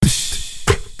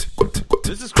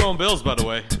This is Chrome Bills, by the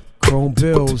way. Chrome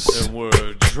Bills. And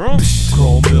we're drunk.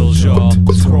 Chrome Bills, y'all.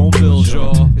 It's Chrome Bills,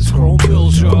 y'all. It's Chrome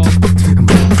Bills, y'all.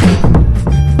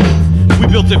 We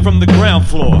built it from the ground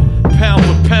floor. Pound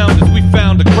for pound as we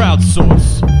found a crowd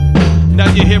source. Now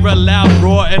you hear a loud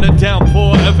roar and a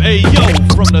downpour of Ayo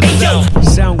from the sound.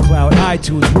 SoundCloud,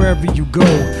 iTunes, wherever you go.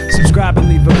 Subscribe and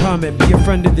leave a comment. Be a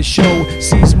friend of the show.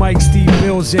 C's Mike, Steve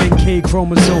Bills, and K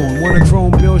Chromosome. Want a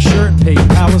Chrome Bill shirt? Pay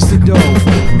Palace the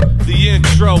dough. The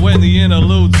intro and the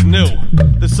interlude's new.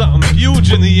 There's something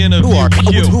huge in the interview.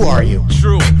 Who are you?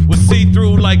 True, we'll see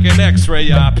through like an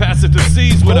X-ray. I pass it to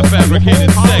C's with a fabricated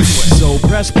segue. So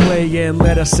press play and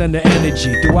let us send the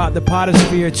energy throughout the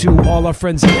potosphere to all our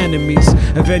friends and enemies.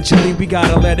 Eventually we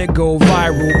gotta let it go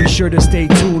viral. Be sure to stay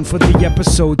tuned for the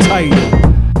episode title.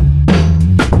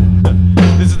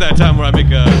 This is that time where I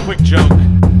make a quick joke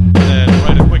and then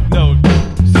write a quick note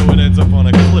so it ends up on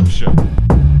a clip show.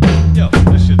 Yo,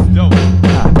 this shit's dope.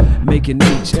 Making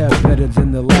each F better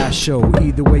than the last show.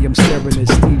 Either way, I'm staring at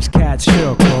Steve's cat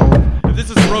show. If this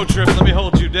is a road trip, let me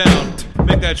hold you down.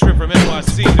 Make that trip from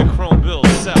NYC to Chrome Bills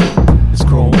South. It's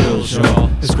Chrome Bills, y'all.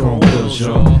 It's Chrome Bills,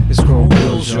 y'all. It's Chrome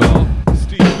Bills, y'all.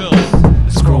 Steve Bills.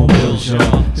 It's Chrome Bills,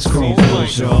 y'all. It's Chrome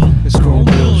Bills, y'all. It's Chrome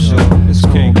Bills, y'all. It's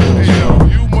Chrome Bills, y'all.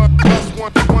 You must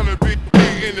want to be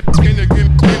in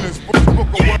this book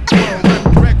of what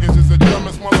records is the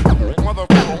dumbest motherfucker alive.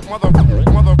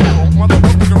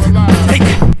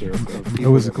 It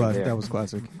was a classic. That was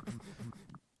classic.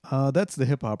 That's the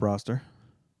hip hop roster,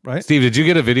 right? Steve, did you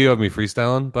get a video of me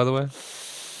freestyling, by the way?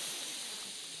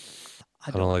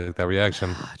 I don't like that reaction.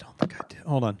 I don't think I did.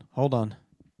 Hold on.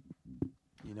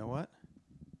 You know what?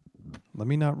 Let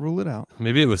me not rule it out.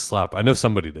 Maybe it was slap. I know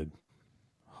somebody did.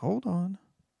 Hold on.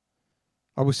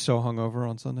 I was so hungover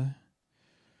on Sunday.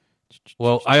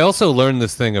 Well, I also learned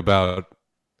this thing about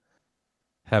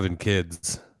having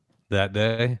kids that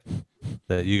day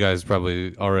that you guys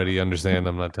probably already understand.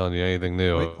 I'm not telling you anything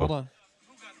new. Wait, hold on.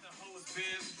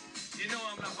 You know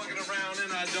I'm not fucking around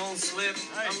and I don't slip.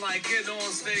 I'm like getting on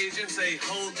stage and say,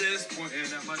 hold this, pointing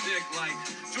at my dick like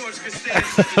George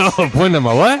Costanza. Oh, pointing at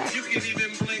my what? You can't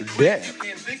even blink quick. You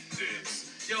can't think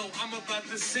this. Yo, I'm about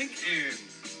to sink in.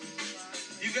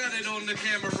 You got it on the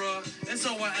camera, and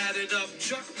so I added up.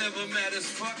 Chuck never mad as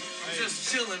fuck.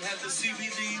 Just chillin', had the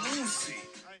CBD Lucy.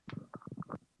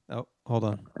 Oh, hold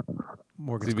on.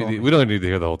 Morgan's calling CBD. me. We don't need to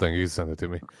hear the whole thing. You can send it to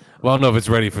me. Well, I don't know if it's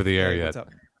ready for the air Hey, yet. what's up?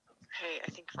 Hey, I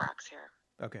think Rock's here.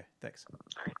 Okay, thanks.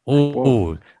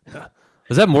 Oh,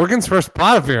 is that Morgan's first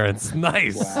pod appearance?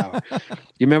 Nice. Wow.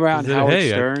 You remember on Is it- Howard hey,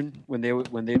 Stern when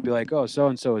they'd be like, "Oh, so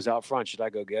and so is out front. Should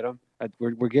I go get him?"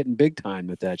 We're getting big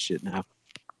time at that shit now.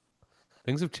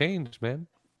 Things have changed, man.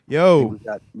 Yo,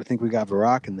 I think we got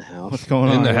Barack in the house. what's going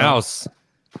on? In the yo? house.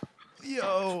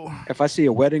 Yo. If I see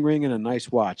a wedding ring and a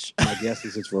nice watch, my guess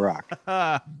is it's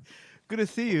Barack. Good to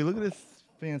see you. Look at this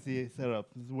fancy setup.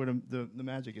 This is where the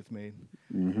magic gets made.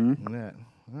 Mm-hmm. Look at that.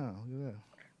 Wow, look at that.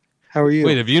 How are you?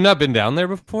 Wait, have you not been down there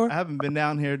before? I haven't been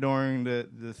down here during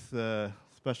this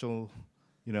special,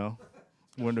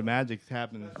 when the magic's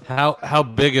happening. How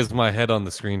big is my head on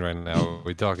the screen right now? Are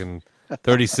we talking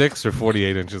 36 or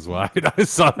 48 inches wide? I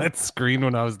saw that screen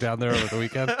when I was down there over the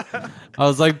weekend. I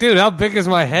was like, dude, how big is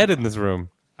my head in this room?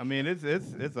 I mean, it's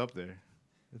up there.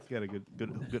 It's got a good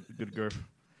girth.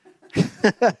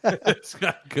 It's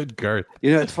got good girth.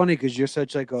 You know, it's funny because you're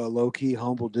such like a low key,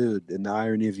 humble dude, and the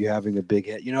irony of you having a big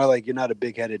head. Like you're not a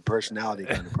big headed personality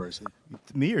kind of person.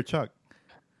 Me or Chuck?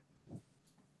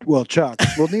 Well, Chuck.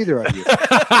 Well, neither of you.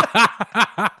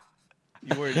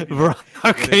 You worried?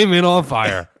 I came in on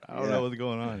fire. I don't know what's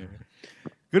going on here.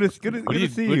 Good to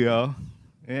see you, y'all.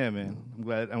 Yeah, man.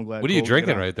 I'm glad. What are you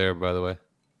drinking right there, by the way?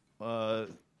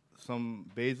 Some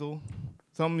basil.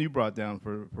 Something you brought down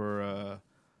for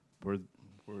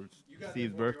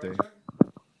Steve's birthday.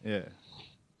 Yeah.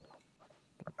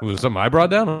 Was it something I brought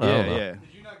down? I don't know. Yeah. Did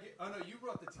you not get? Oh no, you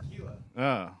brought the tequila.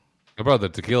 Oh. I brought the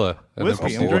tequila. and then Whiskey.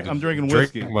 proceeded I'm to drinking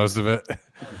drink whiskey. most of it. Maybe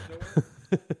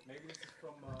this is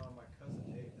from my cousin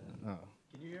Dave. Oh.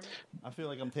 Can you hear me? I feel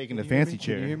like I'm taking Can the you hear fancy me?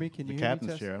 chair. Can you hear me? Can the you hear me,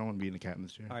 captain's Tess? chair. I don't want to be in the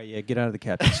captain's chair. All right, yeah, get out of the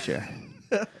captain's chair.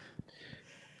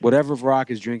 Whatever Barack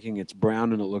is drinking, it's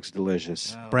brown and it looks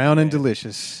delicious. Oh, Brown and man.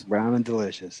 delicious. Brown and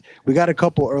delicious. We got a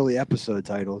couple early episode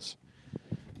titles.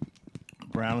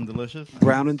 Brown and delicious.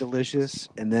 Brown and delicious,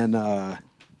 and then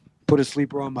Put a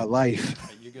Sleeper on My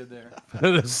Life. You good there?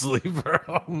 The sleeper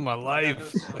of my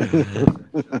life.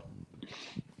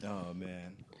 Oh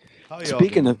man. How y'all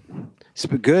Speaking doing?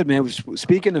 of good, man.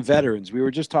 Speaking of veterans, we were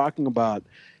just talking about,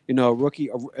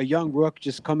 a young rook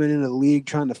just coming into the league,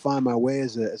 trying to find my way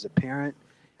as a parent.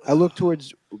 I look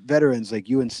towards veterans like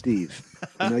you and Steve.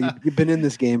 You know, you've been in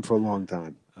this game for a long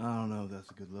time. I don't know if that's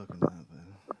a good look or not,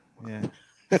 but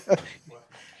yeah.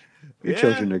 Your Yeah.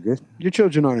 children are good. Your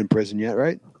children aren't in prison yet,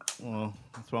 right? Well,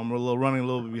 that's why I'm running a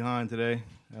little bit behind today.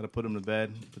 I had to put them to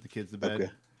bed, put the kids to bed. Okay.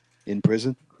 In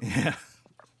prison? Yeah.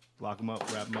 Lock them up,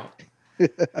 wrap them up.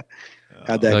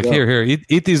 How'd that Like go? here,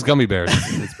 eat these gummy bears.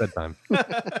 It's bedtime.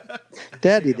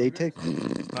 Daddy, they take.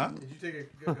 Huh? Did you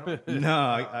take a No,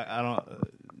 I don't.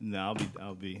 No,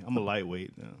 I'm a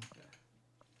lightweight. No.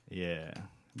 Yeah,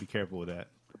 be careful with that.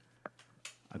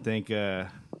 I think, yeah,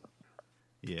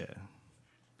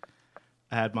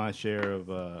 I had my share of,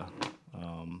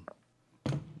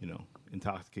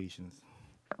 intoxications.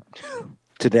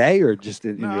 Today or just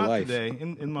in Nah, your not life? today,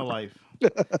 in my life.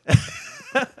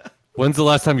 When's the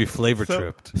last time you flavor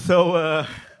tripped? So,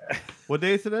 what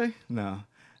day is today? No.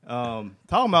 Talking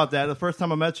about that, the first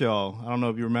time I met y'all, I don't know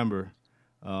if you remember.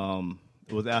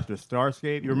 It was after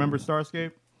Starscape. You remember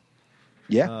Starscape?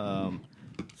 Yeah.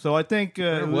 So I think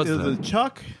it was was a that?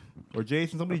 Chuck or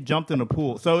Jason. Somebody jumped in the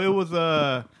pool. So it was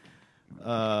a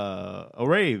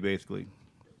rave basically.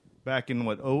 Back in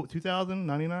 2000,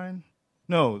 99?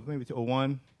 No, maybe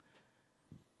 01.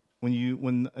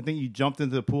 When I think you jumped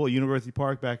into the pool at University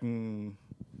Park back in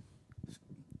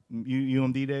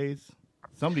UMD days.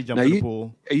 Somebody jumped Now in the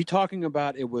pool. Are you talking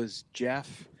about it was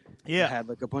Jeff? Yeah. Had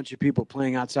like a bunch of people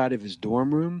playing outside of his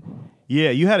dorm room. Yeah,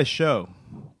 you had a show.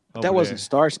 That over wasn't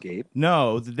there. Starscape.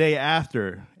 No, it was the day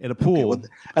after at a pool. Okay, well,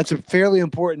 that's a fairly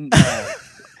important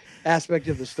aspect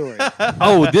of the story.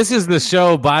 Oh, this is the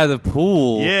show by the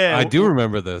pool. Yeah, I do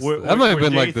remember this. where- That might have where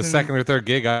been like the Jason- second or third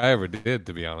gig I ever did,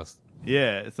 to be honest.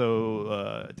 Yeah,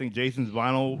 so I think Jason's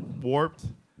vinyl warped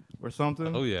or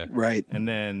something. Oh yeah. Right. And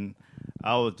then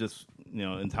I was just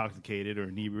intoxicated or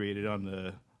inebriated on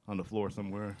the floor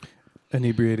somewhere.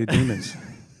 Inebriated demons.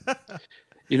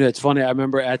 You know, it's funny. I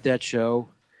remember at that show,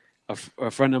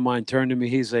 a friend of mine turned to me.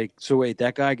 He's like, "So wait,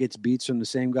 that guy gets beats from the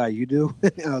same guy you do?"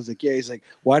 I was like, "Yeah." He's like,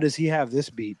 "Why does he have this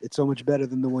beat? It's so much better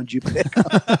than the ones you pick."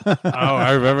 Oh,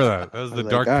 I remember that. That was the was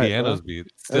like, Dark all right, Pianos well, beat.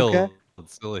 Still, okay.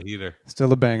 it's still a heater.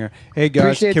 Still a banger. Hey guys,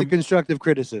 Appreciate the constructive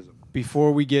criticism.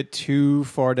 before we get too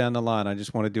far down the line, I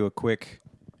just want to do a quick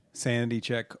sanity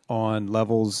check on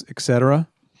levels, etc.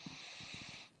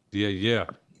 Yeah.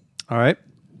 All right. Check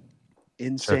the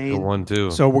Insane. 1,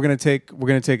 2. So we're gonna take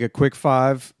a quick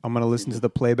 5. I'm gonna listen to the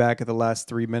playback of the last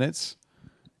 3 minutes,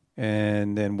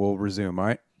 and then we'll resume. All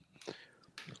right.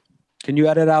 Can you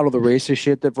edit out all the racist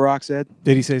shit that Varrock said?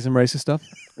 Did he say some racist stuff?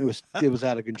 It was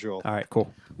out of control. All right.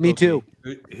 Cool. Me too.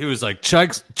 He was like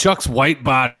Chuck's white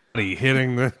body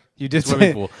hitting the You did swimming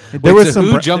say pool. there Wait, was so some.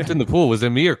 who jumped in the pool? Was it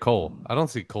me or Cole? I don't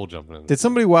see Cole jumping in. Did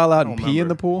somebody wild out I and don't pee in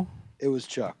remember. the pool? It was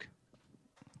Chuck.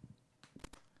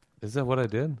 Is that what I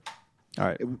did? All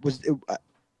right. It was.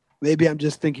 Maybe I'm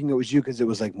just thinking it was you because it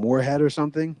was like Moorhead or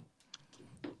something.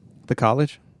 The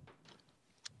college.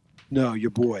 No,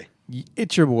 your boy.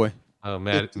 It's your boy. Oh,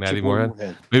 It's Matty your boy Moorhead.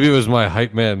 Moorhead. Maybe it was my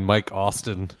hype man, Mike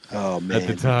Austin, Oh at the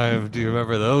man. time. Do you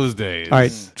remember those days? All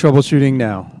right. Troubleshooting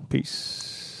now.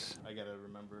 Peace. I gotta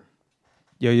remember.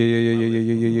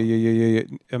 Yeah.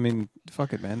 I mean,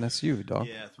 fuck it, man. That's you, dog.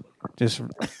 Yeah, Just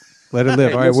let it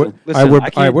live. Hey, All right. listen, All right. I All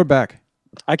right. can't- We're back.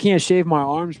 I can't shave my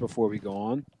arms before we go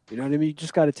on. You know what I mean? You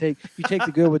just got to take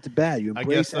the good with the bad. You I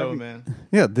embrace guess so, every- man.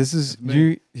 Yeah. This is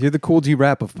you're the cool G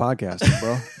rap of podcasting,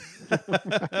 bro.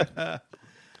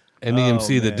 Any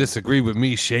MC that man. disagree with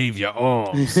me, shave your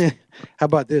arms. How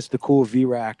about this? The cool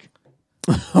V-Rack.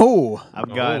 Oh, I've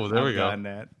got. there we I've go. gotten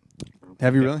that.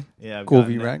 have you really? Yeah, I've Cool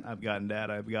gotten V-Rack? that. I've gotten that.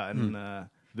 I've gotten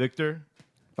Victor.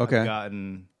 Okay. I've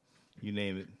gotten you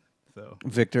name it. So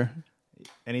Victor.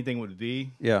 anything with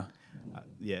V, Yeah.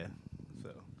 yeah. So,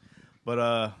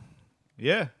 but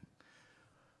yeah,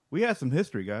 we had some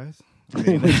history, guys. I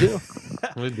mean,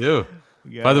 We do.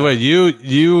 we got- By the way,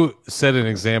 you set an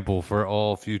example for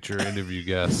all future interview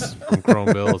guests from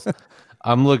Chrome Bills.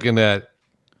 I'm looking at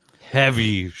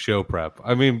heavy show prep.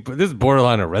 I mean, this is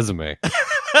borderline a resume.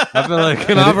 I feel like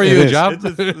can I offer you a is. job? it's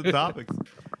just the topics.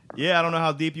 Yeah, I don't know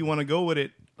how deep you want to go with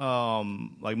it.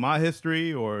 Like my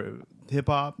history or hip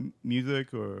hop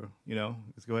music, or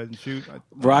let's go ahead and shoot.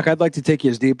 Rock, I'd like to take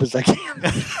you as deep as I can.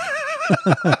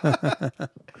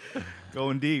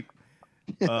 Going deep.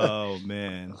 Oh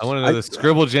man. I want to know the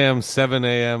Scribble Jam 7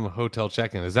 a.m. hotel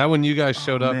check-in. Is that when you guys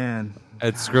showed up Man.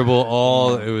 at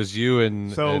Scribble? It was you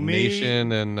and, So and me-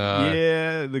 Nation and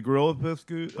Yeah, the Gorilla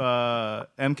Biscuit,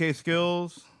 MK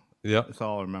Skills. yep. That's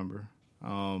all I remember.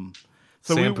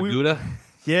 So Sam we Paguda.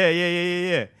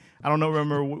 Yeah. I don't know.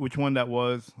 Remember which one that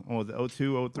was? Was it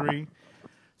 02, 03?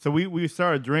 So we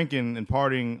started drinking and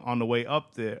partying on the way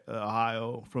up to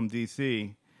Ohio from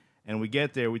DC, and we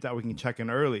get there. We thought we can check in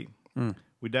early.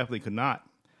 We definitely could not.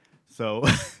 So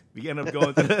we end up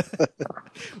going to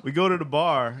we go to the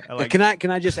bar. At like,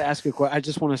 can I just ask a question? I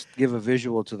just want to give a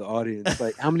visual to the audience.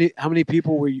 Like how many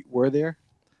people were there?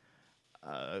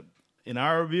 in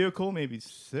our vehicle, maybe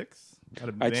 6. All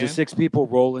right, so 6 people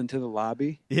roll into the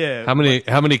lobby. Yeah. How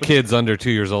many kids under 2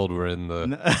 years old were in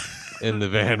the in the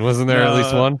van? Wasn't there at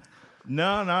least one?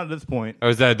 No, not at this point. Or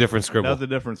was that a different scribble? That was a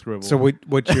different scribble. So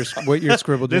what your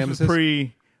scribble this jam is is?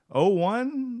 pre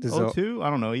 01, This is 02? I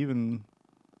don't know. Even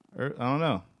I don't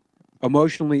know.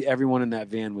 Emotionally, everyone in that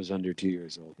van was under 2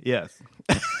 years old. Yes.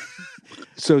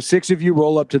 So 6 of you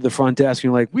roll up to the front desk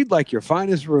and you're like, "We'd like your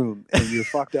finest room," and you're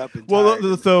fucked up. And Well,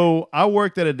 tired. so I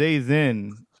worked at a Days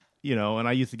Inn, and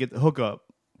I used to get the hookup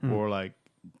for like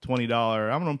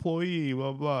 $20. I'm an employee,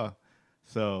 blah blah.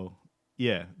 So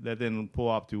yeah, that didn't pull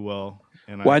off too well.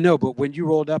 And Well, I know, but when you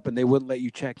rolled up and they wouldn't let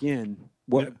you check in,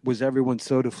 what was everyone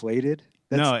so deflated?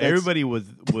 That's everybody was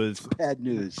bad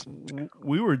news.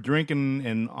 we were drinking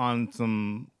and on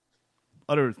some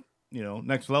other,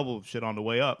 next level of shit on the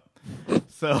way up.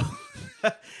 So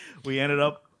we ended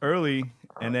up early,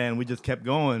 and then we just kept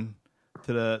going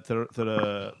to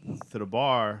the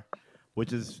bar,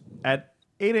 which is at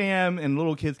 8 a.m. and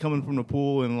little kids coming from the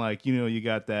pool, and you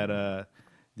got that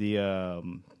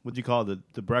what do you call it,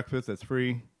 the breakfast that's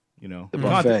free. The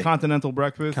buffet. Continental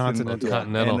breakfast. Continental.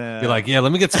 And, You're like, yeah,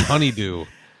 let me get some honeydew.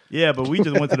 yeah, but we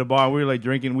just went to the bar. We were like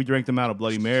drinking. We drank them out of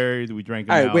Bloody Marys. We drank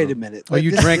them All out. right, wait a minute. Oh,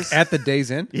 you drank at the Days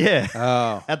Inn? Yeah.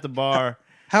 Oh. At the bar.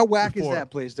 How whack before. is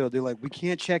that place, though? They're like, "We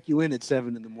can't check you in at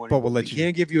 7 in the morning, But we'll let you-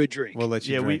 can't give you a drink." We'll let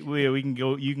you Yeah, drink. we can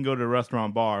go. You can go to the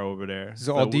restaurant bar over there. Is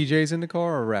it all DJs in the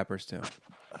car or rappers too?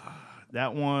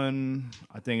 That one,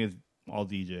 I think, is all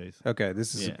DJs. Okay,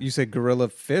 this is Yeah. you said Gorilla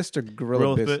Fist or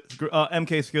Gorilla Fist?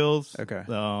 MK Skills. Okay.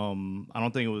 I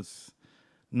don't think it was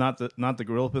not the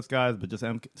Gorilla Fist guys, but just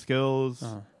MK Skills,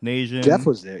 Nation. Jeff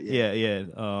was there. Yeah.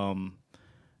 Yeah.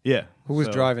 Yeah. Who was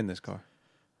So, driving this car?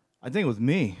 I think it was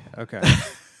me. Okay.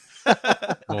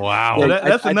 Wow. Well,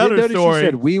 that's I another did notice story. You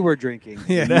said we were drinking.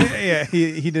 yeah,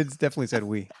 he did definitely said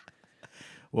we.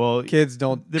 Well, Kids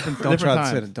don't Different try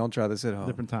times. this don't try this at home.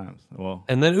 different times. Well,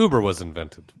 And then Uber was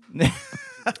invented.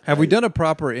 Have we done a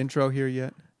proper intro here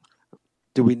yet?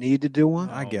 Do we need to do one?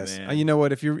 I guess. man. You know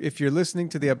what? If you're listening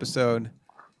to the episode,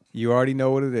 you already know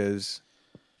what it is.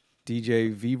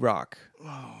 DJ V Rock.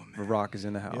 Oh, man. Rock is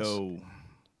in the house. yo,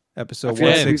 Episode I feel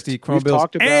like 160, we've Chrome Bills,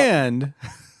 talked about- and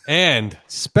And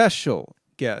special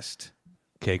guest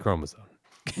K chromosome.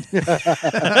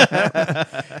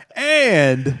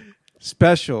 and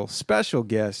special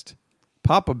guest,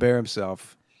 Papa Bear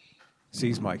himself,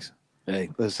 sees Mike's Hey,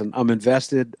 listen, I'm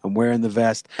invested. I'm wearing the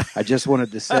vest. I just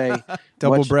wanted to say,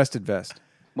 double-breasted vest.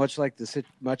 much like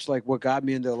what got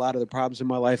me into a lot of the problems in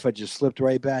my life, I just slipped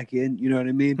right back in. You know what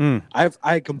I mean?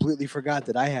 I completely forgot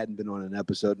that I hadn't been on an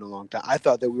episode in a long time. I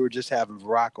thought that we were just having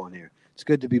Rock on here. It's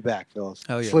good to be back, fellas.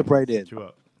 Hell yeah. Slip right in. you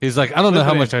up. He's like, I don't know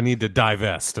how much I need to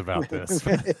divest about this.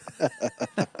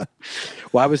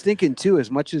 Well, I was thinking too, as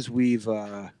much as we've,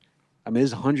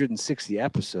 there's 160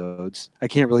 episodes. I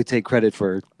can't really take credit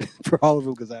for all of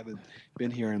them because I haven't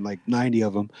been here in like 90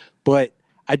 of them. But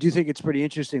I do think it's pretty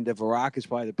interesting that Varrock is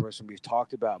probably the person we've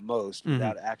talked about most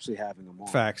without actually having him on.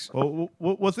 Facts. Well,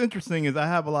 what's interesting is I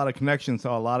have a lot of connections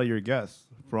to a lot of your guests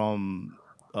from,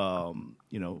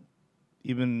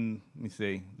 even let me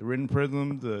see, the Written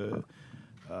Prism, the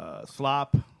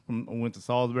Slop. I went to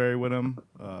Salisbury with him.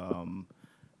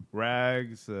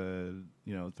 Rags,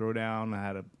 Throwdown. I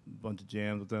had a bunch of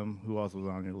jams with them. Who else was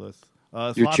on your list?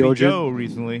 Your Sloppy children? Joe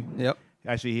recently. Yep.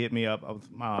 Actually, he hit me up. I was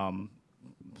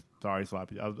sorry,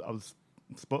 Sloppy.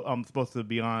 I'm supposed to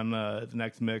be on the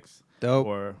next mix. Dope.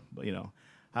 Or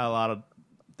had a lot of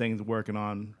things working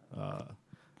on.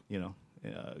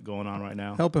 Going on right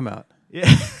now. Help him out.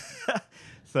 Yeah.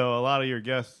 So a lot of your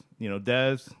guests,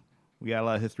 Dez, we got a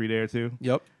lot of history there too.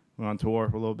 Yep. We're on tour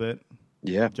for a little bit.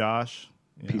 Yeah. Josh.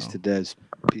 Peace to Dez.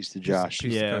 Peace to Josh.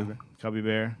 Peace to Yeah. Cobra. Cubby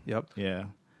Bear. Yep. Yeah.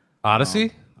 Odyssey? You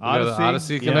got the Odyssey,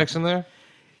 Odyssey yeah. connection there?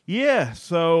 Yeah.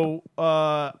 So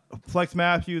Flex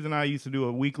Matthews and I used to do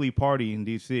a weekly party in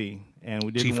DC, and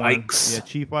we did Chief one, Ike's. Yeah,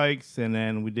 Chief Ike's, and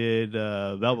then we did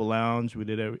Velvet Lounge. We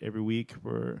did every week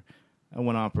I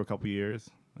went on for a couple years,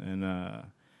 and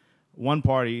one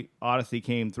party Odyssey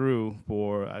came through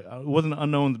for it wasn't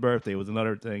Unknown's birthday. It was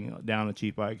another thing down at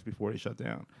Chief Ike's before they shut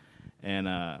down, and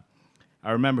I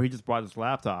remember he just brought this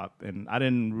laptop, and I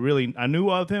knew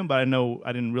of him, but I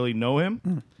didn't really know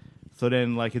him. So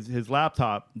then, his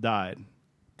laptop died.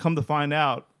 Come to find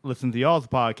out, listen to y'all's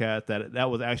podcast, that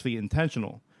was actually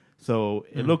intentional. So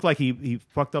it looked like he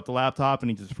fucked up the laptop and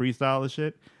he just freestyled the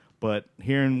shit. But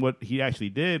hearing what he actually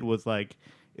did was like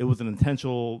it was an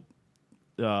intentional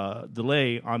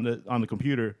delay on the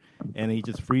computer, and he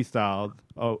just freestyled,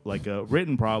 like a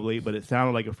written probably, but it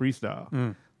sounded like a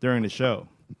freestyle during the show.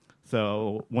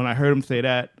 So when I heard him say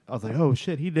that, I was like, oh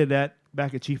shit, he did that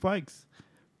back at Chief Ike's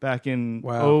back in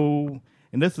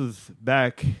and this was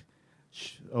back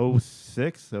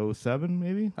 06, 07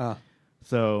 maybe.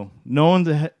 So knowing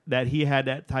that he had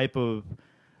that type of,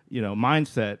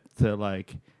 mindset to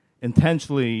like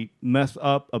intentionally mess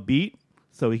up a beat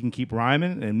so he can keep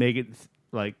rhyming and make it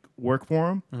like work for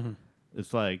him,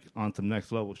 it's like on some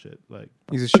next level shit. Like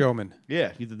He's a showman.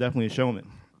 yeah, he's definitely a showman.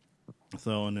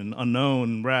 So and then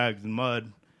Unknown, Rags, and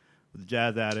Mud with the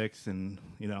Jazz Addicts, and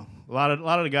a lot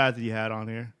of the guys that he had on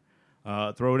here.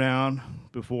 Throwdown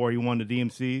before he won the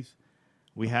DMCs.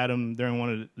 We had him during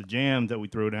one of the jams that we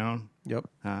throw down. Yep.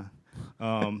 Yeah.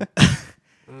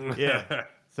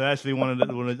 So actually one of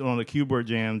the Q-Bird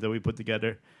jams that we put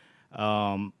together.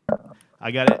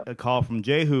 I got a call from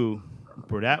Jehu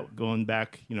for that, going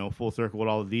back, full circle with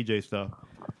all the DJ stuff.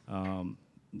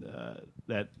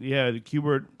 The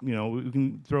Q-Bird, we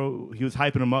can throw. He was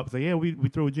hyping him up, saying, "Yeah, we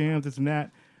throw jams, this and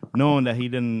that," knowing that he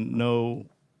didn't know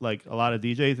like a lot of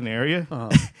DJs in the area.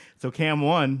 So Cam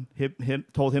One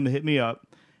told him to hit me up,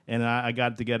 and I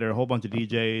got together a whole bunch of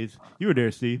DJs. You were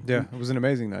there, Steve. Yeah, it was an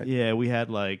amazing night. Yeah, we had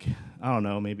like I don't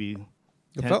know, maybe.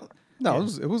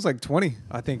 It was like 20.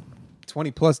 I think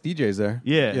 20 plus DJs there.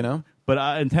 Yeah, But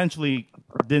I intentionally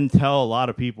didn't tell a lot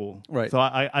of people. Right. So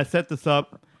I set this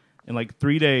up in like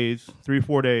 3 or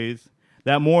 4 days.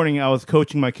 That morning, I was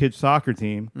coaching my kids' soccer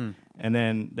team, and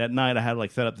then that night I had like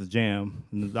set up the jam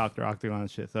and the Dr. Octagon and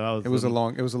shit. So it was a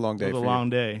long day. It was a long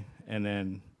day, and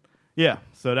then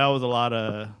so that was a lot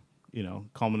of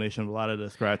culmination of a lot of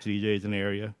the scratch DJs in the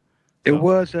area. It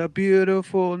was a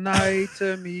beautiful night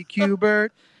to meet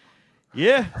Q-Bert.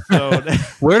 Yeah. So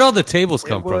Where'd all the tables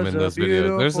come from in those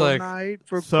videos? There's like night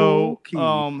for so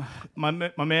Cool my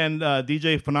man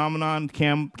DJ Phenomenon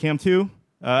Cam 2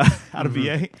 out of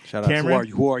VA. Shout out. Cameron.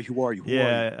 Who are you?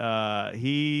 Yeah,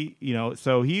 he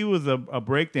so he was a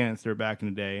breakdancer back in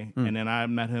the day, and then I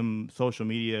met him social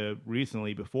media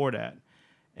recently before that,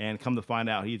 and come to find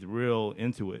out he's real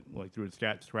into it, like through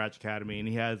the Scratch Academy, and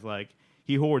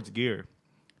he hoards gear,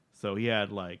 so he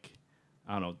had like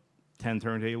I don't know 10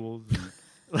 turntables,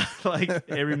 and like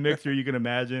every mixer you can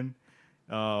imagine.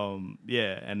 And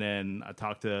then I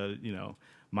talked to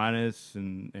Minus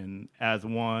and As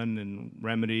One and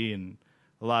Remedy and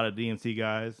a lot of DMC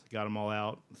guys, got them all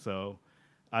out. So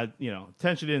I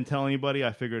intentionally didn't tell anybody.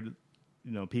 I figured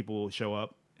people will show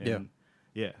up. And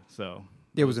so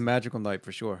it was a magical night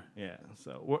for sure. Yeah,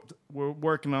 so we're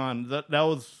working on that. That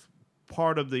was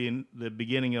part of the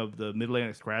beginning of the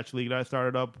Mid-Atlantic Scratch League that I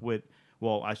started up with.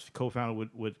 Well, I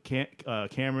co-founded with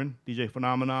Cameron, DJ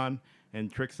Phenomenon,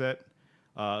 and Trickset.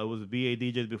 It was VA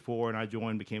DJs before, and I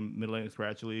joined, became Mid-Atlantic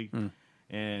Scratch League.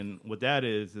 And what that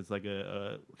is, it's like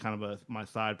a kind of my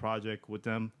side project with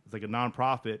them. It's like a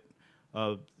nonprofit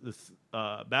of this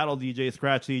battle DJs,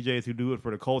 scratch DJs who do it for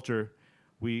the culture.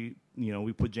 We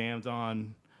put jams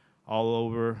on all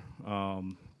over.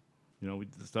 We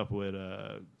did stuff with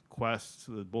Quest,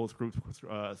 the Bulls Group,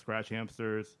 Scratch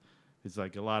Hamsters. It's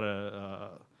like a lot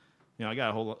of, I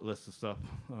got a whole list of stuff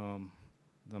on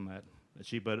that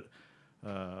sheet. But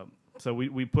so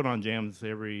we put on jams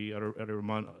every other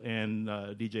month and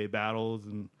DJ battles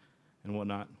and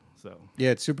whatnot. So yeah,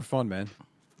 it's super fun, man.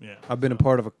 Yeah, I've been a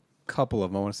part of a couple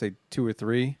of them. I want to say 2 or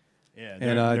 3. Yeah,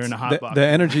 and they're in the hot box. The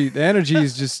energy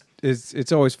is just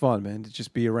it's always fun, man. To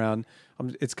just be around.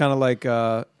 It's kind of like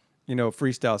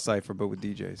freestyle cypher, but with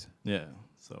DJs. Yeah.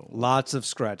 So lots of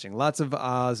scratching, lots of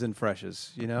ahs and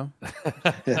freshes,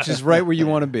 It's just right where you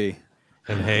want to be.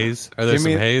 And haze. Are there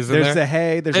some haze in there? There's a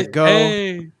hay, there's a go,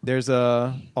 hey. There's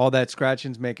all that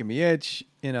scratching's making me itch,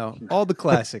 all the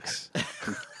classics.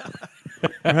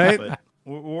 Right? But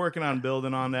we're working on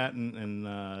building on that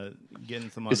and getting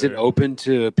some other... Is it open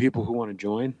to people who want to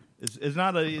join? It's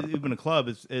not even a club.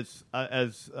 It's it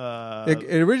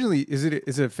originally is it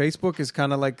Facebook is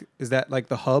kind of like is that like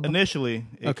the hub? Initially,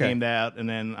 it came out, and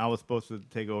then I was supposed to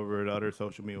take over the other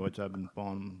social media, which I've been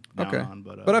falling down on.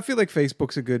 But I feel like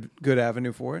Facebook's a good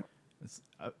avenue for it.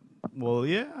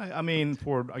 I mean,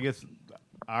 for I guess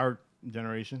our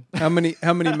generation. How many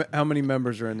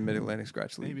members are in the Mid-Atlantic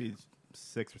Scratch League? Maybe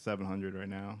 600 or 700 right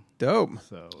now. Dope.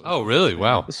 So. Oh, really?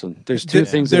 Wow. Listen, there's two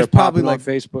things that are popping on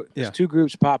Facebook. There's 2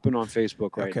 groups popping on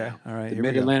Facebook right now. All right. The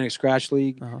Mid-Atlantic Scratch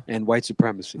League and White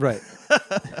Supremacy. Right.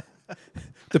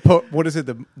 What is it?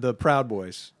 The Proud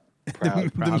Boys.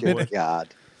 Proud Boys. Minute. God.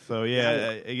 So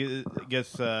yeah, I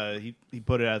guess he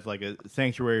put it as like a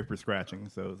sanctuary for scratching.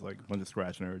 So it's like a bunch of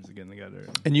scratch nerds getting together.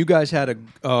 And you guys had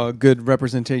a good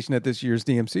representation at this year's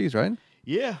DMCs, right?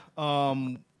 Yeah,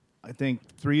 I think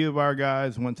 3 of our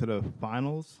guys went to the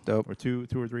finals. Dope. Or two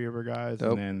or three of our guys,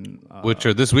 Dope. and then Which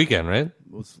are this weekend, right?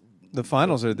 The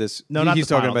finals are this. No, not he's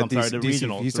the talking finals. about I'm sorry, the DC.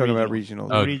 regionals. He's The talking about regionals.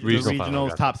 regionals. Oh, the regional final, regionals,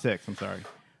 gotcha. top 6. I'm sorry,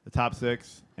 the top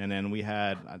 6, and then we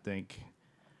had I think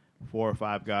 4 or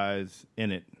 5 guys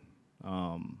in it.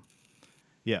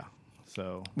 Yeah,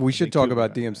 so We I should think talk 2 about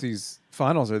of them. DMC's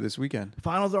finals are this weekend.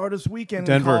 Finals are this weekend.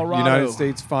 Denver, in Colorado. United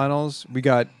States finals. We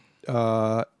got You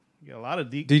got a lot of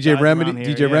DJ guys Remedy- around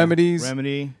here. DJ Remedies.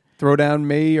 Remedy. Throwdown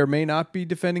may or may not be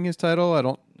defending his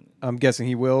title. I'm guessing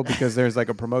he will because there's like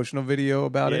a promotional video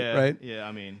about it, right? Yeah,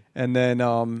 I mean, And then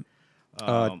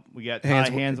we got Ty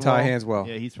Hanswell.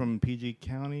 Yeah, he's from PG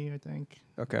County, I think.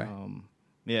 okay,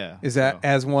 Yeah. is that so-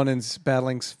 as one in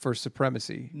battling for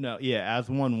supremacy? No, yeah, as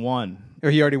won. Or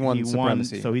he already won He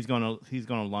supremacy? won, so he's going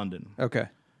to London. Okay,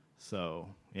 So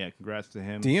yeah, congrats to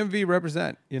him. DMV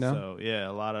represent. You know, So yeah,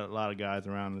 a lot of guys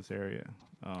around this area.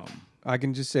 I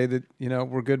can just say that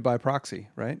we're good by proxy,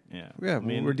 right? Yeah, Yeah, I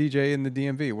mean, we're DJ in the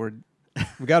DMV.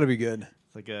 We got to be good.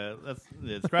 It's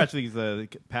like Scratch League is a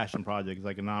passion project. It's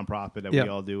like a nonprofit that Yeah. we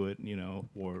all do it.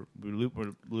 Or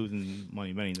we're losing money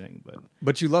of anything, but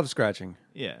But you love scratching.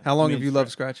 yeah. How long I mean, have you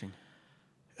loved scratching?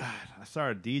 I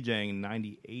started DJing in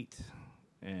 '98,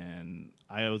 and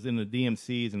I was in the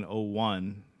DMCs in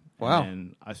 '01. Wow.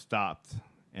 And I stopped,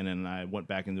 and then I went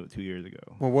back into it 2 years ago.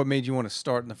 Well, what made you want to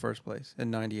start in the first place in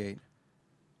 '98?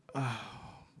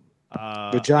 I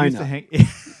Vagina. used to hang-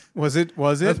 Was it?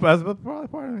 That's probably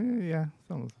part of it. Yeah,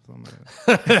 something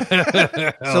like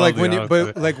that. So like I'll when be you, honest but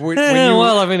with you. like when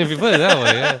Well, I mean, if you put it that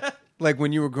way, yeah. like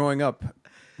when you were growing up,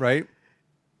 right?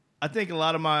 I think a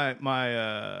lot of my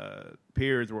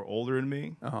peers were older than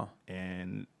me, Uh-huh.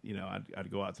 and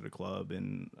I'd go out to the club,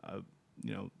 and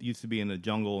used to be in the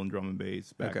jungle and drum and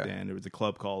bass back Okay. then. There was a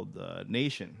club called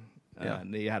Nation, Yeah.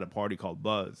 and they had a party called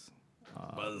Buzz.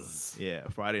 Yeah,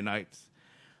 Friday nights.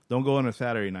 Don't go on a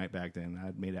Saturday night back then.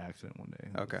 I made an accident one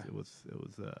day. Okay. It was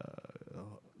a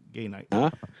gay night. Huh?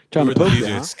 Trying to With the poke you,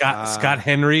 DJ, huh? Scott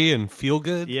Henry and Feel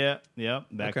Good. Yeah,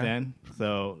 back Okay. then.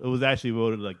 So it was actually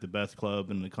voted like the best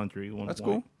club in the country at one That's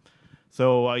point. cool.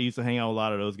 So I used to hang out with a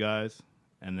lot of those guys,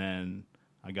 and then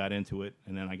I got into it,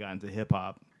 and then I got into hip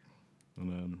hop, and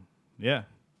then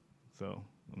So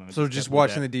So just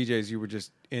watching the DJs, you were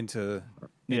just into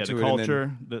the it and then-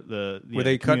 culture, the were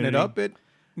they cutting it up at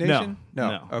Nation?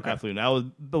 No, Okay.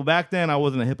 absolutely. But back then I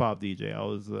wasn't a hip hop DJ. I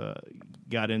was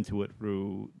got into it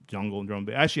through jungle and drum.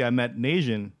 Actually, I met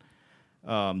Nation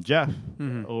Jeff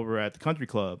Mm-hmm. over at the Country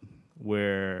Club,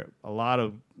 where a lot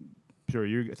of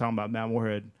you're talking about Matt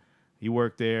Moorhead. He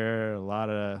worked there. A lot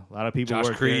of people Josh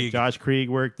worked Krieg. there. Josh Krieg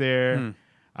worked there. Hmm.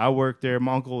 I worked there.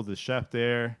 My uncle was a chef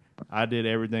there. I did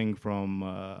everything from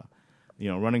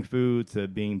running food to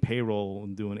being payroll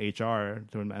and doing HR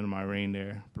during the end of my reign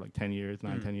there for like 10 years,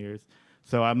 10 years.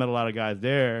 So I met a lot of guys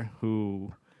there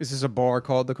who. Is this a bar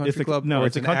called the Country Club? No, Or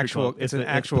it's a an country actual. club. It's an a-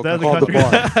 actual that's a called the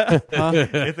country-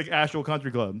 bar. It's an actual country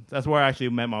club. That's where I actually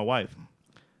met my wife.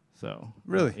 So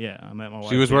Really? yeah, I met my wife.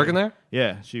 She was working there?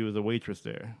 Yeah, she was a waitress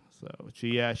there. So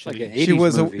she actually Like an She 80s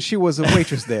was movie. she was a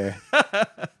waitress there.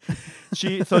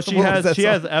 she What was that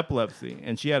has song? epilepsy,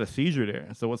 and she had a seizure there.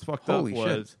 So what's fucked Holy up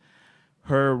was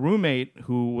her roommate,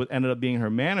 who ended up being her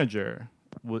manager,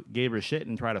 gave her shit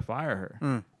and tried to fire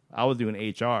her. I was doing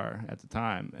HR at the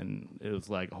time, and it was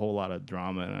like a whole lot of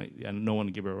drama, and no one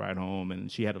to give her a ride home,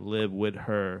 and she had to live with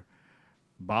her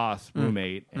boss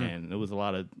roommate, and it was a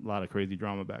lot of crazy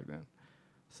drama back then.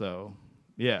 So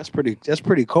yeah, That's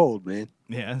pretty cold, man.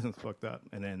 yeah, that's fucked up.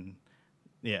 And then,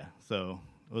 so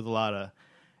it was a lot of,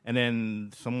 and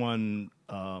then someone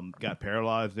got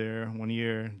paralyzed there one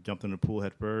year, jumped in the pool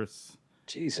head first.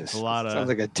 Jesus, a lot of- sounds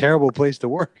like a terrible place to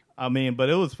work. I mean, but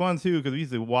it was fun too because we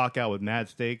used to walk out with mad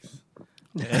steaks.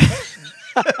 All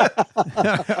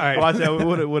right, watch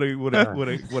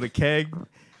that with a keg.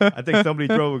 I think somebody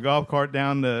drove a golf cart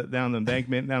down the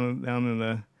embankment down in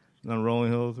the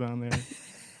rolling hills down there.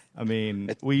 I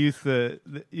mean, we used to,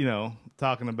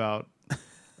 talking about,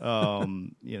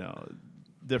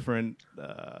 different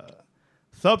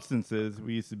substances.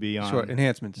 We used to be on Sure,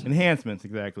 enhancements. Enhancements,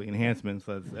 exactly. Enhancements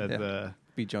as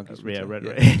Beat junkies. would yeah, say. right.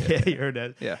 Yeah. Yeah, you heard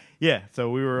that. Yeah. Yeah. So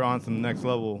we were on some next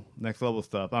level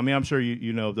stuff. I mean, I'm sure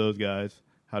you know those guys,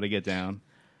 how to get down.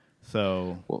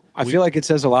 So Well, I feel like it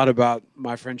says a lot about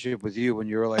my friendship with you when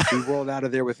you were like, we rolled out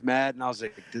of there with Matt, and I was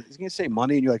like, is he gonna say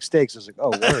money? And you're like, steaks. I was like, oh,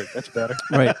 word, that's better.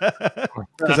 Right.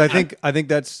 Because I think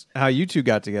that's how you two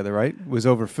got together, right? Was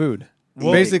over food.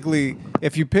 Basically,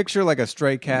 if you picture like a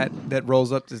stray cat that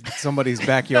rolls up to somebody's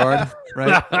backyard,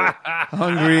 right?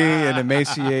 Hungry and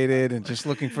emaciated and just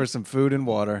looking for some food and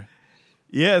water.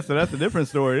 Yeah, so that's a different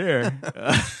story there.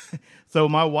 So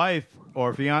my wife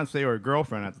or fiance or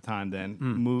girlfriend at the time then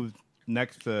moved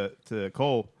next to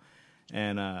Cole.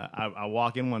 And I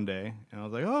walk in one day, and I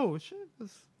was like, oh, shit,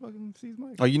 this fucking Sees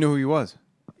Mike. Oh, you knew who he was?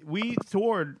 We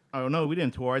toured. Oh, no, we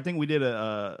didn't tour. I think we did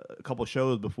a couple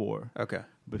shows before. Okay.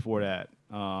 Before that.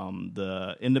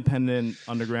 The Independent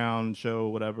Underground show,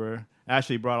 whatever.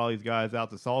 Actually brought all these guys out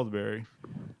to Salisbury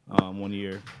 1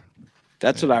 year.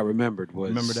 That's what I remembered.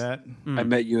 Remember that? I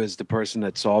met you as the person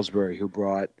at Salisbury who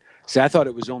brought. See, I thought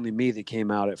it was only me that came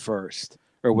out at first,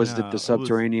 or was it the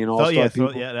Subterranean All-Star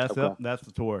people? That's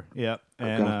the tour. Yep.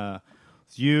 And Okay.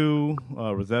 it's you,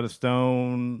 Rosetta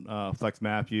Stone, Flex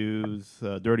Matthews,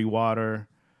 Dirty Water.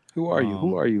 Who are you?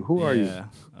 Who are you? Who are you?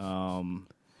 Yeah.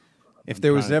 If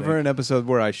there was ever an episode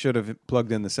where I should have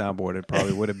plugged in the soundboard, it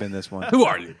probably would have been this one. Who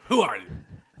are you? Who are you?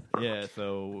 Yeah,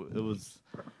 so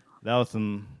that was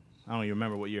some, I don't even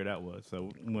remember what year that was.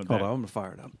 So we went back. Hold on, I'm going to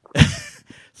fire it up.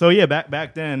 So yeah,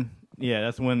 back then, yeah,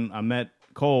 that's when I met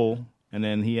Cole, and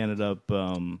then he ended up,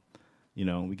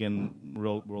 we getting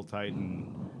real tight,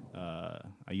 and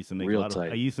I used to make a lot of food.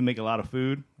 I used to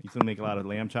make a lot of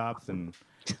lamb chops and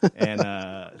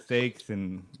steaks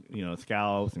and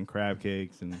scallops and crab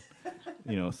cakes and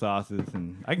sauces,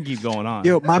 and I can keep going on.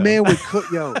 My man would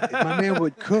cook. My man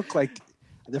would cook. Like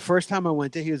the first time I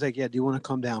went there, he was like, "Yeah, do you want to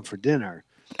come down for dinner?"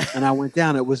 And I went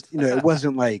down. It was it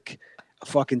wasn't like a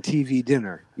fucking TV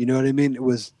dinner. You know what I mean? It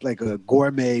was like a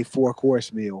gourmet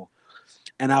 4-course meal.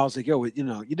 And I was like, yo, you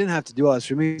didn't have to do all this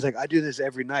for me. He's like, I do this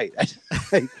every night.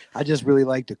 I just really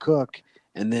like to cook.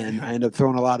 And then I end up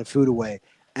throwing a lot of food away.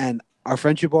 And our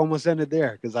friendship almost ended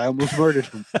there because I almost murdered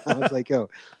him. I was like, yo,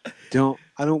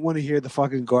 I don't want to hear the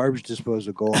fucking garbage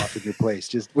disposal go off in your place.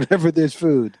 Just whenever there's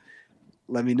food,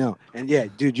 let me know. And yeah,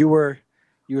 dude, you were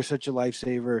such a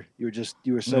lifesaver. You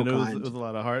were so kind. It was a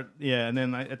lot of heart. Yeah, and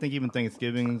then I think even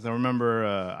Thanksgivings. I remember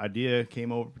Idea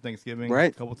came over for Thanksgiving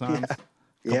a couple times.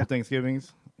 Couple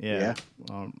Thanksgivings. Yeah.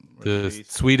 The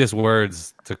sweetest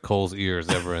words to Cole's ears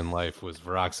ever in life was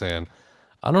Roxanne,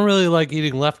 I don't really like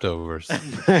eating leftovers.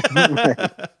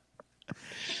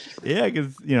 Yeah,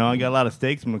 because I got a lot of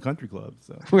steaks from the country club.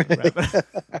 So wrap it up.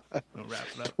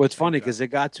 Well, it's funny because it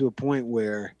got to a point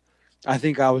where I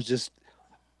think I was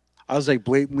like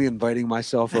blatantly inviting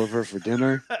myself over for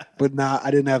dinner, but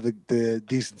I didn't have the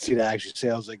decency to actually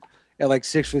say. I was like, at like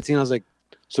 6:15, I was like,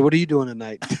 so what are you doing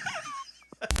tonight?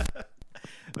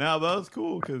 No, that was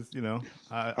cool because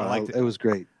I like it was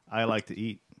great. I like to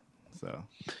eat, so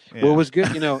yeah. Well, it was good.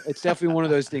 It's definitely one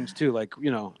of those things too. Like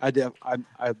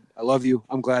I love you.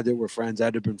 I'm glad that we're friends.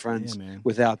 I'd have been friends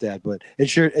without that, but it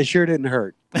sure didn't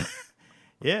hurt.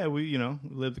 Yeah, we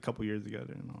lived a couple years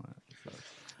together and all that. So.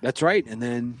 That's right. And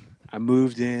then I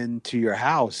moved into your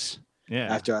house. Yeah.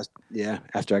 After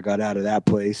I got out of that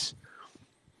place.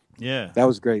 Yeah. That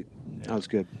was great. Yeah. That was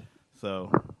good.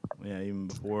 So, yeah, even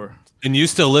before. And you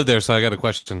still live there, so I got a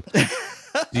question.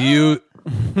 Do you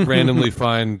randomly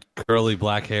find curly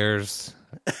black hairs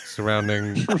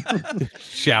surrounding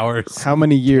showers? How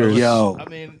many years? Yo. I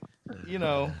mean,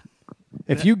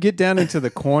 if you get down into the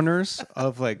corners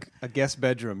of like a guest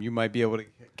bedroom, you might be able to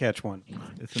catch one.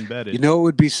 It's embedded. You know it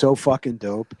would be so fucking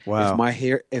dope. Wow. If my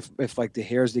hair, if like the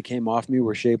hairs that came off me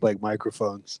were shaped like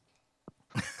microphones.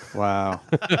 Wow.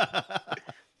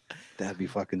 That'd be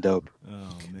fucking dope. Oh,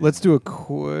 man. Let's do a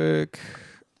quick.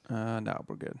 No,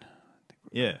 we're good.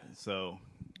 Yeah. So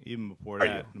even before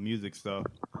that, the music stuff.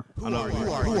 Who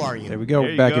are you? There we go.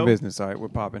 There you Back go. in business. All right, we're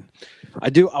popping.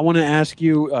 I want to ask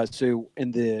you. So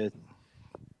in the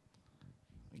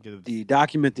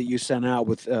document that you sent out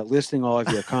with listing all of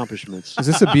your accomplishments, Is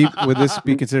this would this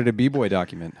be considered a b-boy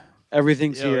document?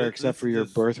 everything's Yo, here this- except for this- your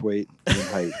this- birth weight and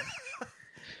height.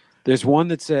 There's one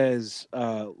that says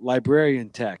librarian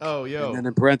tech. Oh, yo. And then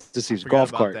in parentheses, Forgot golf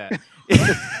about cart.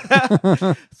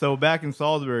 that. So back in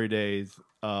Salisbury days,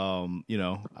 I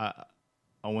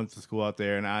went to school out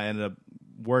there, and I ended up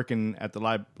working at the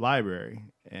library,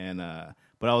 and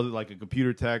but I was like a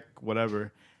computer tech,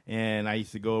 whatever, and I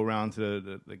used to go around to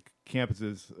the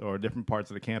campuses or different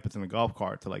parts of the campus in a golf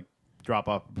cart to like drop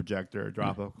off a projector,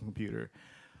 drop off a computer.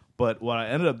 But what I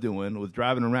ended up doing was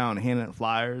driving around, handing out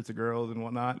flyers to girls and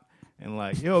whatnot, and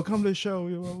like, yo, come to the show,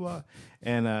 blah, blah, blah.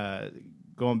 And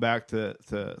going back to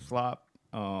Slop,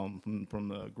 from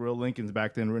the Grill Lincolns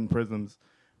back then, Written Prisms,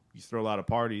 we used to throw a lot of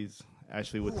parties,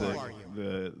 actually with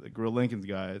the Grill Lincolns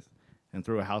guys, and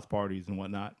throw house parties and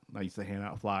whatnot. I used to hand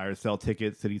out flyers, sell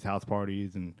tickets to these house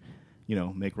parties, and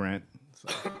make rent. So,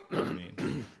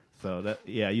 So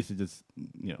I used to just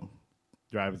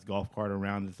drive his golf cart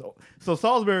around. So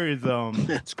Salisbury is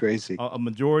That's crazy. a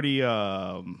majority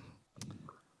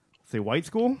say white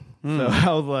school. So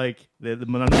I was like the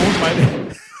minority.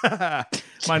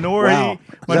 Wow.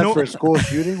 Was that for a school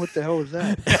shooting? What the hell was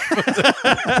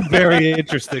that? Very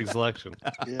interesting selection.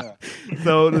 Yeah.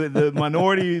 So the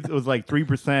minority was like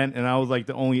 3%, and I was like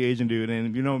the only Asian dude.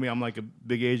 And you know me, I'm like a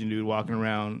big Asian dude walking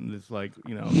around this like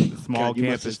small God, you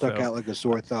must campus. have stuck out like a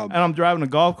sore thumb. And I'm driving a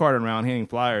golf cart around, handing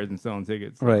flyers and selling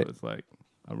tickets. So Right. It's like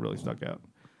I really stuck out.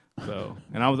 So,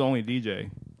 and I was the only DJ.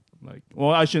 Like, well,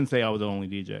 I shouldn't say I was the only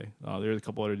DJ. There's a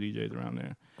couple other DJs around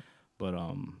there, but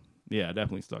yeah, I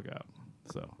definitely stuck out.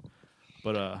 So,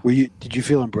 but Did you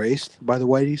feel embraced by the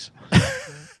whiteys?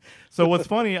 so what's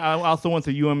funny? I also went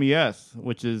to UMES,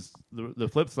 which is the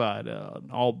flip side,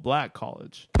 all black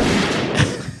college.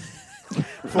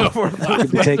 for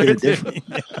Could be taken a different.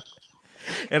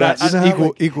 And I, You know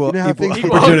how, equal you know how things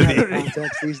get opportunity. taken out of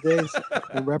context these days.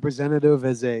 And representative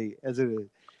as the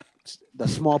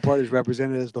small part is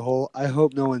represented as the whole. I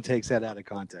hope no one takes that out of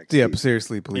context. Yeah, but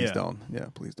seriously, please Yeah. don't. Yeah,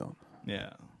 please don't.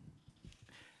 yeah.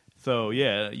 So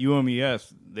yeah,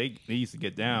 UMES they used to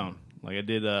get down. Like I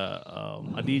did I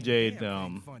DJ'd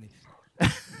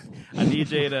I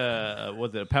DJ'd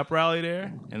was it a pep rally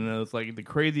there, and it was like the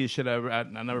craziest shit I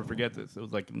never forget this. It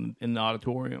was like in the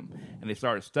auditorium, and they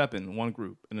started stepping one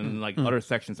group, and then like other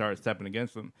sections started stepping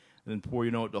against them, and then before you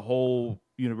know it, the whole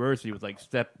university was like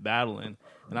step battling,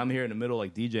 and I'm here in the middle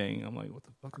like DJing. I'm like, what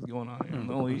the fuck is going on here? I'm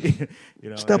the only,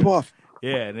 Step off.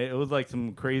 Yeah, and it was like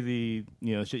some crazy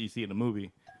shit you see in the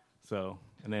movie. So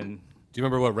and then Do you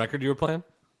remember what record you were playing?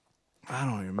 I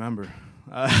don't even remember.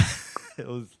 It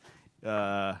was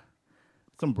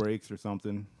some breaks or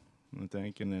something, I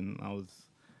think, and then I was,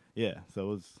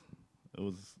 So it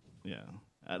was,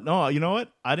 no, you know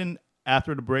what? I didn't.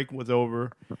 After the break was over,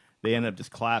 they ended up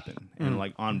just clapping and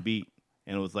like on beat,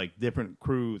 and it was like different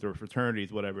crews or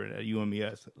fraternities, whatever, at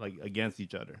UMES, like against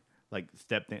each other, like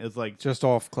step dance. It's like Just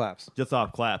off claps. just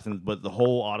off claps, but the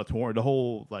whole auditorium, the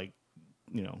whole like,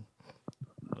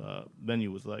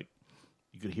 venue was like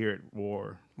you could hear it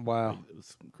roar. Wow. It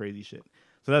was some crazy shit.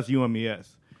 So that's UMES.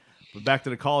 But back to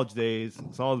the college days,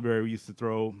 Salisbury, we used to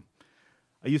throw.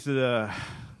 I used to,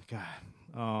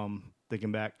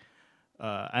 thinking back,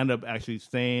 I ended up actually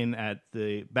staying at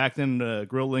back then the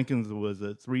Grill Lincoln's was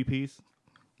a 3-piece.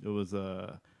 It was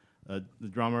the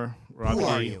drummer, Robbie. Who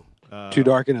are you? Too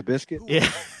Dark and a Biscuit? Yeah.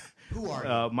 Who are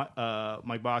you?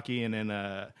 Mike Bakke and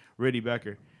then Riddy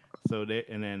Becker. So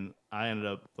and then I ended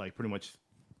up like pretty much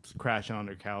crashing on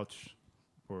their couch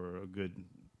for a good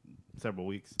several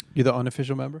weeks. You're the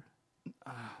unofficial member?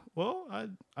 Well,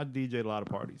 I DJ'd a lot of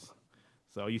parties.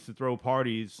 So I used to throw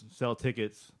parties, sell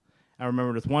tickets. I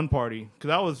remember this one party,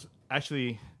 because I was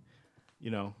actually,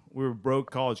 we were broke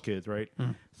college kids, right?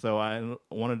 So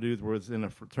one of the dudes was in a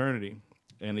fraternity,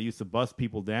 and they used to bus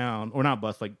people down, or not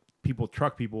bus, like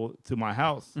truck people to my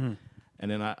house. And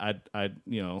then I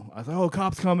was like, oh,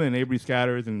 cops coming. And everybody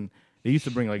scatters, and they used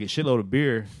to bring like a shitload of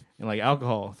beer and like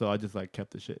alcohol. So I just like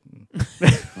kept the shit.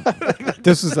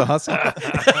 This is a hustle.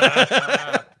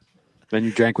 Then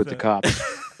you drank with the cops.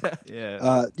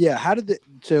 Yeah. How did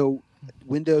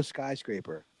Windows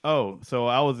Skyscraper? Oh, so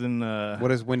I was in.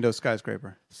 What is Windows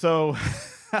Skyscraper? So.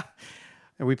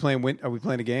 Are we playing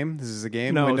a game? This is a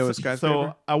game? No, Windows so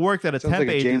Skyscraper? I worked at a Sounds temp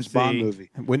like a James agency. Bond movie.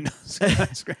 Windows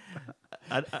Skyscraper.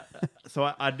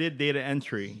 I did data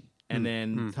entry, and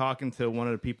then talking to one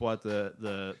of the people at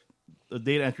the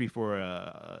data entry for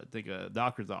I think a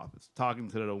doctor's office, talking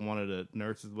to one of the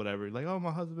nurses, whatever. Like, oh,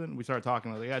 my husband. We started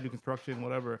talking. I was like, I do construction,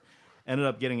 whatever. Ended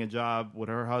up getting a job with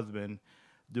her husband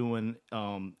doing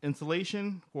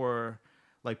insulation for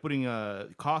like putting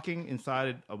caulking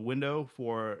inside a window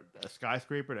for a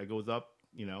skyscraper that goes up.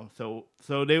 So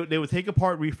they would take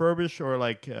apart, refurbish, or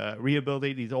like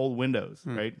rehabilitate these old windows,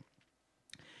 right?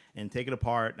 And take it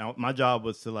apart. Now, my job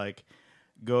was to like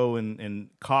go and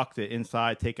caulk the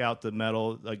inside, take out the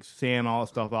metal, like sand all the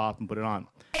stuff off and put it on.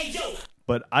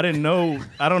 But I didn't know.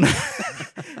 I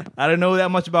didn't know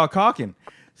that much about caulking,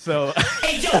 so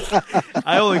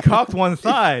I only caulked one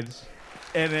side,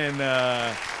 and then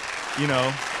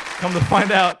come to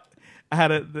find out, I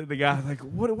had the guy like,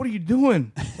 what are you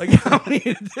doing? Like, how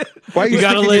many? Why You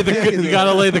gotta lay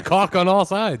the caulk on all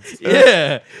sides.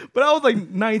 Yeah, but I was like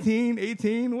 19,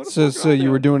 18. What the fuck So am I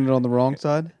you were doing? doing it on the wrong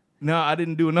side? No, I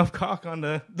didn't do enough caulk on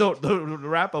the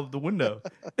wrap of the window,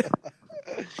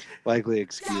 Likely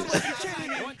excuse.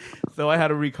 so I had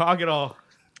to recaulk it all.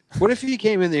 What if he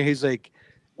came in there? He's like,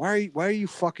 "Why are you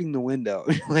fucking the window?"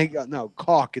 Like, no,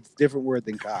 caulk. It's a different word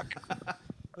than cock.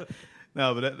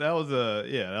 No, but that was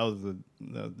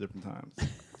different times.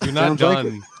 You're not Sounds like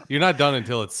done. You're not done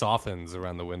until it softens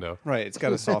around the window. Right, it's got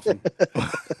to soften.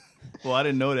 Well, I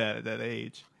didn't know that at that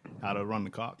age how to run the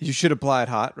cock. You should apply it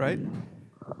hot, right?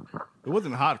 It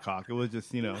wasn't hot cock. It was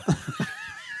just it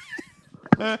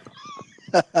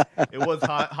was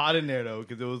hot in there though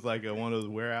because it was like one of those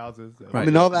warehouses. I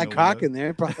mean, all that cock in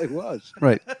there probably was.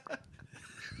 Right.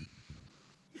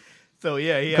 So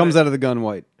yeah, he Comes out of the gun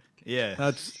white. Yeah,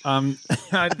 That's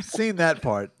I've seen that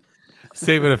part.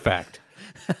 Statement of fact.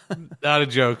 Not a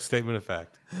joke. Statement of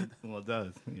fact. well, it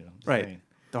does. Just Right. saying.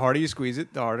 The harder you squeeze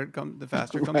it, the harder it comes. The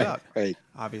faster it comes Right, out. right.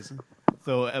 Obviously.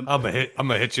 So I'm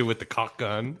gonna hit you with the cock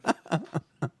gun.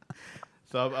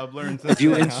 So I've learned. Since If you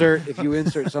then how-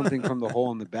 insert something from the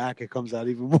hole in the back, it comes out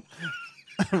even more.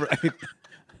 Right.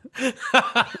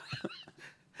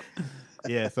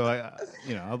 Yeah, so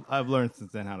I've learned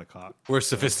since then how to cock. We're a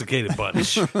sophisticated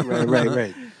bunch.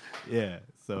 right. Yeah,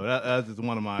 so that's just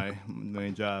one of my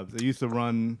main jobs. I used to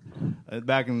run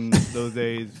back in those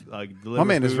days, like deliver My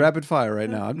man is food. rapid fire right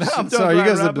now. I'm sorry, you trying to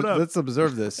guys. wrap it up. Let's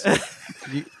observe this.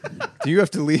 Do you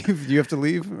have to leave? Do you have to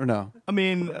leave or no? I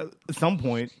mean, at some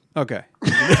point. Okay,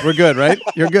 we're good, right?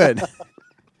 You're good.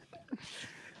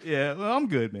 Yeah, well, I'm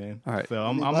good, man. All right. So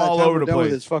I'm By the all time over we're the done with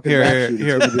place. this fucking Here, rap here, shoot, it's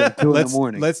here. gonna be like 2 in the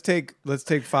morning. Let's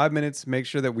take 5 minutes. Make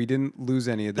sure that we didn't lose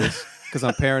any of this because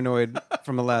I'm paranoid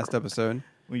from the last episode.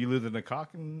 When you losing the cock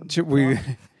and Should we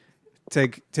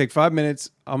take 5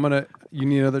 minutes? You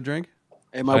need another drink?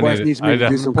 Hey, my I wife need it. needs me to I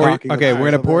do know. some Pour- cocking. okay, we're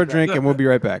gonna Something pour a like that. drink and we'll be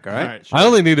right back. All right. all right, sure. I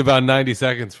only need about 90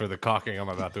 seconds for the cocking I'm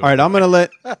about to. All right. I'm gonna let.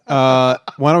 Why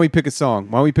don't we pick a song?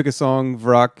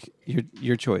 Vrock,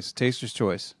 your choice, Taster's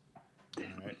choice,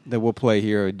 that we'll play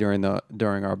here during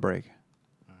our break.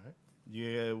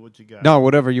 Yeah, what you got? No,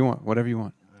 whatever you want. All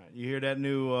right. You hear that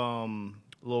new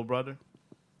Little Brother?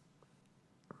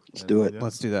 Let's do it.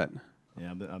 Let's do that.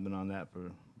 Yeah, I've been on that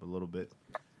for a little bit.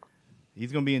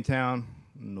 He's gonna be in town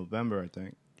in November, I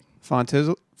think.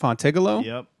 Fontegolo.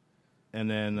 Yep. And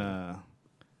then,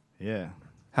 yeah,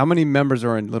 How many members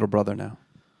are in Little Brother now?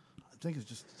 I think it's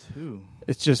just 2.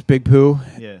 It's just Big Pooh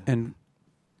Yeah. and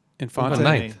about Fonte.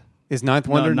 Ninth? Is Ninth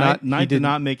Wonder not? Ninth He did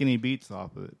not make any beats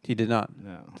off of it. He did not.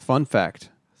 No. Fun fact.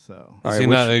 So All Is right, he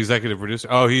which- not an executive producer?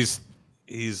 Oh, he's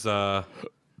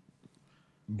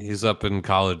up in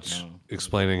college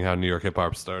explaining how New York hip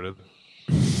hop started.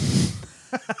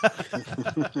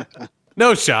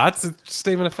 No shots. It's a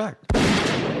statement of fact.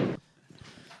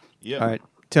 yeah. All right.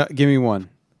 Give me one.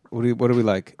 What do we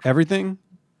like? Everything.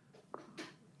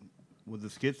 Well, the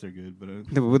skits are good, but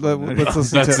Let's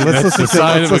listen That's, to. Let's that's listen the to.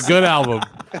 sign Let's of a listen. good album.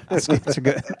 Skits are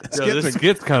good. Yo, this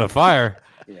skit's kind of fire.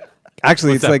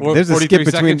 Actually, What's it's that, like there's a 43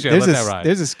 skip between. seconds? Yeah, let that ride.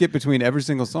 There's a skip between every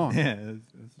single song. yeah.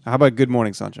 How about Good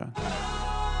Morning Sunshine?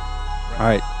 All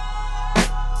right.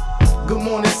 Good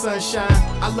morning, sunshine.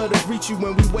 I love to greet you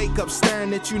when we wake up,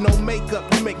 staring at you, no makeup.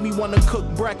 You make me wanna cook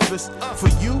breakfast. For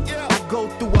you, I go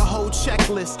through a whole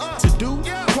checklist. To do,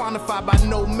 quantify by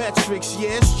no metrics.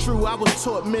 Yeah, it's true. I was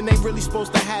taught men ain't really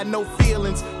supposed to have no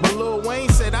feelings. But Lil Wayne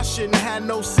said I shouldn't have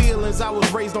no ceilings. I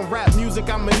was raised on rap music,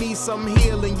 I'ma need some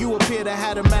healing. You appear to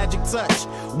have a magic touch.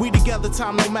 We together,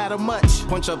 time no matter much.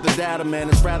 Punch up the data, man,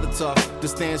 it's rather tough to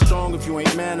stand strong if you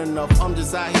ain't man enough. I'm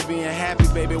just out here being happy,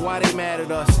 baby. Why they mad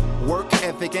at us? Work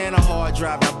ethic and a hard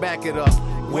drive, now back it up.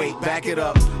 Wait, back it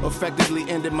up. Effectively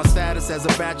ended my status as a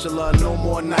bachelor. No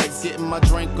more nights, getting my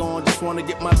drink on. Just wanna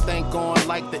get my thank on.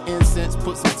 Like the incense,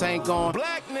 put some tank on.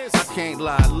 Blackness, I can't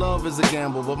lie, love is a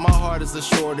gamble, but my heart is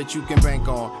assured that you can bank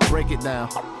on. Break it down.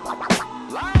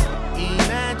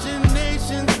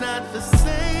 Imagination's not the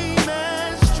same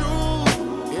as true.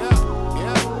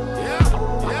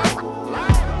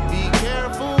 Be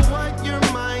careful what your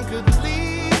mind could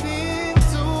lead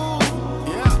into.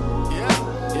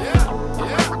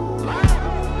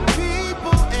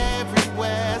 People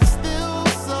everywhere, still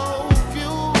so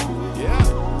few.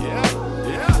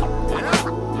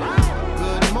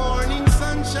 Good morning,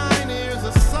 sunshine, here's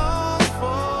a song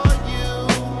for you.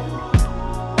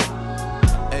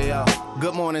 Hey, yo,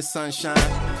 good morning, sunshine.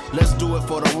 Let's do it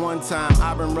for the one time.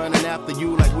 I've been running after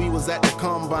you like we was at the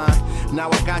combine. Now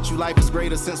I got you, life is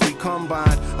greater since we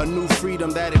combined. A new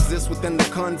freedom that exists within the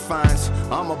confines.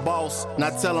 I'm a boss,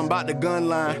 not tell 'em about the gun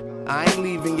line. I ain't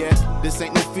leaving yet, this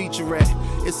ain't no featurette.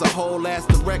 It's a whole ass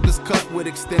director's cut with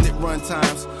extended run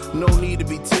times. No need to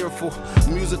be tearful.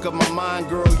 Music of my mind,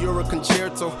 girl, you're a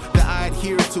concerto that I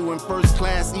adhere to in first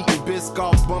class, eating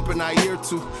Biscoff, bumping I ear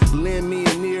to. Lend me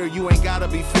an ear, you ain't gotta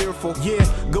be fearful. Yeah,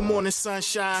 good morning,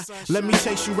 sunshine. Let me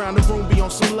chase you around the room, be on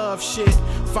some love shit.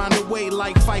 Find a way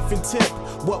like Fife and Tip.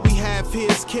 What we have here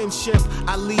is kinship.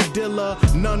 I lead Dilla,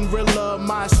 none realer,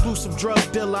 my exclusive drug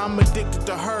dealer. I'm addicted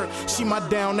to her. She my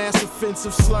down ass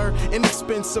offensive slur.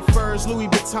 Inexpensive furs, Louis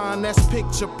Vuitton, that's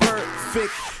picture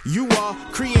perfect. You are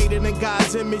created in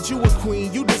God's image. You a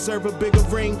queen, you deserve a bigger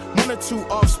ring. 1 or 2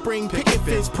 offspring, picket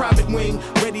fence, private wing.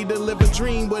 Ready to live a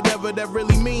dream, whatever that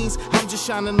really means. I'm just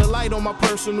shining the light on my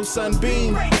personal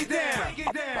sunbeam. Break it down.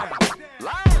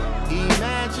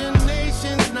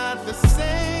 Imagination's not the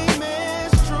same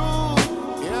as true.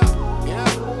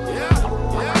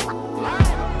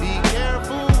 Be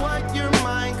careful what your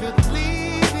mind could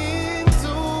lead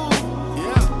into.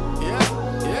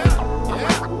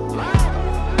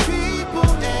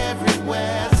 People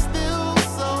everywhere, still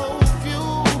so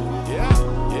few.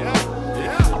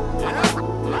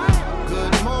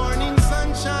 Good morning,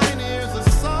 sunshine, here's a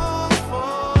song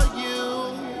for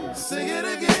you. Sing it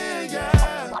again,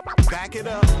 yeah. Back it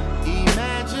up.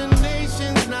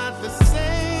 Imagination's not the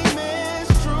same as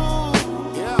true.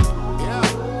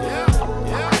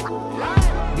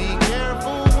 Be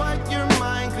careful what your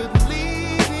mind could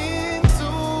lead into.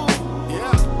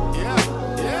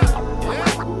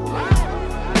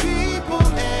 People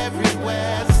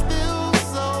everywhere, still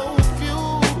so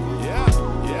few.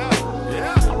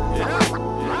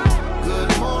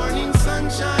 Good morning,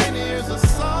 sunshine, here's a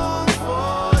song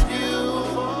for you.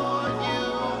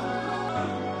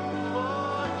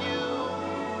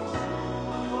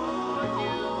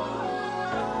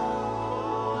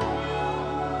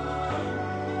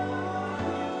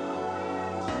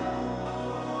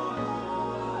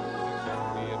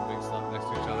 Me and Big Slot next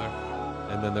to each other.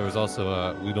 And then there was also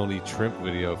a We Don't Eat Shrimp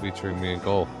video featuring me and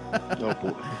Cole.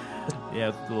 Yeah,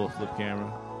 it's a little flip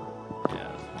camera.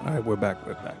 Yeah. All right, we're back.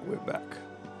 Oh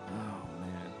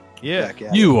man. Yeah. Back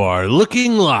at You are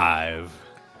looking live.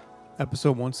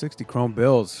 Episode 160, Chrome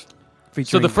Bills. So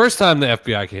Featuring the first time the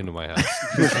FBI came to my house.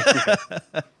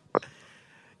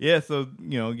 Yeah, so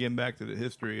getting back to the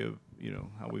history of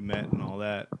how we met and all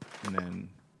that, and then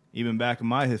even back in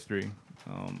my history,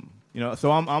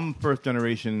 so I'm first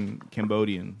generation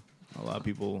Cambodian. A lot of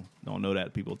people don't know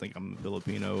that. People think I'm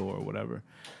Filipino or whatever.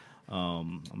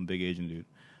 I'm a big Asian dude.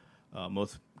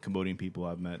 Most Cambodian people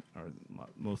I've met are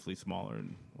mostly smaller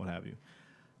and what have you.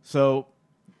 So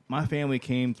my family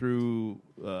came through,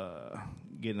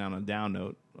 getting on a down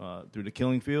note, through the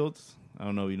killing fields. I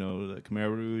don't know if you know the Khmer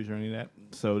Rouge or any of that.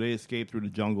 So they escaped through the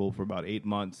jungle for about 8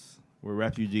 months. Were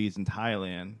refugees in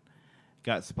Thailand.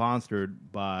 Got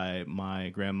sponsored by my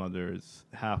grandmother's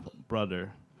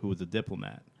half-brother, who was a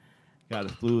diplomat.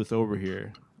 Flew us over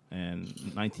here in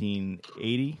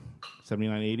 1980,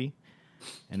 79, 80.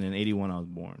 And then 81 I was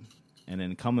born. And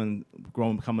then coming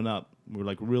up, we were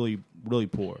like really, really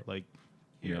poor. Like,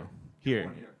 here.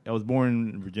 I was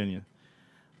born in Virginia.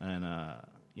 And, I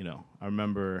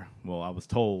remember, I was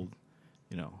told,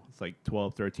 it's like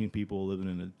 12, 13 people living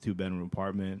in a 2-bedroom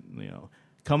apartment.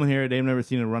 Coming here, they've never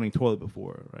seen a running toilet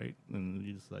before, right? And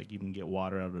you just like even get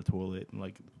water out of the toilet. And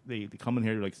like they come in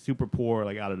here like super poor,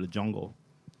 like out of the jungle.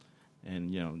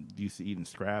 And, used to eating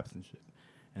scraps and shit.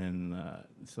 And I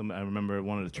remember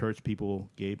one of the church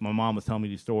people my mom was telling me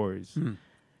these stories,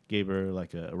 gave her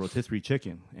like a rotisserie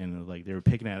chicken, and like they were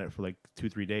picking at it for like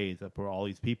 2-3 days for all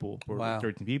these people, for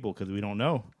 13 people, because we don't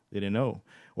know, they didn't know,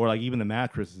 or like even the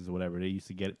mattresses or whatever, they used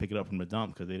to pick it up from the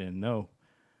dump because they didn't know.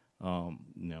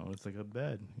 It's like a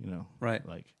bed, right?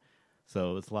 Like,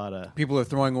 so it's a lot of people are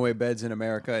throwing away beds in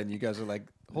America, and you guys are like,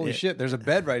 holy shit, there's a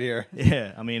bed right here.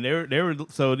 Yeah, I mean, they were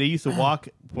so they used to walk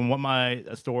from what my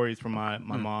stories from my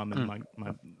mom and my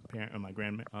parent and my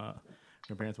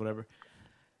grandparents, whatever.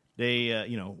 They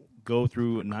go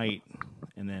through at night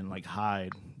and then like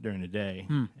hide during the day,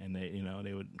 and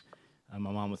they would. My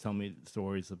mom was telling me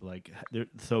stories of like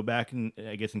so back in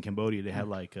I guess in Cambodia they had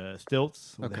like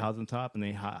stilts with the house on top, and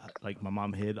they like my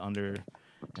mom hid under.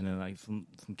 And then like some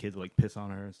kids would like piss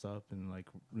on her and stuff, and like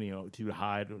to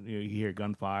hide, you hear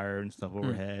gunfire and stuff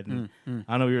overhead. And I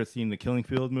don't know if you ever seen the Killing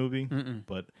Field movie,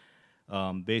 but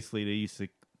basically they used to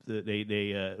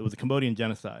it was a Cambodian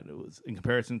genocide. It was in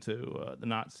comparison to the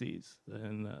Nazis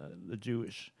and the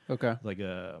Jewish. Okay, like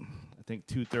I think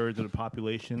 2/3 of the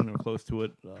population or close to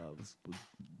it was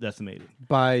decimated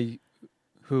by.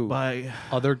 Who? By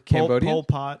other Cambodians? Pol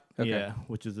Pot, okay. Yeah,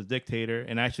 which is a dictator,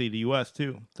 and actually the U.S.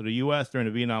 too. So the U.S. during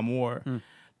the Vietnam War,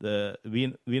 the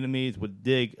Vietnamese would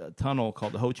dig a tunnel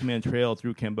called the Ho Chi Minh Trail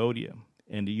through Cambodia,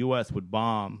 and the U.S. would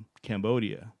bomb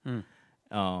Cambodia,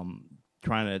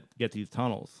 trying to get these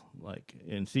tunnels like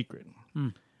in secret.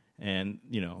 And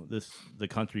the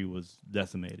country was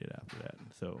decimated after that.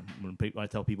 So when I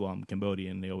tell people I'm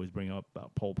Cambodian, they always bring up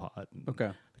about Pol Pot and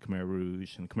the Khmer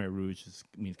Rouge, and Khmer Rouge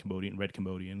means Cambodian, red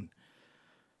Cambodian.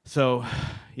 So,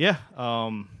 yeah,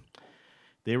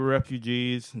 they were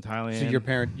refugees in Thailand. So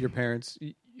your parents,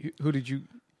 who did you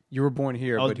were born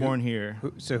here? I was born here.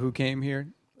 So who came here?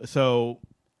 So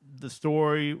the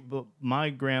story, my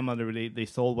grandmother, they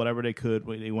sold whatever they could.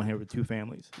 They went here with 2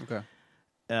 families. Okay.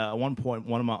 At one point,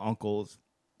 one of my uncles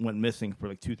went missing for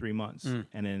like 2-3 months,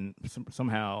 and then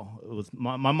somehow it was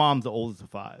my mom's the oldest of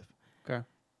 5. Okay.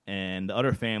 And the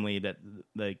other family that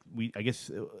I guess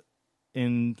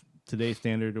in today's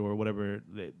standard or whatever,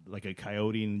 like a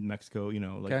coyote in Mexico,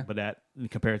 but that in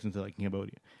comparison to like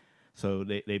Cambodia. So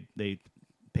they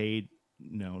paid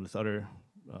this other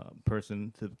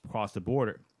person to cross the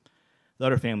border. The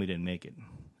other family didn't make it.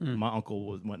 My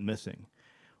uncle went missing.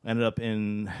 Ended up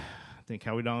in I think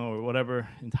Khao Dong or whatever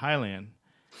in Thailand,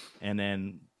 and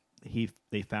then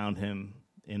they found him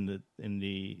in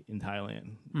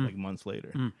Thailand like months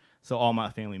later. So all my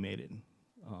family made it,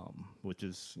 which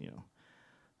is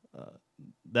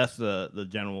that's the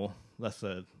general. That's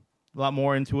a lot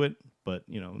more into it, but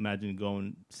imagine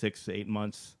going 6 to 8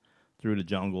 months through the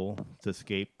jungle to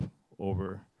escape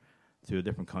over to a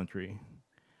different country,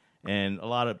 and a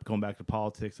lot of going back to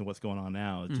politics and what's going on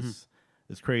now.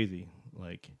 It's crazy.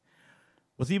 Like,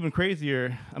 what's even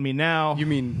crazier? I mean, now you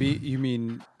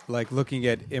mean like looking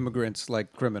at immigrants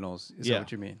like criminals? Is that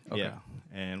what you mean? Okay. Yeah,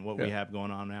 and what we have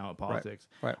going on now in politics.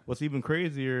 Right. What's even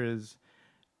crazier is,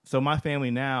 so my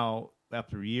family now,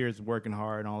 after years of working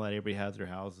hard and all that, everybody has their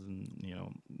houses, and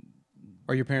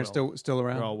Are your parents still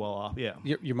around? They're all well off. Yeah.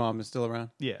 Your mom is still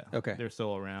around? Yeah. Okay. They're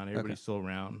still around. Everybody's still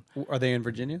around. Are they in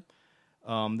Virginia?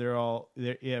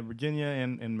 They're Virginia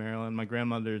and Maryland. My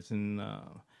grandmother's in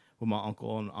with my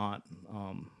uncle and aunt.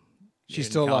 She's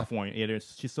in still California. alive. Yeah,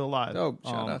 she's still alive. Oh,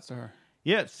 shout out to her.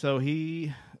 Yeah, so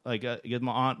he I guess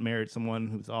my aunt married someone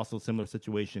who's also a similar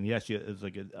situation. Yeah, she is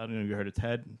like I don't know if you heard of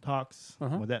TED Talks.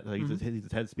 With that, like he's a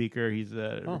TED speaker. He's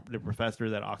the professor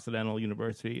at Occidental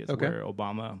University. It's where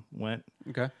Obama went.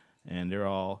 Okay, and they're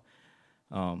all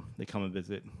they come and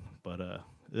visit, but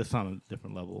this on a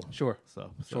different level. Sure.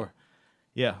 So sure.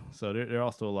 Yeah, so they're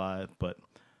all still alive. But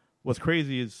what's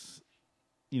crazy is,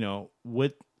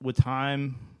 with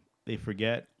time they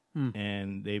forget,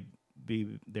 and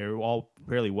they're all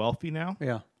fairly wealthy now.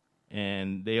 Yeah,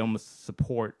 and they almost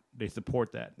support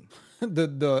that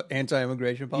the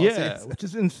anti-immigration policy. Yeah, which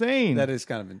is insane. That is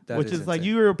kind of which is like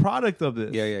you're a product of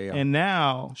this. Yeah. And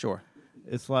now, sure,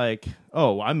 it's like,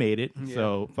 oh, I made it,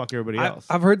 so fuck everybody else.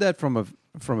 I've heard that from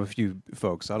a few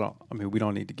folks. I mean, we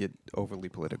don't need to get overly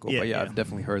political, but I've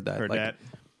definitely heard that. That.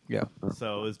 Yeah.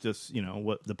 So it's just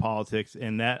what the politics,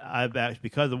 and that I've actually,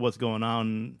 because of what's going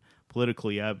on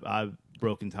politically, I've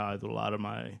broken ties with a lot of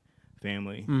my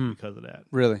family because of that.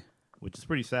 Really, which is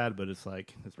pretty sad, but it's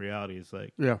like it's reality. It's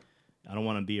like I don't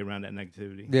want to be around that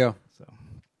negativity. Yeah. So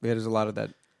there's a lot of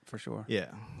that for sure. Yeah.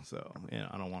 So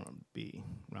I don't want to be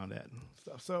around that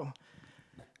stuff. So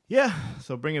yeah.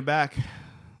 So bring it back.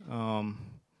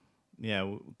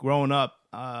 Growing up,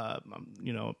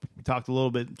 we talked a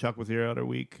little bit. Chuck was here the other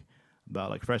week about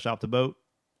like Fresh Off the Boat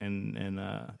and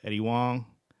Eddie Wong.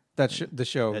 The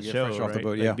show, Fresh Off right? the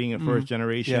Boat, like being a first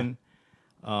generation.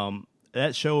 Yeah.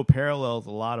 That show parallels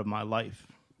a lot of my life.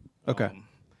 Okay.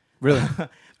 Really?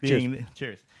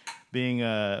 Cheers. Being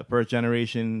a first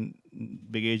generation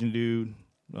big Asian dude,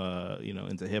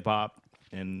 into hip hop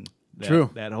and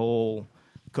that whole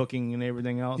cooking and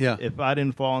everything else. Yeah. If I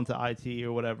didn't fall into IT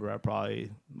or whatever,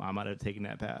 I might have taken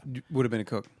that path. Would have been a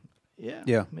cook. Yeah.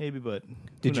 Yeah. Maybe, but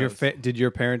did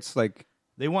your parents like?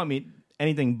 They want me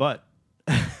anything but.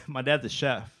 My dad's a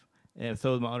chef. And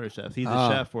so is my other chef. He's a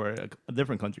chef for a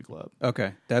different country club.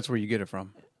 Okay, that's where you get it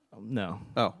from. No.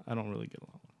 Oh, I don't really get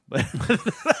along.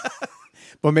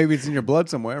 But maybe it's in your blood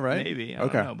somewhere, right? Maybe. I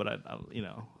don't know, but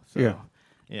So,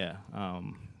 yeah.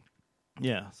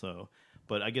 So,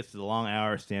 but I guess the long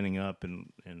hours standing up and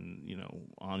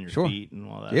on your feet and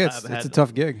all that. Yeah, it's a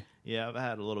tough gig. Yeah, I've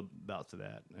had a little bouts of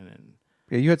that, and then.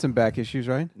 Yeah, you had some back issues,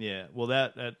 right? Yeah. Well,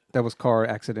 that was car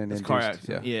accident. Car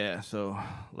accident. Yeah. So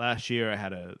last year I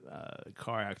had a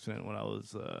car accident when I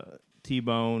was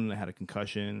T-boned. I had a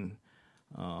concussion.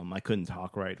 I couldn't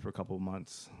talk right for a couple of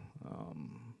months.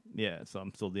 So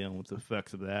I'm still dealing with the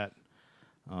effects of that.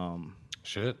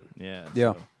 Shit.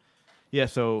 Yeah. Yeah.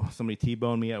 So somebody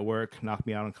T-boned me at work, knocked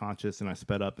me out unconscious, and I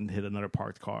sped up and hit another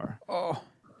parked car. Oh.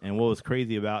 And what was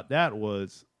crazy about that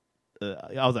was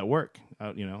I was at work,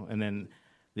 and then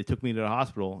they took me to the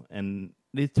hospital, and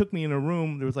they took me in a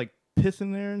room. There was like piss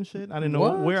in there and shit. I didn't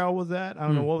know where I was at. I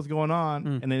don't know what was going on.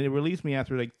 And then they released me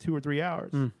after like 2 or 3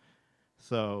 hours.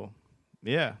 So,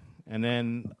 yeah. And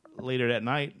then later that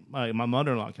night, my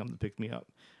mother-in-law comes to pick me up,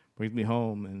 brings me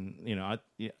home, and I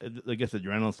guess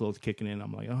adrenaline still is kicking in.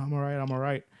 I'm like, oh, I'm all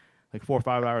right. Like 4 or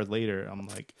 5 hours later, I'm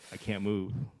like, I can't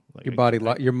move. Like Your body,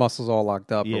 your muscles all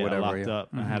locked up yeah, or whatever. Locked up.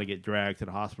 I had to get dragged to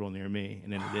the hospital near me,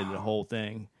 and then it did the whole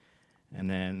thing. And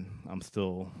then I'm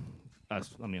still, I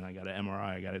got an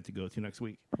MRI. I got it to go to next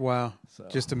week. Wow. So.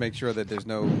 Just to make sure that there's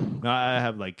no. No, I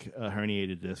have like a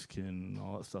herniated disc and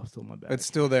all that stuff still in my back. It's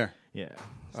still there. Yeah.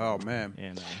 So, oh man.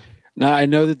 And now I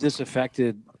know that this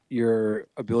affected your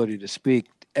ability to speak.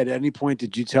 At any point,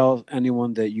 did you tell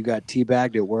anyone that you got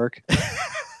teabagged at work?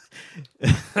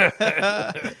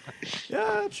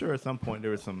 Yeah, I'm sure at some point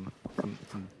there was some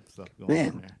stuff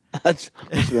going on there. That's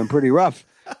been pretty rough.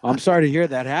 I'm sorry to hear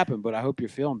that happen, but I hope you're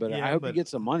feeling better. Yeah, I hope you get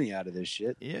some money out of this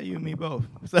shit. Yeah, you and me both.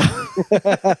 So,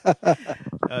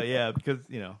 yeah, because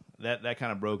that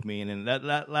kind of broke me, and then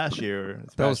that last year,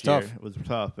 that was tough. It was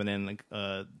tough, and then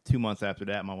 2 months after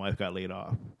that, my wife got laid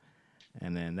off,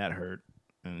 and then that hurt.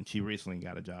 And she recently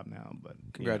got a job now, but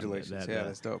congratulations!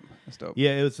 That's dope. That's dope.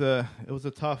 Yeah, it was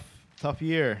a tough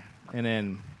year, and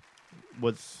then it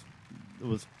was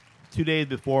 2 days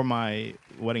before my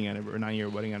wedding anniversary, 9-year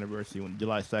wedding anniversary,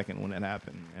 July 2nd, when that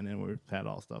happened, and then we had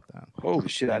all stuff down. Holy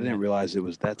shit! I didn't realize it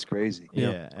was that's crazy.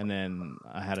 Yeah, and then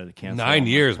I had to cancel. 9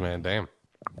 years, man. Damn.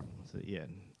 So, yeah,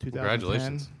 2010.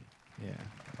 Congratulations. Yeah.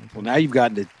 Well, now you've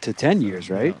gotten to 10 years,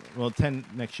 right? Well, 10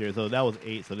 next year. So that was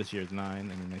 8. So this year is 9, and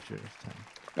then next year is 10.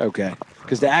 Okay,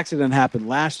 because the accident happened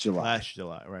last July. Last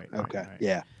July, right? Okay, right.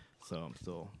 yeah. So I'm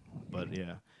still, but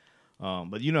yeah,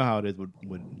 but you know how it is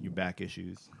with your back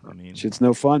issues. I mean, Shit's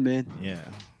no fun, man. Yeah.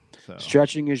 So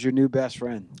Stretching is your new best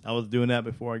friend. I was doing that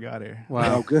before I got here.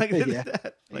 Wow. Oh, good. I did Yeah.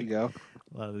 that. There you go.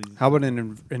 A lot of these, How about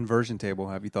an inversion table?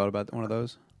 Have you thought about one of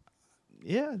those?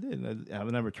 yeah, I did. I've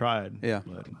never tried. Yeah.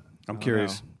 But I'm I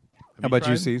curious. don't know. How about you,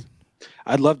 tried? Steve?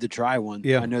 I'd love to try one.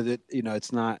 Yeah. I know that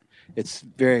it's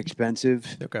very expensive.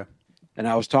 Okay. And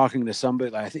I was talking to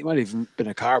somebody, I think it might have even been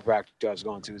a chiropractor I was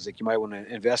going to. He's like, you might want to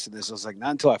invest in this. I was like,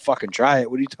 not until I fucking try it.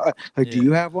 What are you talking? Like, do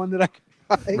you have one that I can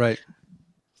try? Right.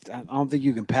 I don't think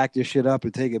you can pack this shit up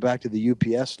and take it back to the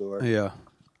UPS store. Yeah.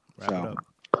 Wrap it up.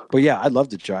 But yeah, I'd love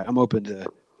to try. I'm open to.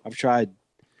 I've tried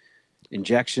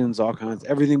injections, all kinds,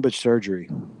 everything but surgery.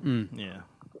 Yeah.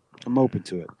 I'm open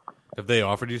to it. Have they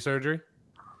offered you surgery?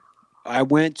 I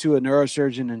went to a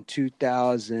neurosurgeon in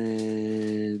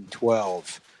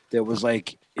 2012. That was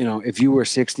like, if you were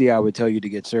 60, I would tell you to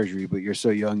get surgery, but you're so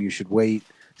young, you should wait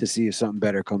to see if something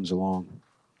better comes along.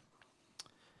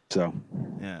 So.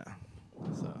 Yeah.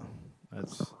 So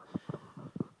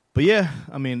but yeah,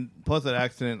 I mean, plus that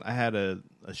accident, I had a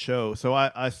show. So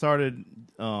I started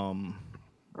my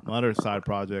other side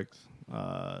project,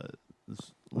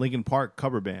 this Linkin Park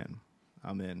cover band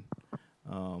I'm in.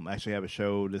 Actually have a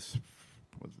show the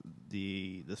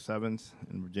 7th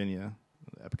in Virginia,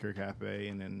 Epicure Cafe,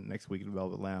 and then next week at the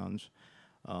Velvet Lounge.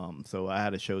 So I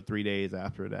had a show 3 days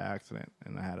after the accident,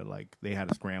 and I had to they had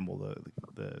to scramble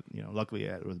the luckily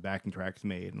it was backing tracks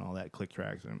made and all that, click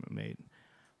tracks made,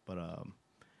 but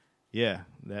yeah,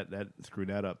 that screwed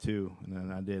that up too. And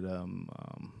then I did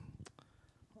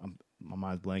my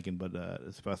mind's blanking, but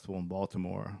this festival in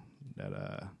Baltimore that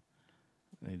I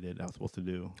was supposed to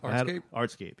do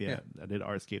Artscape, yeah. I did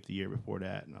Artscape the year before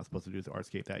that, and I was supposed to do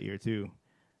Artscape that year too.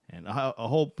 And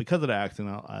because of the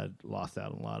accident, I lost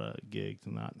out on a lot of gigs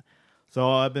and not. So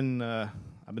I've been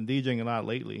DJing a lot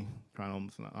lately, trying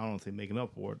to I don't want to say making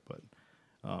up for it, but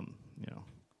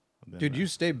Dude, you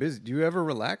stay busy. Do you ever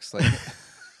relax? Like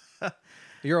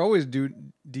you're always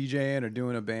DJing or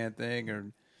doing a band thing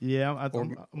or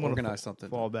I'm organize something.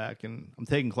 Fall back, and I'm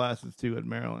taking classes too at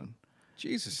Maryland.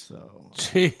 Jesus, so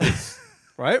jeez,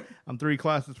 right? I'm 3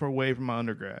 classes away from my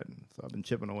undergrad, so I've been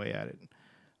chipping away at it.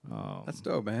 That's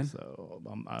dope, man. So,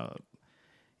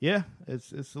 yeah,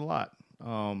 it's a lot.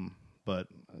 But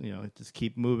just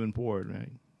keep moving forward,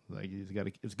 right? Like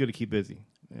it's good to keep busy.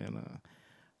 And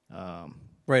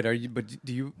right? Are you? But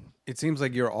do you? It seems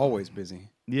like you're always busy.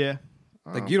 Yeah.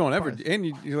 Like you don't ever, and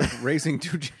you're like raising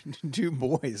two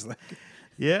boys. Like,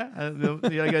 yeah.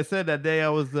 Like I said, that day I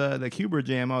was the Cuba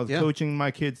Jam. I was coaching my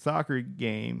kid's soccer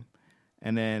game.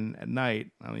 And then at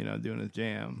night, I'm doing this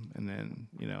jam, and then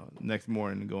next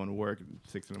morning going to work at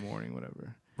 6 a.m,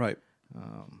 whatever. Right.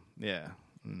 Yeah.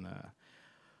 And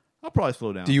I'll probably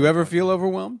slow down. Do you ever feel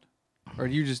overwhelmed? Or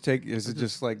do you just take? Is it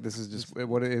just like this is just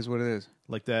what it is? What it is?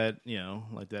 Like that,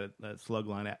 like that slug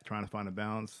line, trying to find a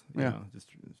balance. You know, just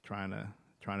trying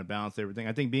to balance everything.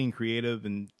 I think being creative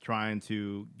and trying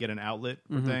to get an outlet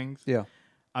for things. Yeah.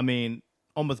 I mean,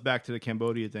 almost back to the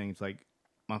Cambodia thing. It's like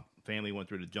my family went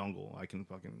through the jungle. I can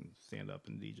fucking stand up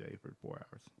and DJ for 4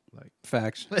 hours. Like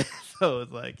Facts. So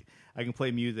it's like I can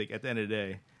play music. At the end of the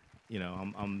day,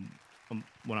 I'm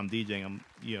when I'm DJing, I'm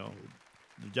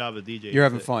the job of DJ. You're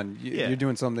having fun. You're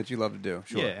doing something that you love to do.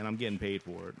 Sure. Yeah, and I'm getting paid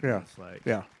for it. Yeah. And it's like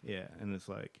and it's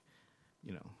like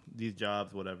these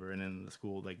jobs, whatever, and then the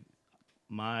school. Like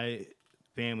my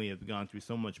family has gone through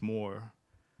so much more,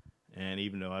 and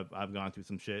even though I've gone through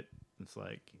some shit, it's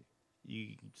like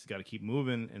you just got to keep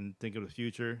moving and think of the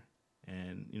future,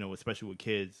 and especially with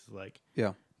kids, like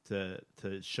to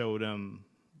show them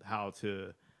how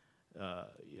to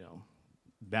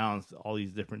balance all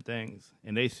these different things.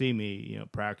 And they see me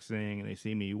practicing, and they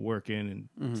see me working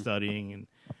and studying,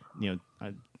 and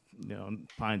I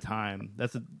find time.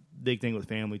 That's a big thing with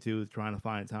family too, is trying to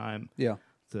find time to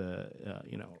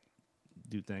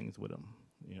do things with them.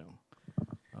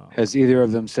 Has either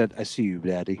of them said, "I see you,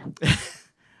 Daddy"?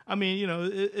 I mean,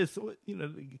 it's the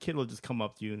kid will just come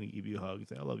up to you and give you a hug and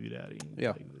say, "I love you, Daddy." Yeah.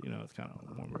 Like, it's kind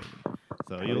of warm.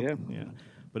 So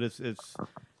but it's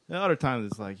the other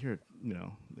times it's like they're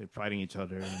fighting each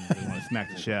other and they want to smack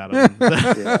the shit out of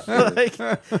them. Like,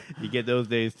 you get those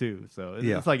days too. So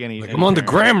it's like any. I'm on the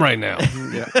gram right now.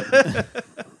 It's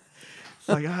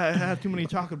like I had too many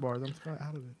chocolate bars. I'm just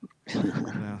out of it.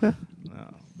 No.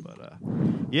 But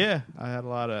I had a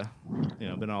lot of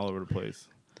been all over the place.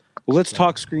 Well, let's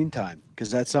talk screen time,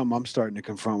 because that's something I'm starting to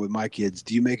confront with my kids.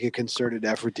 Do you make a concerted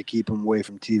effort to keep them away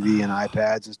from TV and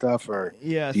iPads and stuff, or do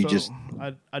you just?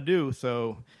 I do.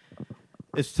 So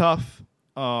it's tough.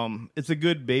 It's a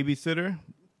good babysitter,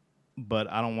 but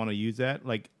I don't want to use that.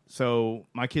 Like, so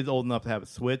my kid's old enough to have a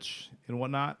Switch and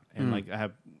whatnot, and like I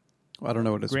have. I don't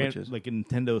know what a Switch is. Like a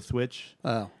Nintendo Switch.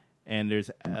 Oh. And there's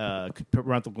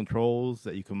parental controls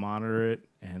that you can monitor it,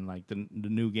 and like the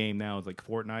new game now is like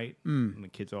Fortnite, and the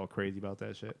kids are all crazy about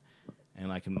that shit.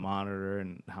 And I can monitor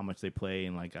and how much they play,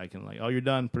 and like I can like, oh, you're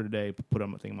done for the day. Put on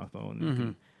my thing on my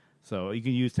phone. So you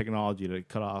can use technology to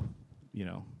cut off,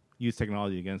 use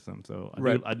technology against them. So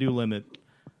I do limit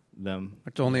them.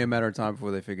 It's only a matter of time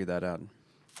before they figure that out.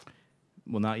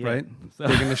 Well, not yet. Right? So,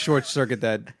 They're going to short circuit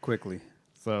that quickly.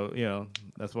 So,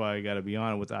 that's why I got to be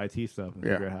on it with the IT stuff and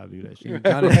figure out how to do that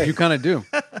shit. You kind of do.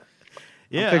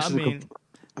 Yeah,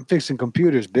 I'm fixing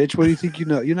computers, bitch. What do you think you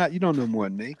know? You don't know more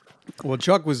than me. Well,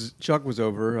 Chuck was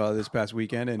over this past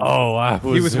weekend, and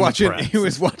he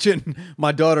was watching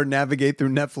my daughter navigate through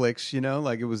Netflix.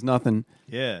 Like it was nothing.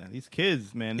 Yeah, these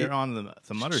kids, man, they're on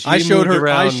some other shit. I showed her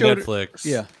Netflix.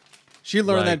 Yeah, she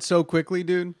learned that so quickly,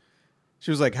 dude.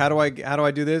 She was like, "How do I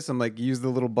do this?" I'm like, "Use the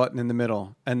little button in the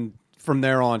middle." And from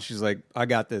there on, she's like, "I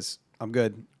got this. I'm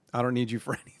good. I don't need you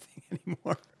for anything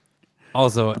anymore."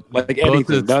 Also, like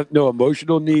anything, no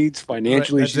emotional needs,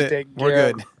 financially, she's taken care.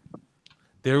 We're good.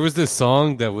 There was this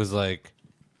song that was like,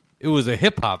 it was a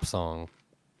hip hop song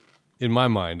in my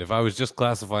mind. If I was just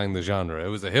classifying the genre, it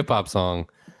was a hip hop song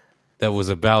that was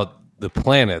about the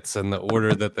planets and the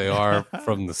order that they are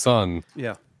from the sun.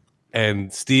 Yeah.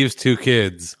 And Steve's two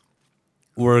kids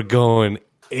were going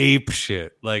ape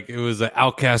shit. Like it was an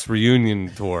Outkast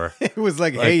reunion tour. It was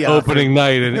like hey, opening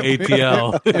night in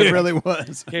ATL. It really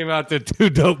was. Came out to two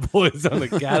dope boys on the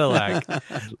Cadillac,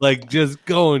 like just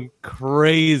going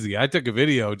crazy. I took a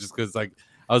video just because like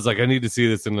I was like, I need to see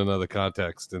this in another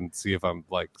context and see if I'm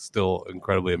like still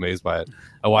incredibly amazed by it.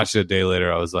 I watched it a day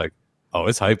later. I was like, oh,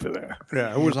 it's hype in there.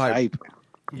 Yeah, it was hype.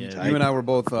 Yeah, you and I were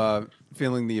both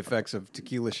feeling the effects of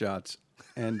tequila shots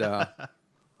and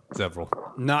several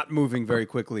not moving very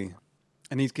quickly.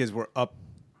 And these kids were up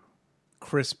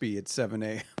crispy at 7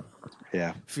 a.m.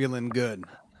 Yeah. Feeling good.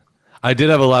 I did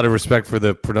have a lot of respect for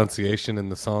the pronunciation in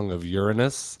the song of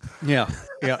Uranus. Yeah.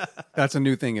 That's a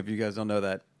new thing if you guys don't know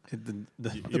that. The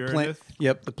planet.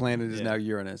 Yep, the planet is now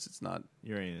Uranus. It's not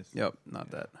Uranus. Yep,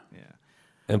 not that. Yeah.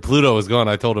 And Pluto was gone.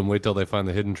 I told him wait till they find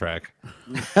the hidden track.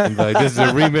 And like, this is a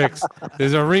remix.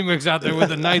 There's a remix out there with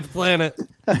the ninth planet.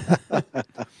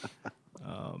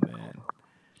 Oh man.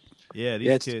 Yeah,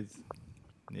 these kids.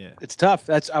 Yeah, it's tough.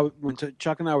 When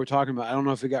Chuck and I were talking about. I don't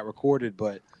know if it got recorded,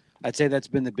 but I'd say that's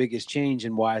been the biggest change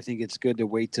and why I think it's good to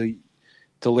wait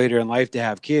till later in life to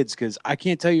have kids. Because I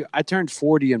can't tell you, I turned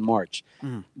 40 in March.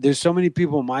 There's so many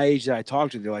people my age that I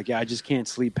talk to. They're like, yeah, I just can't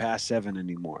sleep past 7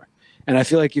 anymore. And I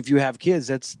feel like if you have kids,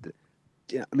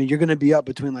 you're going to be up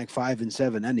between like 5 and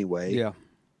 7 anyway. Yeah.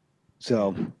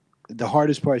 So the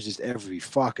hardest part is just every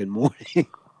fucking morning.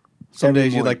 Some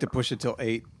days you'd like to push it till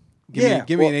 8,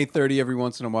 Give me an 8:30 every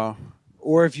once in a while.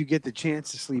 Or if you get the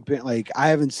chance to sleep in, like I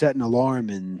haven't set an alarm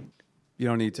in You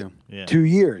don't need to. 2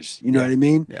 years. You know what I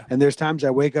mean? Yeah. And there's times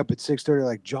I wake up at 6:30,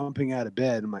 like jumping out of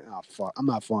bed. I'm like, oh fuck, I'm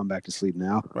not falling back to sleep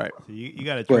now. Right. So you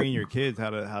got to train your kids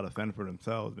how to fend for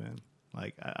themselves, man.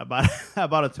 Like I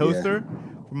bought a toaster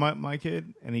for my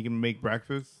kid, and he can make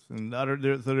breakfast. And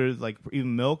there's like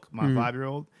even milk. My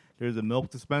 5-year-old, there's a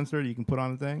milk dispenser you can put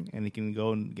on the thing, and he can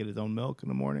go and get his own milk in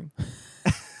the morning.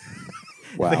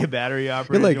 Wow. It's like a battery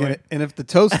operated joint. And if the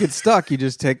toast gets stuck, you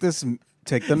just take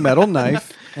the metal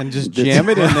knife and just jam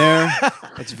it in there.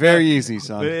 It's very easy,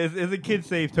 son. But it's a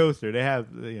kid-safe toaster. They have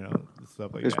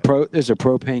stuff like that. There's a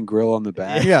propane grill on the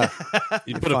back. Yeah.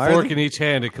 You put a fork in each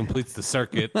hand, it completes the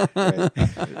circuit.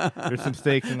 There's some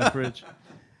steaks in the fridge.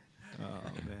 Oh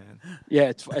man. Yeah,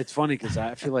 it's funny because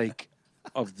I feel like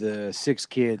of the 6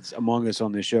 kids among us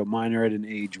on this show, mine are at an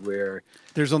age where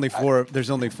There's only 4. There's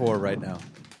only 4 right now.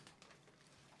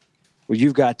 well,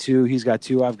 you've got 2, he's got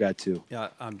 2, I've got 2. Yeah,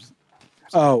 I'm.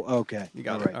 Oh, okay. You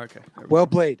got All it. right. Okay. Well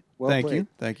played. Thank you.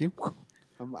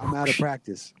 I'm out of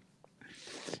practice.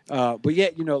 But yeah,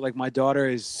 like my daughter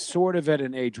is sort of at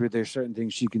an age where there's certain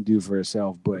things she can do for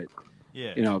herself, but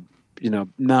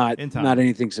not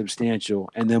anything substantial.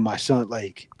 And then my son,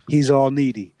 like, he's all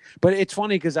needy. But it's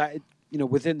funny because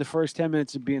within the first 10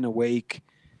 minutes of being awake,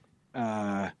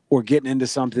 or getting into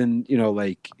something,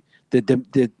 like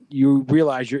that you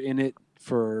realize you're in it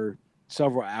for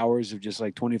several hours of just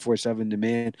like 24/7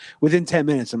 demand. Within 10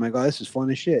 minutes, I'm like, oh, this is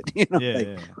fun as shit.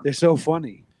 They're so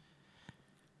funny.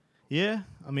 Yeah,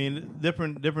 I mean,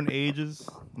 different ages.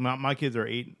 My kids are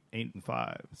 8 and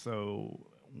 5, so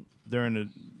they're in a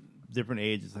different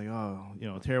age. It's like,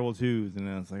 terrible 2s, and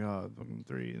then it's like, oh, fucking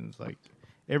 3, and it's like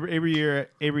every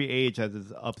year, every age has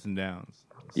its ups and downs.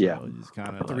 So it's just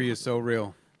kind of 3 is so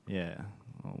real. Yeah,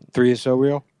 3 is so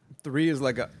real. 3 is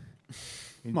like a.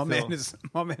 My man is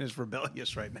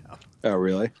rebellious right now. Oh,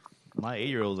 really? My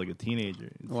 8-year-old is like a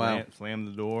teenager. Wow. Slam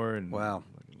the door and wow.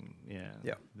 Yeah.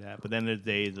 That. But then there's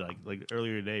days like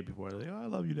earlier today before they're like, oh, I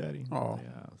love you, Daddy. Oh.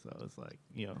 Yeah. So it's like,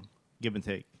 give and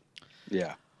take.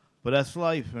 Yeah. But that's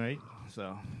life, right?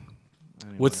 So.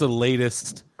 Anyway. What's the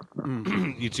latest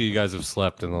each of you guys have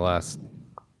slept in the last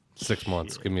 6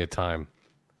 months? Give me a time.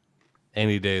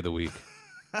 Any day of the week.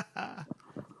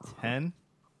 10,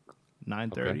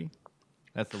 9:30. Okay.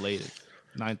 That's the latest.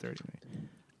 9:30.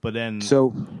 But then.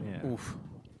 So. Yeah. Oof.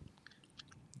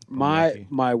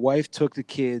 My wife took the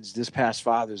kids this past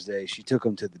Father's Day. She took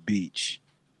them to the beach,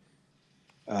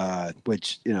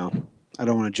 which, I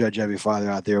don't want to judge every father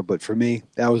out there, but for me,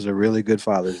 that was a really good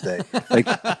Father's Day. Like,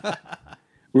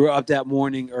 we were up that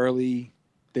morning early.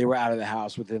 They were out of the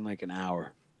house within like an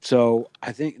hour. So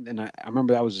I think, and I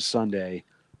remember that was a Sunday.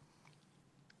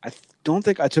 I don't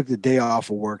think I took the day off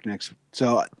of work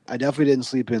so I definitely didn't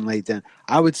sleep in late then.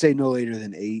 I would say no later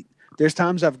than 8. There's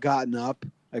times I've gotten up,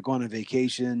 like on a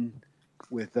vacation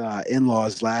with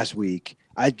in-laws last week.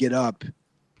 I'd get up.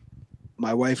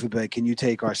 My wife would be like, "Can you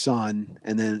take our son?"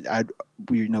 And then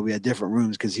we had different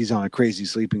rooms because he's on a crazy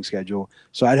sleeping schedule.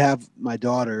 So I'd have my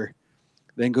daughter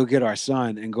then go get our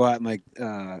son and go out. And like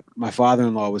my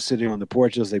father-in-law was sitting on the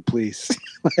porch. I was like, "Please,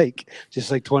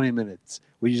 just 20 minutes.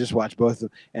 Will you just watch both of them?"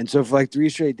 And so for like 3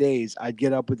 straight days, I'd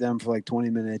get up with them for like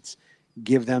 20 minutes,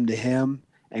 give them to him,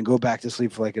 and go back to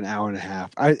sleep for like an hour and a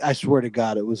half. I swear to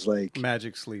God, it was like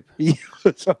magic sleep.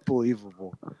 It's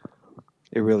unbelievable.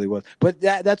 It really was. But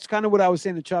that's kind of what I was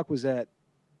saying to Chuck was that,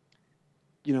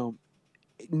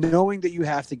 knowing that you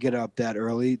have to get up that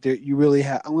early, you really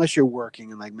have, unless you're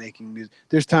working and like making music.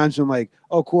 There's times when I'm like,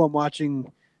 oh, cool, I'm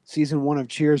watching season 1 of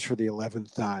Cheers for the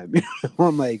 11th time.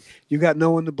 I'm like, you got no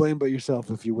one to blame but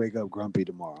yourself if you wake up grumpy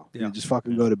tomorrow. Yeah. You just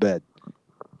fucking go to bed.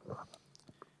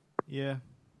 Yeah.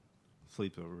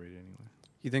 Sleep's overrated anyway.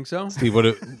 You think so? Steve, what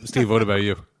about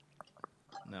you?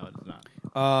 No, it's not.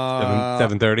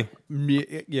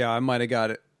 7:30? Yeah, I might have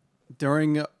got it.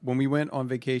 During when we went on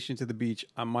vacation to the beach,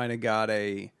 I might have got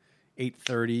a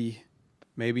 8:30,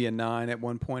 maybe a 9 at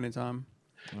one point in time.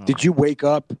 Oh. Did you wake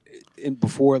up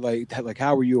before like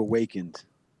how were you awakened?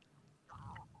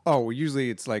 Oh, well, usually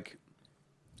it's like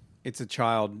it's a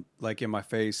child like in my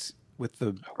face with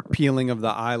the peeling of the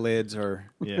eyelids or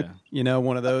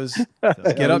one of those.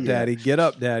 Get up, Daddy. Get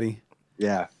up, Daddy.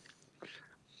 Yeah.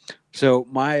 So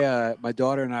my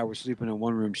daughter and I were sleeping in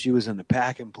one room. She was in the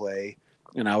pack and play,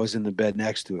 and I was in the bed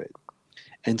next to it.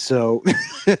 And so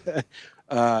the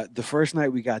first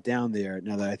night we got down there,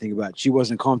 now that I think about it, she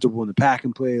wasn't comfortable in the pack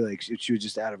and play. Like she was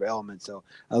just out of her element. So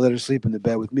I let her sleep in the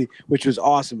bed with me, which was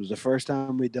awesome. It was the first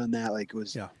time we'd done that. Like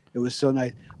it was so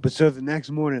nice. But so the next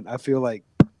morning, I feel like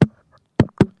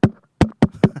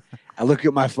I look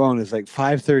at my phone. It's like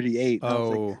 5:38.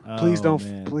 Oh. Please Oh, don't,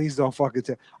 man. please don't fucking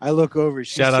tell. I look over.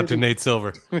 she's Shout out to sitting- Nate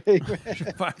Silver.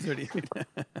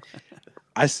 5:30.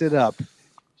 I sit up.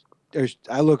 Or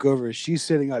I look over. She's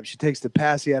sitting up. She takes the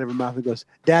passy out of her mouth and goes,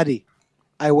 "Daddy,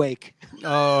 I wake."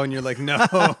 Oh, and you're like, no,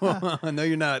 no,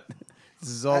 you're not. This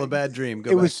is all a bad dream.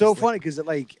 Go It back was to so sleep. funny because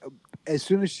like as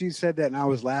soon as she said that and I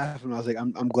was laughing, I was like,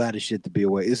 I'm glad as shit to be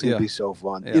awake. It's gonna Yeah. be so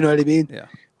fun. Yeah. You know what I mean? Yeah.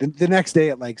 The next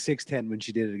day at like 6:10 when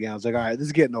she did it again, I was like, all right, this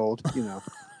is getting old, you know.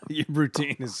 Your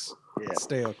routine is Yeah.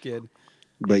 stay up, kid.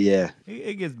 But yeah,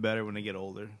 It gets better when they get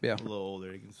older. Yeah. A little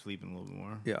older, they can sleep in a little bit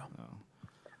more. Yeah. So,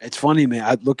 it's funny,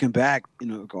 man. Looking back, you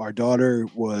know, our daughter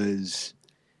was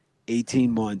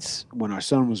 18 months when our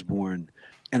son was born,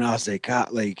 and I was like,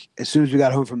 God, like as soon as we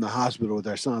got home from the hospital with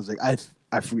our son, I was like, I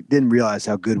didn't realize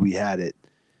how good we had it.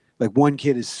 Like one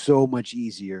kid is so much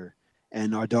easier,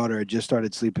 and our daughter had just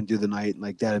started sleeping through the night, and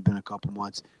like that had been a couple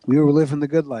months. We were living the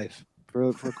good life for a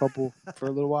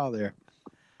little while there.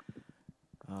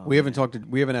 We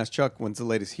haven't asked Chuck when's the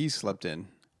latest he slept in.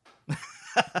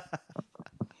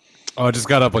 Oh, I just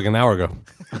got up like an hour ago.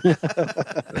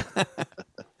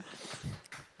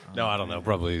 No, I don't know.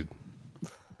 Probably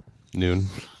noon.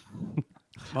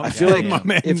 I feel like my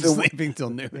man's if it- sleeping till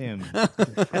noon. damn.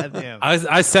 Goddamn.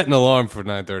 I set an alarm for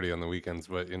 9:30 on the weekends,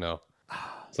 but you know,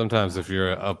 sometimes if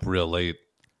you're up real late,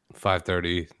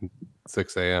 5:30,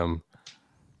 6 a.m.,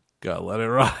 gotta let it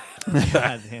ride.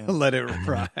 Goddamn. Let it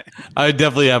ride. I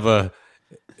definitely have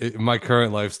my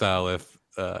current lifestyle. If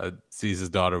C's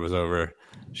daughter was over,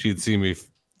 she'd see me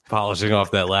polishing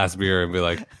off that last beer and be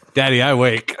like, "Daddy, I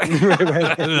wake."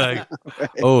 right. Like,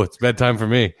 oh, it's bedtime for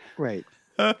me. Right.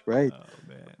 Right. Oh,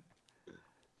 man.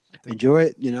 Enjoy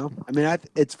it, you know. I mean,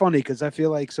 it's funny because I feel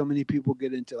like so many people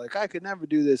get into like I could never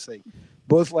do this. Like,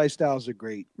 both lifestyles are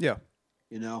great. Yeah.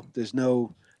 You know, there's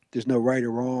no right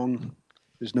or wrong.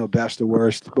 There's no best or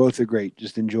worst. Both are great.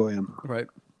 Just enjoy them. Right.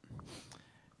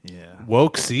 Yeah.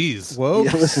 Woke C's. Whoa,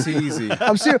 Yeah, listen. easy.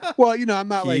 I'm serious. Well, you know, I'm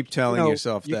not Keep like telling you know,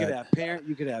 yourself you that. could have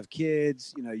you could have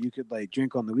kids. You know, you could like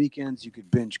drink on the weekends. You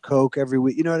could binge Coke every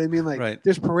week. You know what I mean? Like, Right.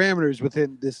 there's parameters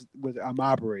within this. I'm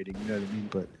operating. You know what I mean?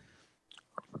 But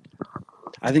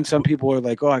I think some people are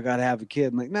like, "Oh, I gotta have a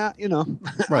kid." I'm like, nah. You know,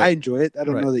 Right. I enjoy it. I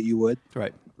don't Right. know that you would.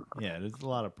 Right. Yeah, there's a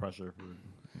lot of pressure for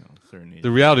certain ages.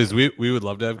 The reality is, we would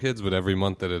love to have kids, but every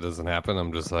month that it doesn't happen,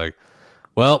 I'm just like,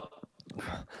 well,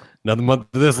 another month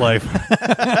of this life.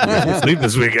 Sleep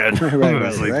this weekend.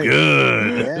 Right, Sleep right.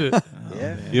 good. Yeah.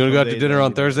 Yeah. You want to go out to dinner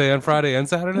on Thursday and Friday and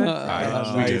Saturday?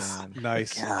 Nice.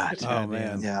 Nice. God. Oh,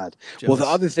 man. God. Well, the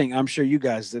Jealous. other thing, I'm sure you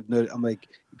guys have noticed. I'm like,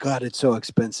 God, it's so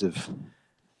expensive.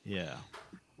 Yeah.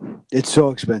 It's so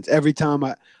expensive. Every time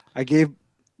I'm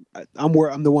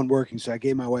the one working, so I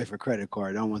gave my wife a credit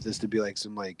card. I don't want this to be like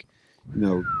some like, you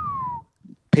know,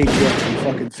 patriarchy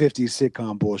fucking 50s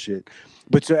sitcom bullshit.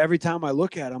 But so every time I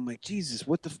look at it, I'm like, Jesus,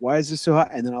 why is this so high?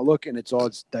 And then I look and it's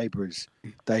diapers,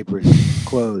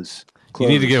 clothes. You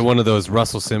need to get one of those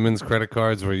Russell Simmons credit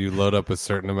cards where you load up a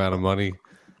certain amount of money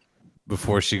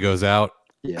before she goes out.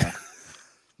 Yeah.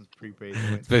 Prepaid.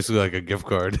 It's basically like a gift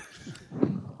card.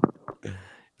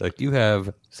 Like, you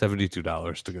have $72 to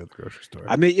go to the grocery store.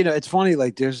 I mean, you know, it's funny.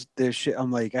 Like, there's shit.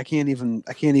 I'm like, I can't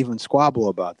even squabble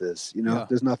about this. You know, Yeah.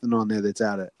 there's nothing on there that's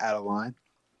out of line.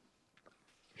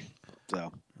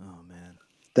 So Oh man.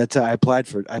 that's how I applied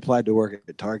to work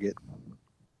at Target.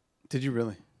 Did you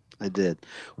really? I did.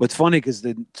 What's funny because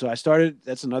I started.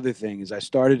 That's another thing is I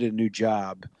started a new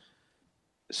job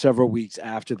several weeks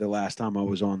after the last time I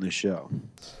was on this show.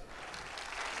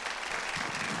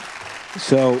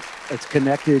 So it's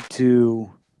connected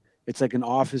to. It's like an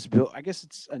office build. I guess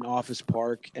it's an office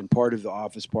park, and part of the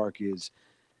office park is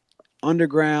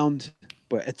underground,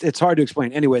 but it's hard to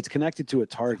explain. Anyway, it's connected to a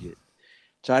Target.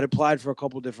 So I'd applied for a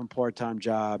couple different part-time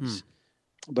jobs,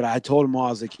 but I told them all, I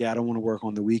was like, yeah, I don't want to work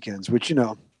on the weekends, which, you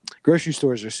know, grocery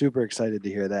stores are super excited to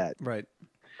hear that. Right.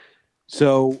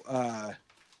 So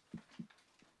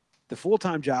the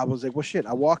full-time job was like, well, shit,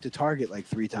 I walk to Target like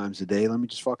 3 times a day. Let me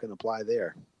just fucking apply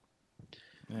there.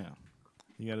 Yeah.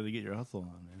 You got to get your hustle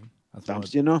on, man. That's So I'm,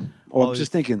 what, you know, or all I'm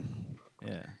just these- thinking,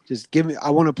 yeah. just I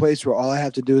want a place where all I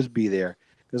have to do is be there.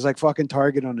 There's like fucking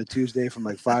Target on a Tuesday from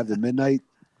like 5 to midnight.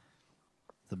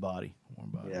 The body. Warm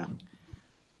body. Yeah.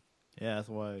 Yeah, that's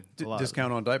why. a lot-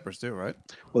 Discount on diapers too, right?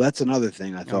 Well, that's another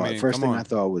thing I thought. mean, First come thing on. I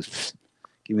thought was,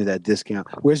 give me that discount.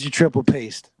 Where's your triple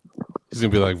paste? He's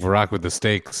going to be like Barack with the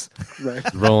steaks, Right.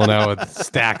 rolling out with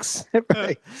stacks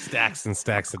Right. and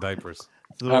stacks of diapers.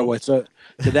 All right, well, so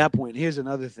to that point, here's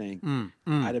another thing.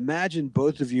 I'd imagine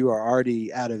both of you are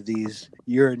already out of these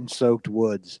urine-soaked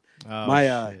woods. Oh,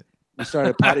 my shit. We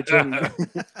started potty training.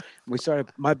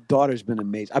 My daughter's been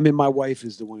amazing. I mean, my wife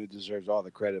is the one who deserves all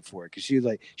the credit for it because she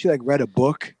read a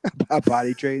book about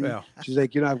potty training. Yeah. She's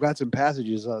like, I've got some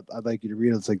passages I'd like you to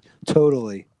read. It's like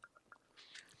totally.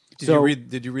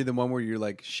 Did you read the one where you're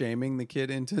like shaming the kid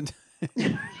into?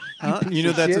 Huh? You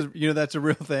know that's a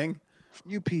real thing.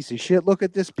 You piece of shit! Look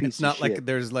at this piece. It's not of like shit.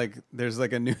 there's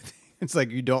like a new thing. It's like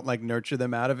you don't like nurture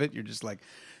them out of it. You're just like,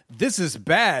 this is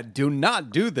bad. Do not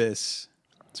do this.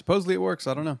 Supposedly it works.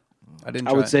 I don't know.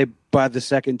 I would say by the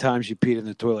second time she peed in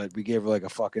the toilet, we gave her like a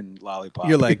fucking lollipop.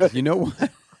 You're like, you know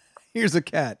what? Here's a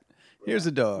cat. Here's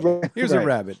a dog. Here's a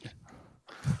rabbit.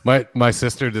 My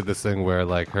sister did this thing where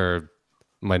like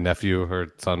my nephew, her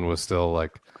son was still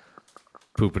like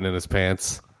pooping in his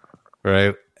pants,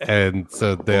 right? And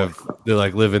so they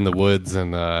like live in the woods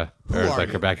and or like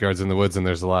her backyard's in the woods and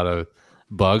there's a lot of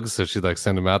bugs. So she'd like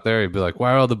send him out there. He'd be like,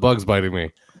 "Why are all the bugs biting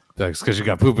me?" Be like, "It's because you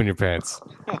got poop in your pants."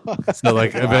 So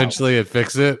like eventually it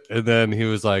fixed it, and then he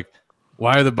was like,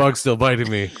 "Why are the bugs still biting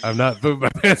me? I'm not pooping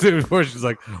my pants anymore." She's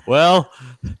like, "Well,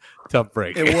 tough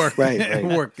break." It worked. Right. It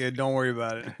worked, kid. Don't worry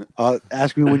about it.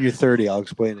 Ask me when you're 30. I'll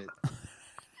explain it.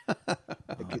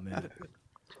 Man.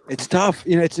 It's tough.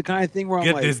 It's the kind of thing where I'm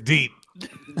Get like, this deep.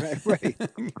 right.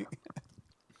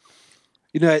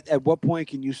 At what point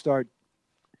can you start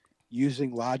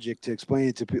using logic to explain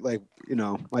it to people? Like,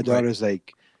 my daughter's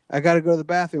like, I got to go to the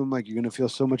bathroom. I'm like, you're going to feel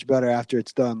so much better after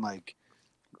it's done. Like,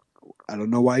 I don't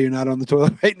know why you're not on the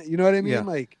toilet right now. You know what I mean? Yeah.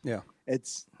 Like, yeah,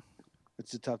 it's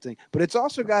a tough thing. But it's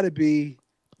also got to be,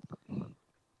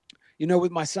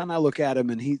 with my son, I look at him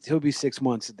and he'll be 6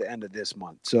 months at the end of this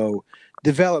month. So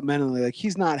developmentally, like he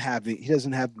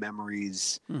doesn't have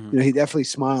memories. Mm-hmm. He definitely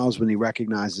smiles when he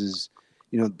recognizes,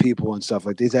 people and stuff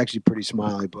like that. He's actually pretty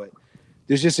smiley, but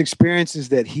there's just experiences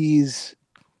that he's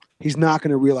not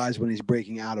going to realize when he's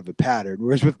breaking out of a pattern.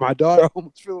 Whereas with my daughter,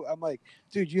 I'm like,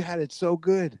 dude, you had it so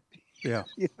good. yeah.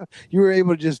 You were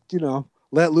able to just,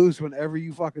 let loose whenever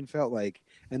you fucking felt like,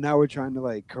 and now we're trying to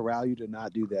like corral you to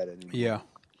not do that anymore. Yeah.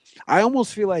 I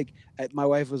almost feel like my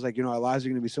wife was like, our lives are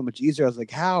going to be so much easier. I was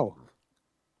like, how?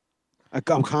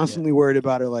 I'm constantly worried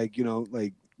about her, like,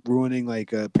 like ruining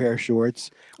like a pair of shorts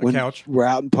when couch. we're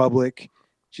out in public.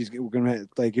 We're gonna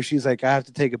like if she's like, I have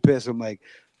to take a piss. I'm like,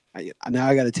 now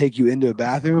I got to take you into a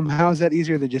bathroom. How is that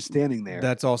easier than just standing there?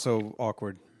 That's also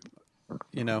awkward.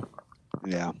 Yeah.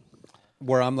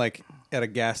 Where I'm like at a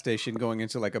gas station going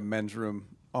into like a men's room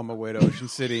on my way to Ocean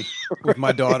City with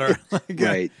my daughter. Like,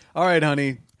 Right. All right,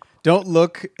 honey. Don't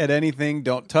look at anything.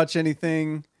 Don't touch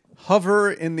anything.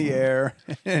 Hover in the air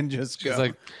and just go. She's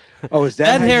like, Oh, is that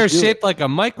that how hair you is do it? shaped like a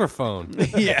microphone.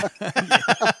 Yeah.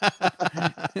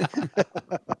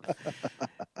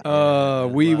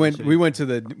 We went to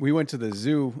the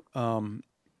zoo, and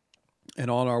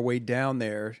on our way down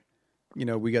there,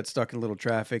 we got stuck in a little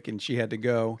traffic, and she had to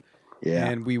go. Yeah.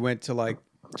 And we went to like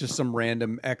just some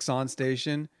random Exxon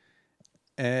station,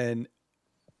 and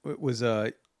it was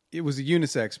a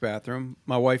unisex bathroom.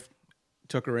 My wife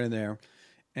took her in there,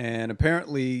 and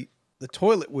apparently the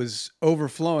toilet was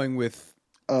overflowing with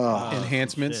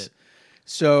enhancements. shit.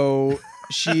 So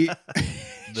she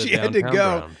The she had to downtown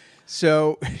go. brown.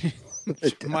 So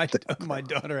my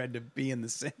daughter had to be in the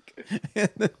sink in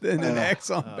an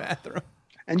Exxon bathroom.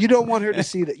 And you don't want her to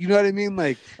see that. You know what I mean?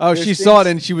 Like, Oh, there's she saw it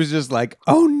things- and she was just like,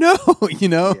 "Oh no!"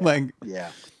 like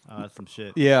Yeah, Oh, that's some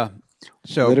shit. yeah.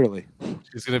 So literally.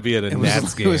 She's gonna be at a It was-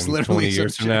 Nats it game was literally 20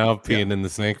 years some from now, shit. peeing in the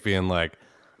sink, being like,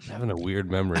 I'm having a weird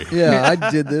memory. yeah,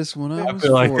 I did this when I I was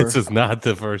feel like 4. this is not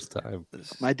the first time.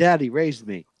 My daddy raised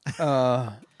me.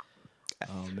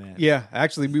 Oh man. Yeah,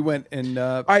 actually, we went and.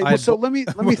 All right. Well, so let me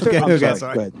throw. I'm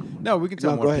sorry. Go ahead. No, we can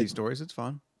tell No, more go pee ahead. stories. It's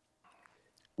fun.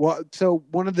 Well, so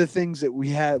one of the things that we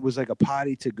had was like a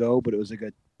potty to go, but it was like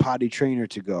a potty trainer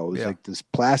to go. It was Yeah. like this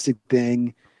plastic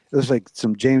thing. It was like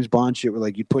some James Bond shit where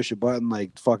like you'd push a button,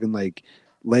 like fucking like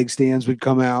leg stands would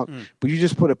come out, but you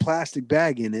just put a plastic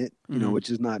bag in it,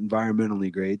 which is not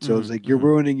environmentally great. So it's like you're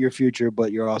ruining your future,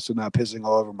 but you're also not pissing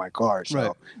all over my car. So,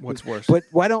 Right. What's worse? but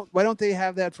why don't they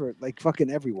have that for like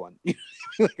fucking everyone,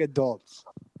 like adults?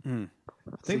 I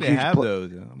think a they huge have pla-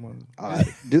 those.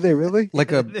 Do they really?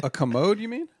 Like a commode? You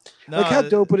mean? No, Like how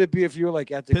dope would it be if you were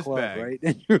like at the piss club, bag. right?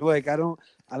 And you're like, I don't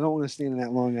want to stand in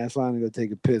that long ass line and go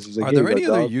take a piss. It's like, Are "Here there you any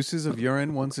go, other dog." uses of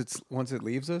urine once it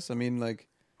leaves us? I mean, like,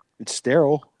 It's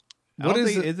sterile. what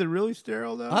is it? Is it really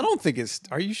sterile though? I don't think it's.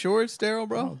 Are you sure it's sterile,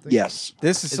 bro? Yes,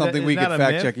 This is Is something that- we is could that a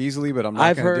fact myth? check easily, but I'm not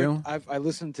I've going to heard. do. I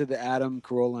listened to the Adam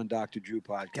Carolla and Dr. Drew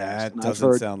podcast. That and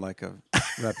doesn't sound like a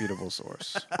reputable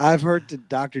source. I've heard the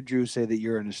Dr. Drew say that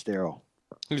urine is sterile.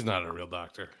 He's not a real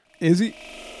doctor. Is he?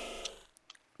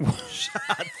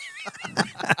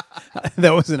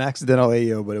 That was an accidental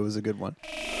AO, but it was a good one.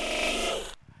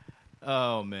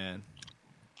 Oh man.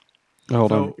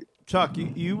 Hold on. Chuck,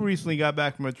 you recently got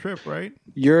back from a trip, right?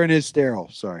 Urine is sterile.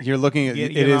 Sorry. You're looking at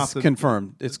Get it is off the-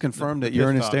 confirmed. It's confirmed that the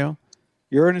urine piss is talk. stale.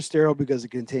 Urine is sterile because it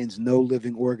contains no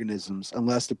living organisms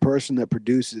unless the person that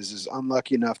produces is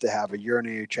unlucky enough to have a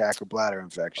urinary tract or bladder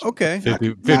infection. Okay.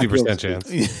 50%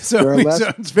 chance. so, There are less-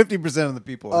 so it's 50% of the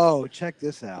people. Oh, check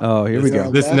this out. Oh, here we There go.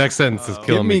 are This less- next sentence is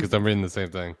killing me me- because I'm reading the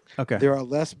same thing. Okay. There are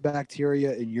less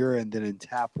bacteria in urine than in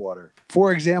tap water.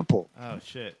 For example, Oh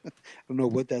shit. I don't know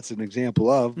what that's an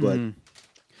example of, but All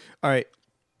right.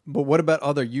 But what about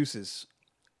other uses?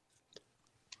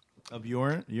 Of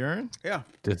urine? Yeah.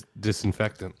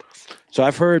 Disinfectant. so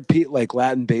I've heard like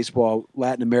Latin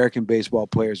American baseball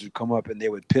players would come up and they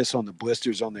would piss on the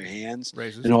blisters on their hands,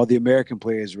 Racist. and all the American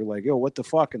players were like, "Yo, what the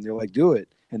fuck?" And they're like, "Do it,"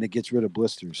 and it gets rid of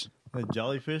blisters. The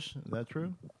jellyfish? Is that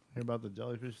true? Hear about the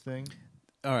jellyfish thing?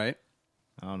 All right.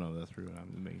 I don't know if that's true. I'm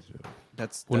just making sure.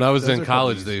 That's When I was those in are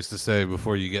college, couple they used to say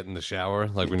before you get in the shower,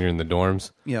 like when you're in the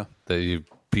dorms, Yeah. that you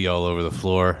pee all over the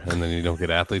floor and then you don't get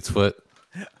athlete's foot.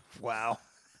 Wow.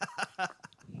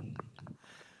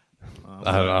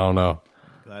 I don't know.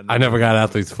 Glad I never got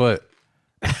athlete's foot.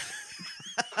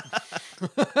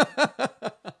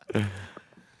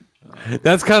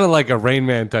 That's kind of like a Rain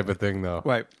Man type of thing, though.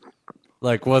 Right.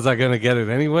 Like, was I going to get it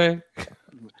anyway?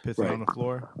 pissing Right. on the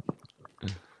floor.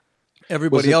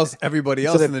 Everybody else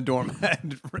that- in the dorm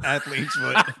had athlete's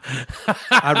foot.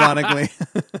 Ironically.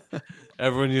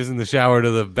 Everyone using the shower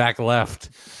to the back left,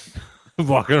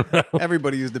 walking around,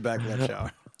 Everybody used the back left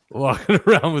shower. walking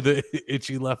around with the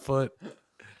itchy left foot.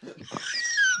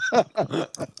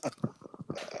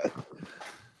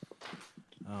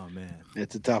 Oh man.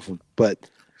 It's a tough one, but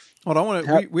Hold on, I want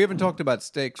to. We haven't talked about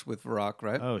steaks with Varrock,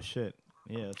 right? Oh shit.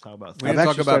 Yeah, let's talk about We I've didn't talk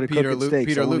actually about started Peter cooking Lu- steaks.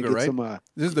 Peter I wanna Luger, get right? some,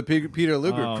 This is the Peter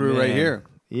Luger Oh, crew right man. here.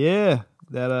 Yeah.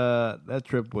 That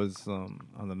trip was on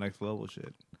the next level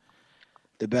shit.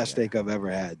 the best steak I've ever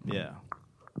had. Yeah.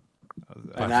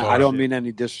 And By I don't far. mean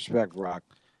any disrespect, Rock.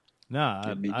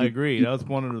 Nah, Yeah, I agree. That was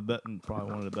one of the probably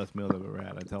one of the best meals I've ever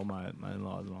had. I tell my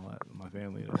in-laws and all that, my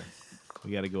family, that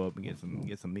we got to go up and get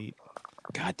some meat.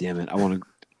 God damn it! I want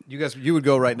to. You would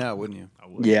go right now, wouldn't you? I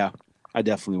would. Yeah, I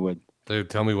definitely would. Dude,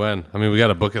 tell me when. I mean, we got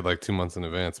to book it like 2 months in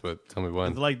advance, but tell me It's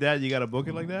when. like that. You got to book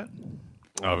it like that.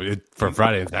 For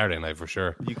Friday and Saturday night for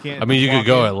sure. You can't. I mean, you walk could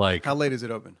go in. at like How late is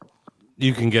it open?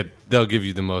 you can get. They'll give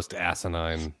you the most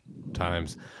asinine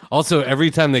times. Also,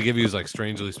 every time they give you is like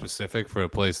strangely specific for a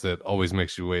place that always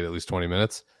makes you wait at least 20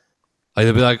 minutes. Like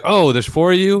they'll be like, "Oh, there's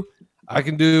 4 of you. I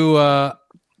can do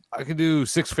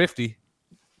 650."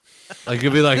 Like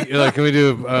you'll be like, you're like, "Can we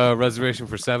do a reservation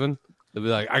for 7?" They'll be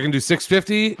like, "I can do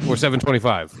 650 or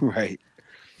 725." Right.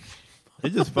 They're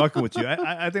just fucking with you.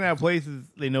 I think that places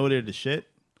they know they're the shit,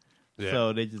 Yeah.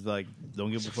 so they just like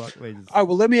don't give a fuck. They just All right.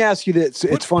 Well, let me ask you this.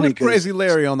 It's funny Put because Crazy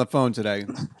Larry on the phone today.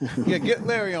 Yeah, get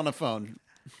Larry on the phone.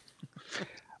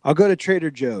 I'll go to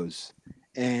Trader Joe's,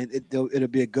 and it'll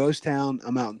be a ghost town.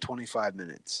 I'm out in 25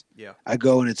 minutes. Yeah. I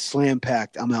go and it's slam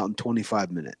packed. I'm out in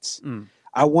 25 minutes. Mm.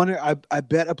 I wonder. I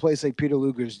bet a place like Peter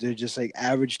Luger's, they're just like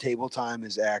average table time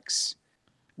is X.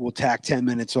 We'll tack 10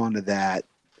 minutes onto that,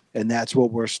 and that's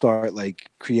what we'll start like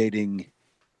creating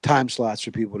time slots for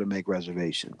people to make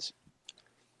reservations.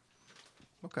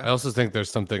 Okay. I also think there's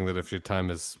something that if your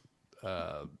time is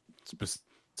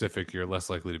specific, you're less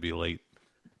likely to be late.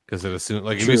 Because it assumes,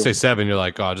 like, if you True. say 7, you're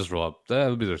like, "Oh, I'll just roll up.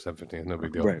 It'll be there 7:15. No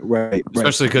big deal." Right.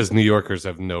 Especially because New Yorkers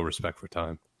have no respect for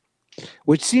time.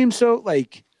 Which seems so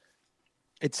like,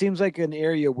 it seems like an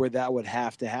area where that would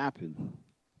have to happen.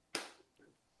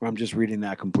 Or I'm just reading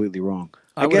that completely wrong.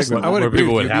 I would guess agree- not. I would Where agree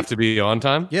people with would you. have to be on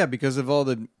time. Yeah, because of all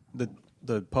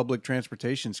the public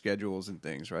transportation schedules and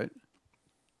things, right?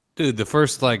 Dude, the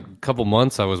first like couple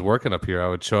months I was working up here, I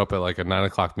would show up at like a 9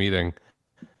 o'clock meeting,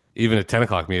 even a 10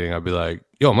 o'clock meeting. I'd be like,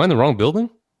 "Yo, am I in the wrong building?"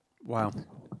 Wow.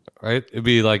 Right? It'd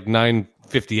be like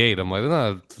 9:58. I'm like,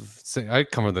 "No, I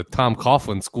come from the Tom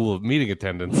Coughlin School of Meeting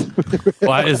Attendance.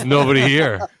 Why is nobody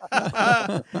here?"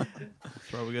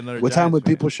 probably get another. What time Giants would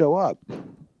fan. people show up?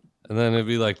 And then it'd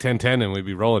be like 10:10 and we'd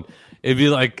be rolling. It'd be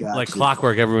like Gotcha.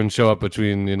 clockwork. Everyone show up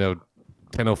between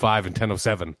 10:05 and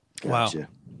 10:07. Gotcha.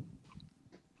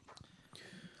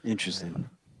 Interesting.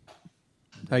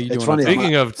 How you It's doing? funny.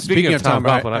 Speaking of Tom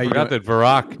how Coughlin, I you forgot doing? that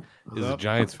Barack is a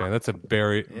Giants fan. That's a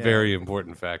very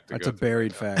important fact. To That's go a through.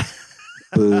 buried fact.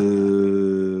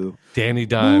 Boo. Danny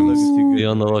Dimes. Looking too good Be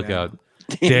on the right lookout.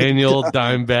 Daniel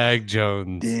Dimebag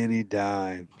Jones, Danny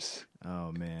Dimes.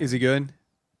 Oh man, Is he good?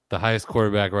 the highest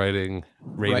quarterback rating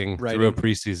through a Rating.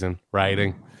 preseason.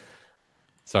 Riding.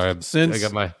 Sorry, Since-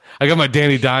 I got my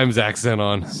Danny Dimes accent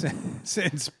on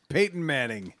Since Peyton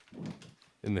Manning.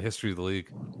 in the history of the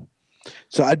league.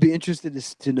 So I'd be interested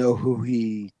to know who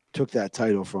he took that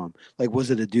title from. Like,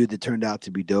 was it a dude that turned out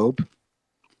to be dope?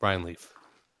 Brian Leaf.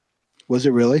 Was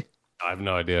it really? I have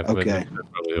no idea. But Okay. that's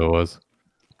probably who it was.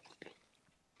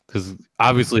 Because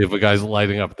obviously, if a guy's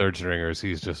lighting up third stringers,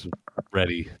 he's just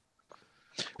ready.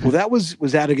 Well, was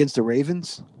that against the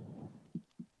Ravens?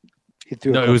 He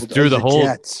threw. No, it was through the whole.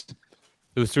 Jets.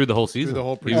 It was through the whole season. the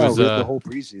whole he Oh, was the whole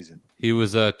preseason. He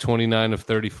was 29 of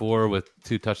 34 with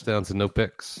 2 touchdowns and no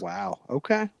picks. Wow.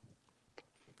 Okay.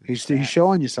 He's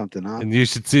showing you something, huh? And you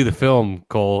should see the film,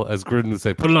 Cole, as Gruden would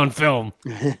say, put it on film.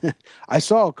 I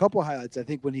saw a couple highlights. I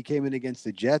think when he came in against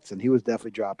the Jets, and he was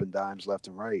definitely dropping dimes left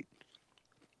and right.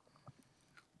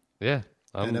 Yeah.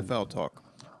 NFL talk.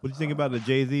 What do you think about the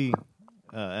Jay-Z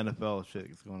NFL shit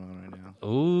that's going on right now?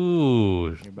 Ooh.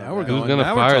 Now we're Who's going. going to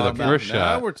now we're fire the talking. first Now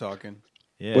shot? we're talking.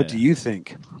 Yeah. What do you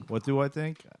think? What do I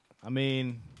think? I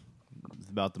mean, it's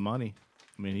about the money.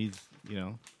 I mean,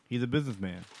 he's a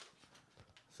businessman.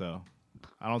 So,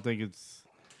 I don't think it's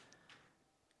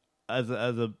as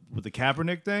a with the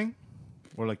Kaepernick thing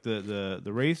or like the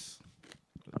race.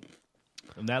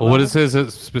 Well, what is his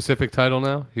specific title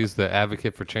now? He's the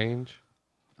advocate for change.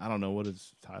 I don't know what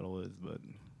his title is, but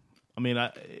I mean,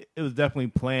 it was definitely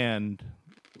planned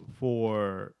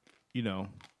for,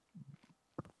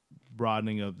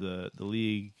 broadening of the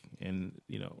league and,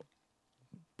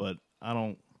 but I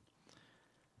don't.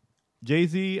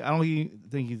 Jay-Z, I don't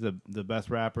think he's the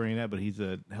best rapper in that, but he's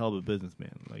a hell of a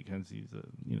businessman. Like, hence he's a,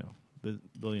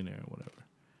 billionaire or whatever.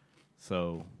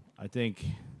 So I think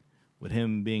with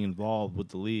him being involved with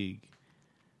the league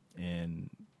and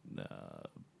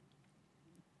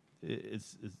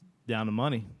it's down to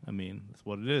money. I mean, that's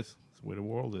what it is. That's the way the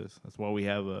world is. That's why we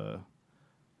have what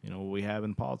we have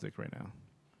in politics right now.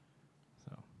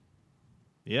 So,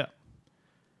 yeah.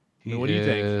 I mean, what do you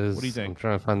think? What do you think? I'm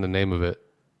trying to find the name of it.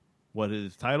 What is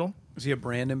his title? Is he a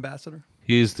brand ambassador?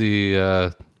 He's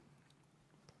the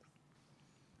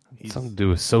something to do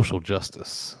with social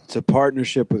justice. It's a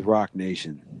partnership with Rock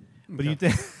Nation. But you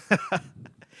think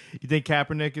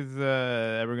Kaepernick is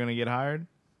ever going to get hired?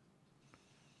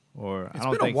 Or It's I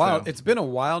don't been think a while. so. It's been a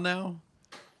while now.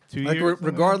 2 Like years.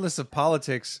 regardless of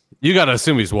politics, You got to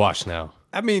assume he's washed now.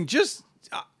 I mean, just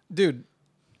dude,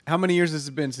 how many years has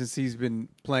it been since he's been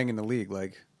playing in the league?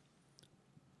 Like,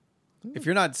 if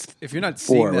you're not seeing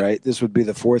 4, that, right? This would be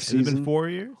the 4th Has it been season. 4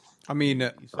 years? I mean,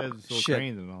 He says he's still shit.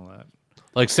 trained and all that.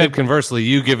 Like said conversely,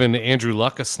 you given Andrew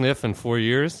Luck a sniff in 4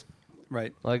 years?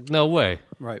 Right, Like, no way.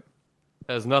 right.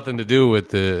 It has nothing to do with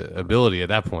the ability at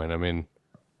that point. I mean,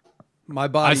 My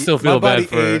body, I still feel my body bad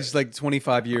for- aged like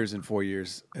 25 years in 4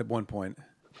 years at one point.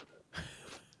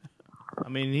 I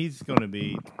mean, he's going to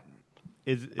be.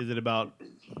 Is it about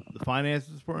the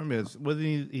finances for him?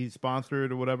 Wasn't he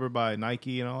sponsored or whatever by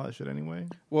Nike and all that shit anyway?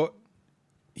 Well,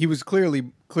 he was clearly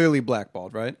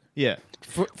blackballed, right? Yeah.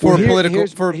 For Well, a here- political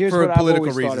here's- for here's a what I've political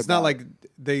always reason. thought It's not about.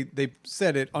 like they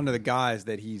said it under the guise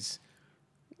that he's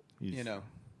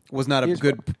was not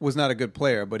a good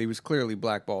player, but he was clearly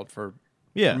blackballed for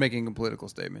making a political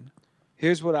statement.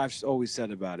 Here's what I've always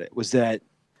said about it was that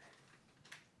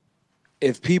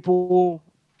if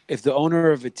the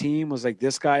owner of a team was like,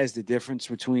 this guy is the difference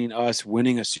between us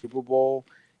winning a Super Bowl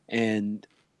and,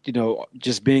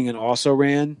 just being an also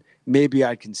ran, maybe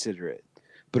I'd consider it.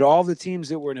 But all the teams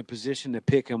that were in a position to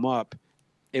pick him up,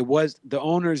 it was the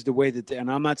owners, the way that,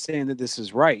 and I'm not saying that this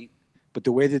is right, but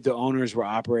the way that the owners were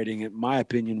operating, in my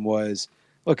opinion, was,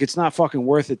 look, it's not fucking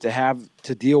worth it to have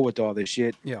to deal with all this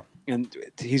shit. Yeah. And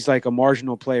he's like a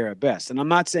marginal player at best. And I'm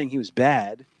not saying he was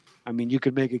bad. I mean, you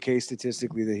could make a case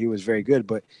statistically that he was very good,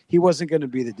 but he wasn't going to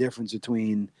be the difference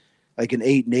between like an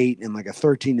 8-8 and like a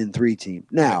 13-3 team.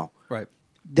 Now, Right.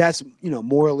 that's,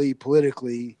 morally,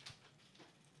 politically,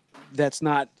 that's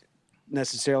not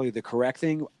necessarily the correct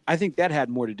thing. I think that had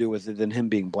more to do with it than him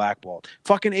being blackballed.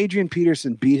 Fucking Adrian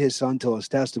Peterson beat his son till his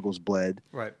testicles bled.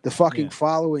 Right. The fucking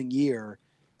following year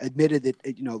admitted that,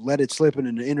 let it slip in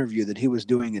an interview that he was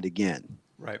doing it again.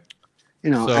 Right.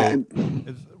 So-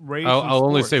 It's race I'll and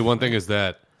only sports. say one thing is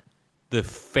that the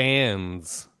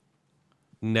fans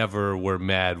never were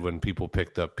mad when people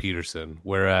picked up Peterson,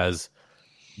 whereas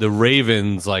the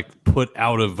Ravens put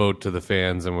out a vote to the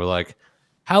fans and were like,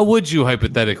 how would you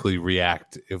hypothetically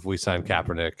react if we signed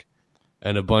Kaepernick?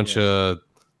 And a bunch of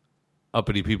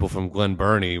uppity people from Glen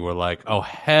Burnie were like, oh,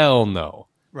 hell no.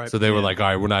 Right. So they were like, all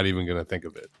right, we're not even going to think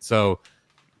of it. So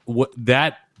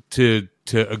to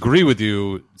agree with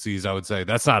you, C's, I would say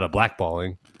that's not a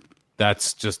blackballing.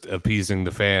 That's just appeasing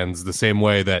the fans the same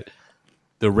way that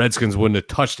the Redskins wouldn't have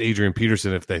touched Adrian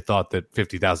Peterson if they thought that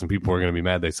 50,000 people were going to be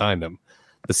mad they signed him.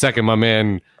 The second my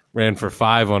man ran for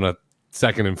 5 on a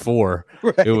 2nd and 4,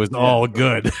 it was all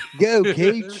good. Go,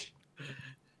 Keach.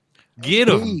 Get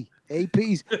him.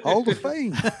 AP's Hall of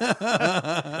Fame.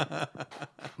 I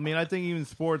mean, I think even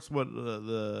sports, what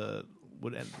the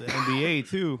NBA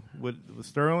too, with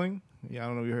Sterling. Yeah, I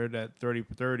don't know if you heard that 30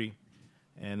 for 30,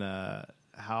 and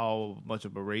how much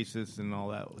of a racist and all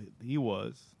that he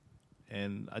was.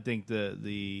 And I think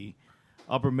the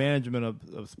upper management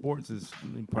of sports is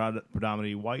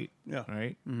predominantly white. Yeah.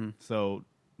 Right. Mm-hmm. So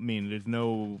I mean, there's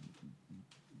no,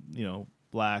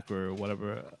 black or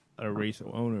whatever race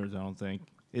of owners. I don't think.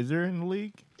 Is there in the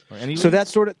league or any? So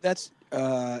league? that's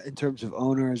in terms of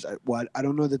owners. I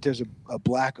don't know that there's a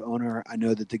black owner. I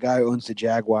know that the guy who owns the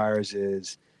Jaguars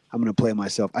is. I'm going to play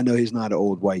myself. I know he's not an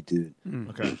old white dude.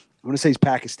 Okay. I'm going to say he's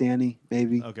Pakistani,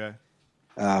 maybe. Okay.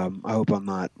 I hope I'm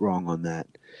not wrong on that.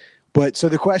 But so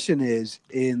the question is,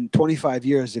 in 25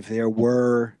 years, if there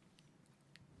were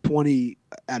 20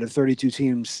 out of 32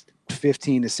 teams,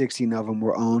 15 to 16 of them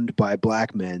were owned by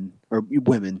black men or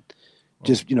women,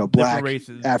 just black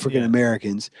races, African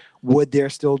Americans, would there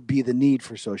still be the need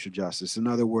for social justice? In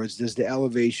other words, does the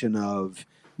elevation of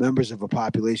members of a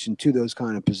population to those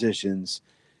kind of positions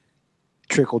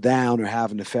trickle down or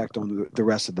have an effect on the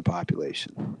rest of the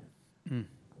population?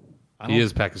 He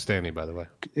is Pakistani, by the way.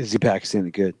 Is he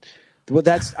Pakistani? Good. Well,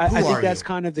 I think that's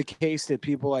kind of the case that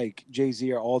people like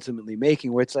Jay-Z are ultimately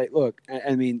making, where it's like, look,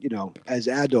 I mean, as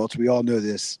adults, we all know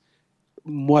this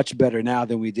much better now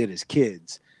than we did as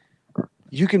kids.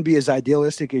 You can be as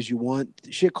idealistic as you want.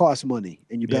 Shit costs money,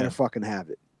 and you better fucking have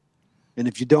it. And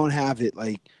if you don't have it,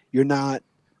 like, you're not,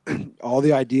 all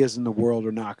the ideas in the world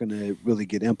are not going to really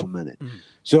get implemented.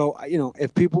 So,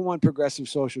 if people want progressive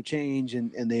social change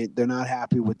and they're not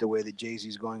happy with the way that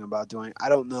Jay-Z's going about doing it, I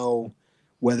don't know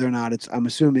whether or not I'm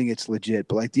assuming it's legit,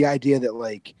 but like the idea that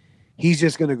like he's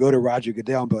just going to go to Roger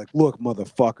Goodell and be like, look,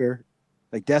 motherfucker,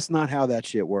 like that's not how that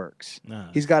shit works.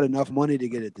 Nah. He's got enough money to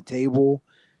get at the table,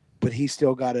 but he's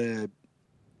still got to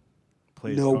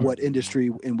know what industry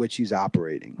in which he's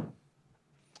operating.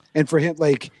 And for him,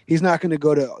 like, he's not going to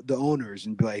go to the owners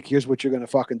and be like, here's what you're going to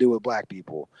fucking do with black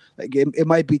people. Like, it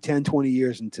might be 10, 20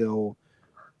 years until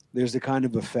there's the kind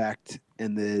of effect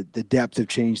and the depth of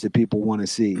change that people want to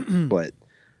see. But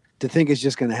to think it's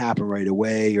just going to happen right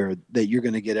away or that you're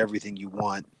going to get everything you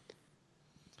want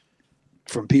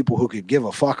from people who could give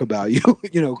a fuck about you,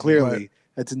 clearly,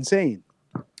 that's insane.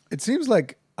 It seems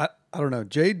like, I don't know,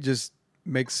 Jade just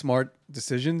makes smart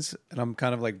decisions, and I'm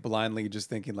kind of like blindly just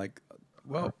thinking like,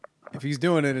 well, if he's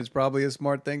doing it, it's probably a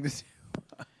smart thing to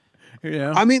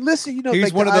do. I mean, listen, he's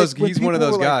like one of those. He's one of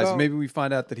those guys. Like, Maybe we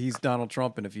find out that he's Donald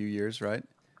Trump in a few years, right?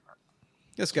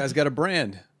 This guy's got a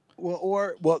brand.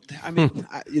 Well, I mean,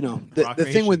 the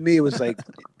thing with me was like,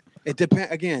 it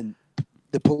depends. Again,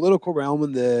 the political realm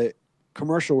and the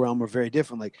commercial realm are very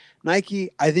different. Like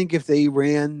Nike, I think if they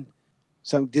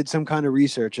did some kind of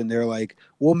research and they're like,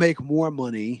 we'll make more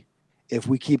money if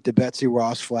we keep the Betsy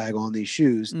Ross flag on these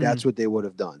shoes, that's what they would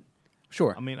have done.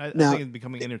 Sure. I mean, I think it's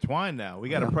becoming intertwined now. We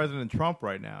got a President Trump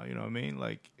right now. You know what I mean?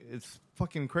 Like, it's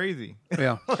fucking crazy.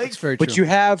 Yeah, it's very true.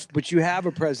 But you have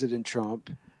a President Trump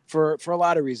for a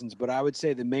lot of reasons. But I would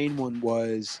say the main one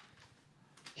was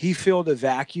he filled a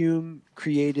vacuum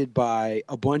created by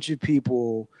a bunch of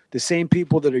people, the same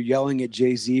people that are yelling at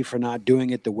Jay-Z for not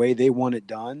doing it the way they want it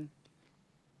done.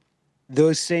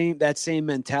 That same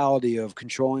mentality of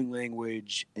controlling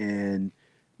language and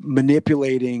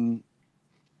manipulating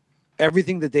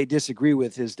everything that they disagree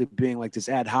with is to being like this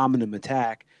ad hominem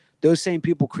attack. Those same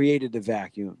people created the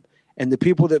vacuum. And the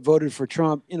people that voted for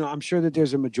Trump, I'm sure that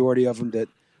there's a majority of them that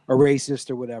are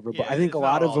racist or whatever, but I think a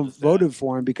lot of them voted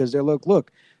for him because they're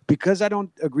look, because I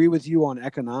don't agree with you on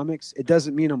economics, it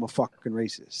doesn't mean I'm a fucking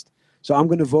racist. So I'm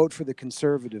going to vote for the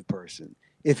conservative person.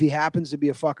 If he happens to be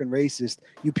a fucking racist,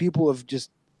 you people have just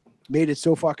made it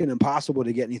so fucking impossible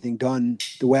to get anything done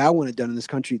the way I want it done in this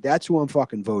country. That's who I'm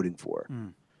fucking voting for.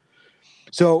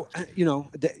 So,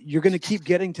 you're going to keep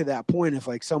getting to that point if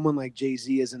like someone like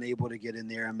Jay-Z isn't able to get in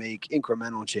there and make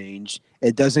incremental change.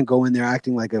 It doesn't go in there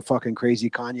acting like a fucking crazy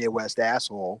Kanye West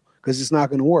asshole because it's not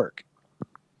going to work.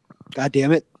 God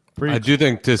damn it. I do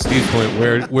think, to Steve's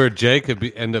point, where Jay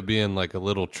could end up being like a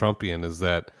little Trumpian is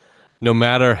that no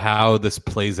matter how this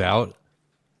plays out,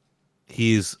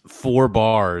 he's 4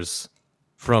 bars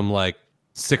from like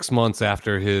 6 months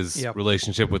after his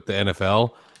relationship with the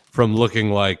NFL from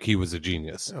looking like he was a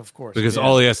genius. Of course. Because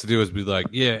all he has to do is be like,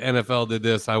 yeah, NFL did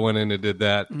this, I went in and did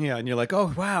that. Yeah, and you're like,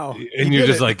 oh, wow. And you're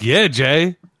just like, yeah,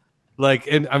 Jay. Like,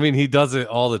 and I mean, he does it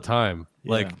all the time.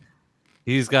 Yeah. Like,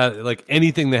 he's got like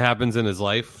anything that happens in his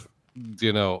life,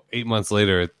 8 months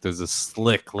later, there's a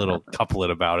slick little couplet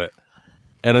about it.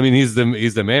 And I mean, he's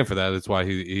the man for that. That's why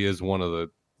he is one of the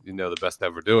the best to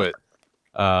ever do it.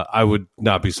 I would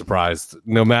not be surprised,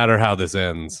 no matter how this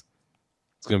ends.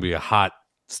 It's going to be a hot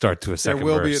start to a second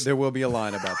verse. There will be a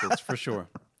line about this for sure.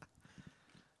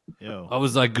 Yo. I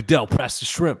was like, Goodell, pass the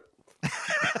shrimp.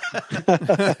 Pass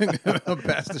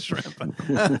the shrimp.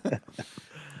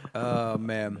 Oh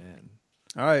man.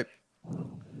 All right.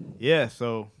 Yeah.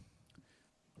 So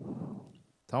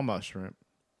talking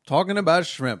about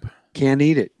shrimp. Can't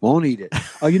eat it. Won't eat it.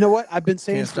 Oh, you know what? I've been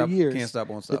saying for years. Can't stop,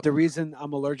 won't That stop. the reason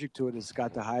I'm allergic to it is it's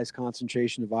got the highest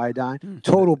concentration of iodine.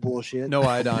 Total bullshit. No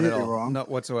iodine at all. Wrong. Not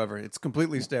whatsoever. It's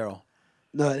completely sterile.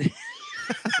 No.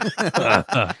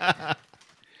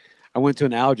 I went to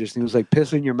an allergist and he was like,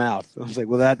 piss in your mouth. I was like,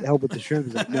 will that help with the shrimp?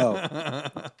 He's like, no.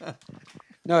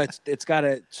 No, it's got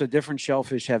so different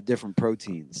shellfish have different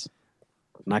proteins.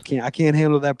 And I can't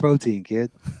handle that protein,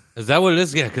 kid. Is that what it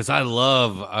is? Yeah, because I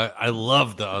love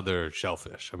the other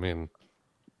shellfish. I mean,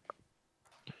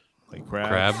 like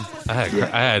crab. I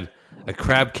had a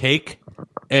crab cake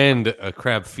and a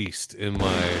crab feast in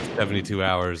my 72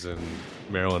 hours in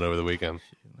Maryland over the weekend.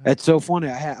 That's so funny.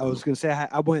 I was going to say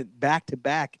I went back to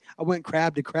back. I went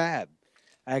crab to crab.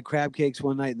 I had crab cakes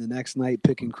one night and the next night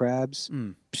picking crabs.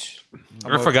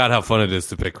 I forgot how fun it is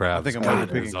to pick crabs. I think I'm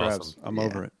over picking crabs. I'm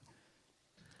over it.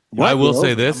 I will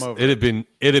say this: it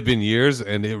had been years,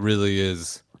 and it really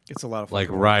is. It's a lot of fun. Like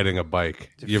riding a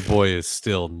bike. Your boy is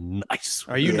still nice.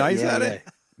 Are you nice at it?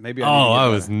 Maybe. I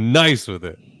was nice with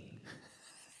it.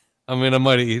 I mean, I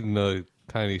might have eaten a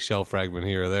tiny shell fragment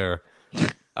here or there.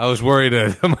 I was worried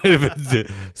that I might have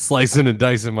been slicing and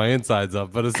dicing my insides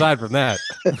up, but aside from that,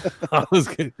 I was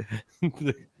getting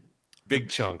big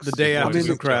chunks. The day after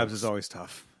some crabs is always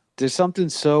tough. There's something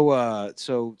so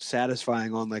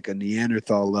satisfying on like a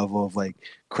Neanderthal level of like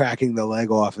cracking the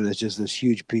leg off and it's just this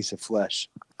huge piece of flesh.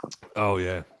 Oh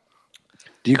yeah.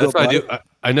 Do you That's go? what I do.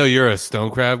 I know you're a stone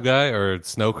crab guy or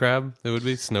snow crab. It would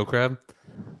be snow crab.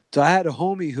 So I had a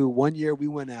homie who one year we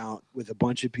went out with a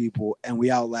bunch of people and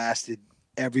we outlasted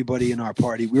everybody in our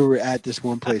party. We were at this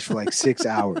one place for like 6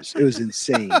 hours. It was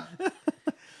insane.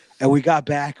 And we got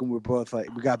back and we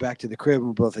got back to the crib and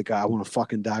we're both like, I want to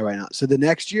fucking die right now. So the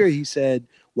next year he said,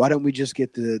 why don't we just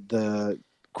get the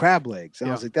crab legs? And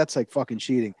I was like, that's like fucking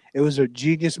cheating. It was a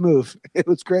genius move. It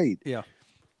was great. Yeah.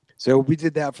 So we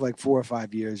did that for like 4 or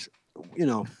 5 years.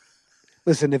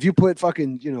 Listen, if you put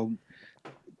fucking,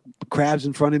 crabs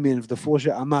in front of me and if the full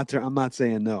shit, I'm not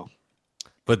saying no.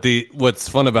 But what's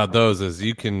fun about those is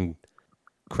you can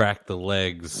crack the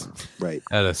legs right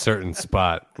at a certain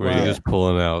spot where you're just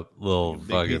pulling out little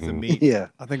fucking meat. Yeah.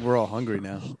 I think we're all hungry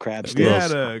now. Crab You sticks.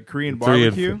 had a Korean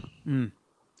barbecue?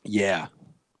 Yeah.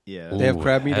 Yeah. They have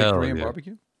crab meat at hell Korean yeah.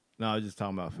 barbecue? No, I was just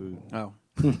talking about food. Oh.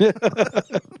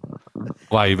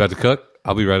 Why, you about to cook?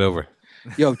 I'll be right over.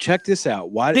 Yo, check this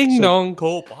out. Why Ding dong,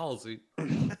 cold policy.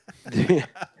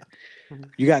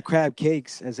 You got crab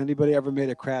cakes. Has anybody ever made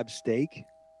a crab steak?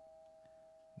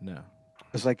 No.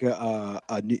 It's like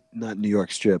not New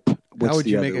York strip. How would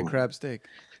you make a crab steak?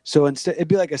 So instead, it'd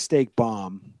be like a steak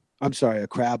bomb. I'm sorry, a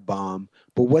crab bomb.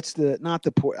 But what's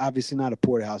obviously not a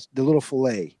porterhouse. The little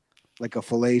fillet, like a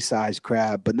fillet-sized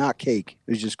crab, but not cake.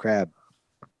 It was just crab.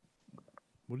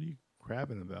 What are you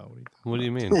crabbing about? What do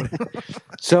you mean?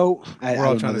 So We're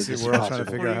all trying to figure out how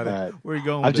to. Where are you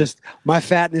going I with just my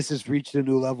fatness has reached a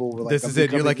new level. Where, This is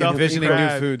it. You're like envisioning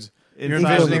new foods. You're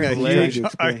Inside envisioning of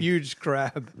the a huge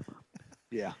crab.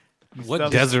 Yeah.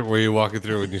 What desert were you walking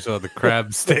through when you saw the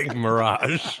crab steak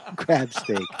mirage? Crab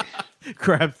steak.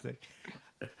 crab steak.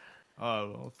 Oh, I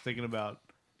was thinking about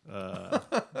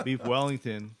beef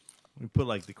Wellington. We put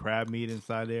like the crab meat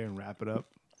inside there and wrap it up.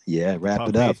 Yeah, wrap Puff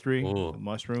it up. pastry, Ooh. the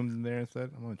mushrooms in there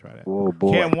instead. I'm gonna try that. Oh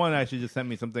boy. Cam One actually just sent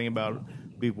me something about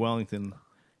beef Wellington.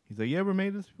 He's like, "You ever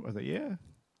made this?" I was like, "Yeah."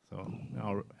 So now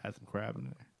I'll add some crab in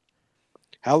there.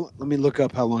 Let me look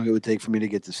up how long it would take for me to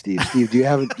get to Steve. Steve, do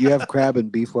you have crab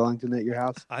and beef Wellington at your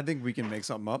house? I think we can make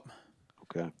something up.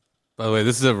 Okay. By the way,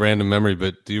 this is a random memory,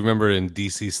 but do you remember in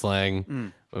DC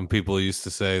slang when people used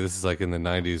to say, this is like in the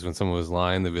 90s when someone was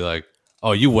lying, they'd be like,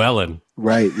 oh, you Wellin'.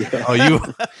 Right. Yeah. Oh,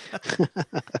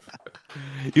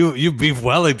 you beef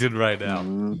Wellington right now.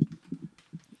 Mm-hmm.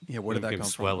 Yeah, where did that come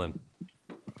swelling.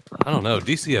 I don't know.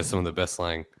 DC has some of the best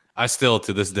slang. I still,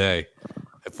 to this day,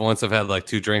 if once I've had like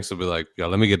 2 drinks, I'll be like, yo,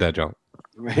 let me get that junk.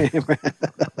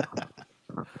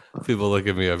 People look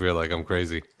at me up here like I'm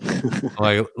crazy. I'm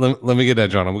like, let me get that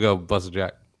junk. I'm going to go bust a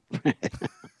jack.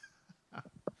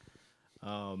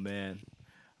 Oh, man.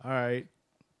 All right.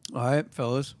 All right,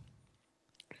 fellas.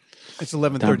 It's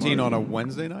 11:13 on a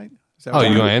Wednesday night. Is that Oh, what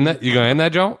you gonna end that? You gonna end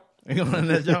that, Joe? You going in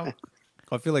that joint?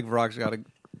 I feel like Rock's got to.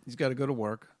 He's got to go to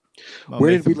work.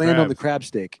 Where did we land on the crab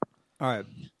steak? All right,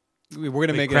 we're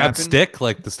gonna make it Crab happen. stick,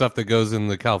 like the stuff that goes in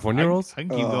the California rolls. I can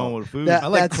keep going with food. That- I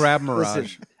like that's- crab mirage.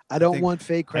 listen, I don't think- want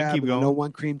fake crab. keep And I going. don't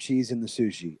want cream cheese in the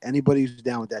sushi. Anybody who's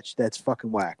down with that, that's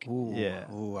fucking whack. Ooh,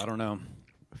 Yeah. Ooh, I don't know.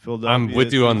 Philadelphia, I'm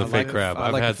with you on the I fake like crab. I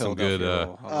I've like had the some good.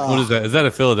 Philadelphia roll. What is that? Is that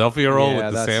a Philadelphia roll Yeah, with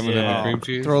the that's- salmon and yeah. the cream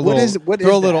cheese? Throw a What little, is- what throw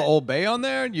is a little that? Old Bay on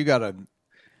there. You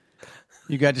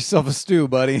got yourself a stew,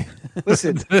 buddy.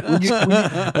 Listen, when you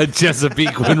A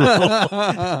Chesapeake one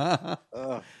roll.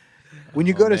 when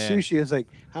you go to man. sushi, it's like,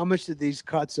 how much did these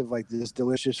cuts of like this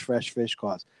delicious fresh fish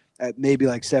cost? At maybe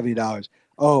like $70.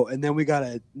 Oh, and then we got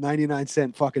a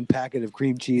 99-cent fucking packet of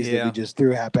cream cheese that Yeah. we just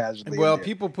threw haphazardly. Well, in there.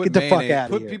 people put Get the fuck mayonnaise.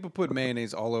 outta here. People put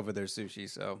mayonnaise all over their sushi.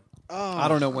 So Oh. I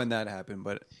don't know when that happened,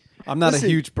 but I'm not Listen. a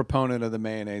huge proponent of the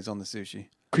mayonnaise on the sushi.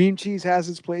 Cream cheese has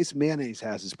its place, mayonnaise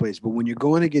has its place, but when you're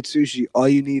going to get sushi, all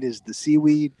you need is the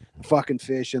seaweed, fucking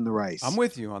fish, and the rice. I'm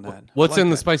with you on that. What's I like in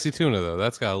the that. spicy tuna though?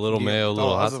 That's got a little mayo, a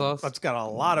little hot sauce. That's got a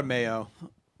lot of mayo.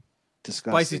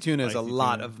 Disgusting. Spicy tuna is a Spicy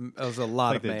lot tuna. of lot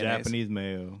like of the mayonnaise. Japanese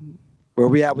mayo. Where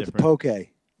we at with Different. the poke?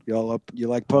 Y'all up? You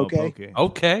like Oh, poke? Okay,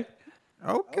 Okay.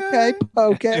 Okay,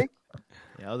 poke. Yeah,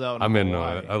 I was out. I'm in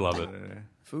Hawaii. on it. I love it.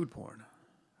 Food porn.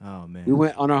 Oh man. We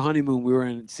went on our honeymoon. We were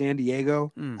in San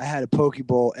Diego. I had a poke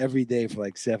bowl every day for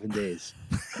like 7 days.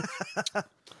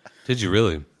 Did you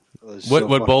really? It was What so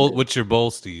what fucking bowl? good. What's your bowl,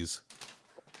 Steez?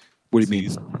 What do you mean?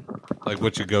 Steez? Like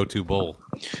what's your go-to bowl?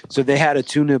 So they had a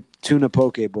tuna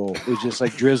poke bowl. It was just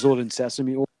like drizzled in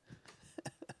sesame oil.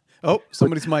 Oh,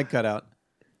 somebody's mic cut out.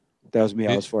 That was me.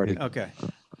 I was farting. Okay.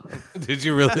 Did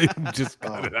you really just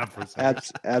cut it out for a second?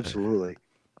 Absolutely.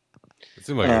 It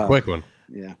seemed like a quick one.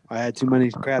 Yeah, I had too many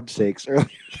crab steaks earlier.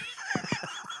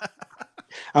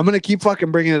 I'm gonna keep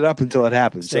fucking bringing it up until it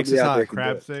happens. Steaks Somebody is out hot. there can do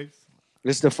crab it. steaks.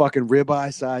 This is the fucking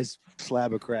ribeye size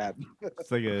slab of crab.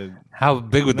 It's like a How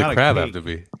big would the Not a crab cake. have to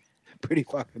be? Pretty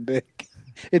fucking big.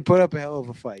 It put up a hell of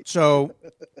a fight. So,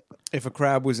 if a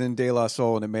crab was in De La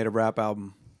Soul and it made a rap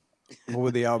album, what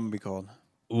would the album be called?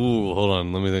 Ooh, hold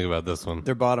on. Let me think about this one.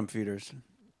 They're bottom feeders.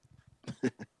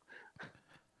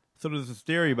 So there's this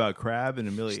theory about crab and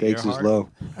Amelia Steaks is Earhart. low.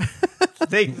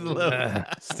 Steaks is low.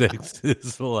 Steaks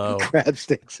is low. Crab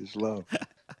steaks is low.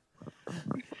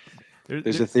 There's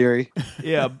there- a theory.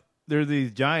 yeah, there's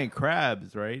these giant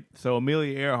crabs, right? So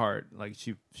Amelia Earhart, like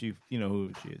she, you know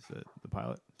who she is, the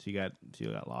pilot. She got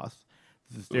lost.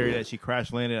 There's this theory that she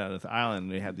crash landed on this island.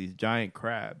 And they have these giant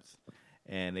crabs,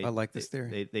 and I like this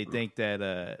theory. They think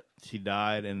that she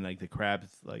died, and like the crabs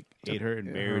like ate her and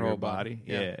her buried her whole body. body.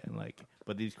 Yeah. Yeah, and like,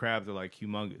 but these crabs are like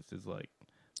humongous. It's like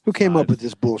Who came up with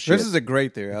this bullshit? This is a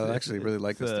great theory. I actually really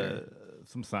like this it's, theory.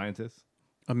 some scientists.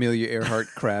 Amelia Earhart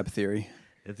crab theory.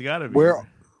 It's gotta be. Where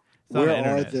It's on the where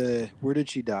are internet. the? Where did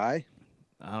she die?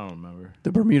 I don't remember.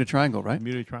 The Bermuda Triangle, right?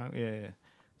 Bermuda Triangle. Yeah.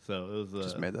 So it was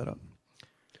Just made that up.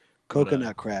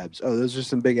 Coconut crabs. Oh, those are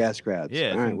some big ass crabs. yeah,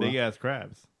 All some right, well, big ass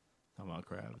crabs. Talking about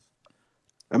crabs.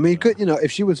 I mean, could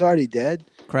if she was already dead,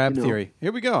 Crab you know, theory.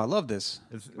 Here we go. I love this.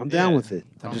 I'm down with it.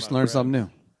 I just learned something new.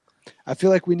 I feel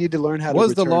like we need to learn how to.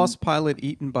 Was the return- lost pilot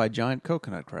eaten by giant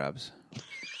coconut crabs?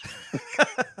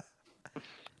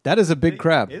 That is a big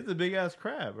crab. It's a big ass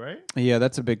crab, right? Yeah,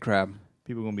 that's a big crab.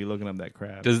 People gonna be looking up that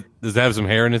crab. Does it have some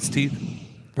hair in its teeth?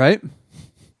 Right?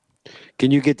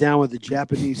 Can you get down with the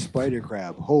Japanese spider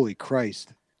crab? Holy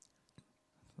Christ!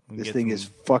 This Get thing some- is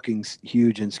fucking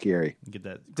huge and scary. Get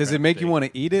that. Does crab it make you steak. want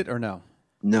to eat it or no?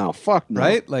 No, fuck no.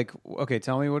 Right? Like, okay,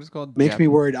 tell me what it's called. Makes me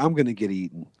worried I'm gonna get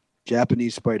eaten.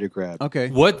 Japanese spider crab. Okay.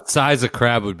 What size of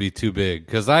crab would be too big?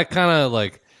 Because I kind of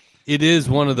like. It is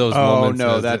one of those Oh moments.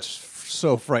 no, as that's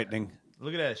so frightening.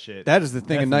 Look at that shit. That is the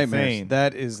thing of That's nightmares. insane.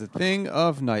 That is the thing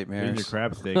of Here's nightmares. your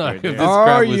crab steak right If there. this Are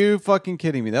crab was- you fucking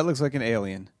kidding me? That looks like an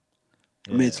alien.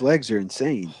 I mean, its legs are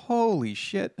insane. Holy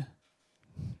shit.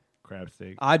 Crab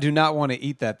steak. I do not want to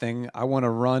eat that thing. I want to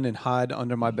run and hide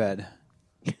under my bed.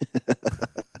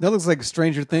 That looks like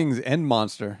Stranger Things end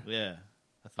monster. Yeah.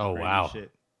 That's some Oh, crazy wow.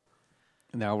 Shit.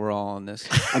 Now we're all on this.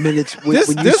 I mean, it's when, This-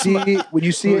 when you this- see when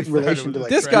you see it in started relation with to like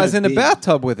This crab guy's in a big.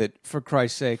 bathtub with it, for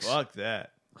Christ's sakes. Fuck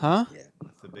that. Huh?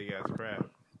 That's a big ass crab.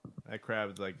 That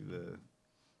crab is like it's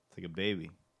like a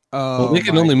baby. Oh, Well, they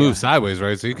can my only God. move sideways,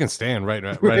 right? So you can stand right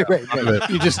Right.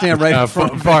 You just stand right in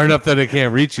front. far enough that it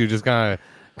can't reach you. Just kind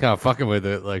of fucking with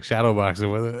it, like shadow boxing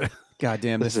with it. God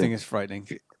damn, this Listen. thing is frightening.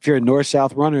 If you're a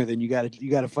north-south runner, then you got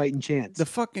a fighting chance. The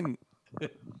fucking,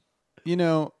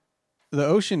 the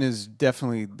ocean is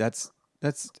definitely that's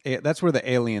where the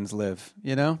aliens live.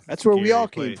 That's where we Scary all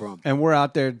came place. from. And we're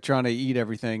out there trying to eat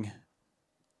everything.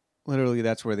 Literally,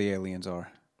 that's where the aliens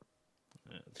are.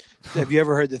 Have you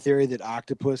ever heard the theory that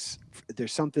octopus?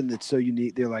 There's something that's so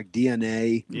unique. They're like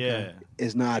DNA. Yeah.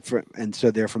 Is not from, and so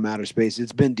they're from outer space.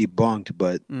 It's been debunked,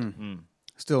 but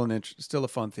Still still a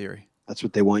fun theory. that's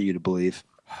what they want you to believe.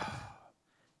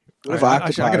 What if I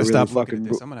octopi gotta really stop looking fucking?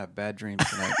 at this. I'm gonna have bad dreams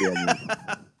tonight. Yeah, man.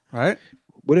 Right?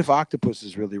 What if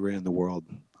octopuses really ran the world?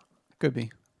 Could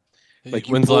be. Like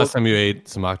you When's the pull- last time you ate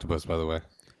some octopus? By the way,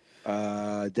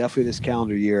 Definitely this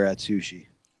calendar year at sushi.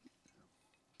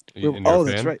 And you're a Oh,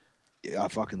 that's fan? right. Yeah, I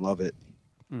fucking love it.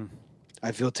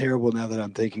 I feel terrible now that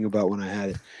I'm thinking about when I had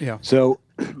it. Yeah. So,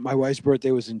 my wife's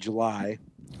birthday was in July.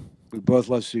 We both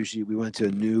love sushi. We went to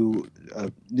a new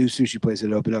sushi place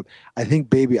that opened up. I think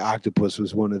baby octopus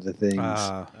was one of the things.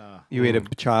 You ate a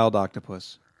child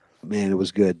octopus. Man, it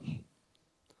was good.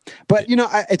 But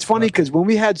it's funny because when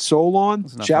we had Soul on,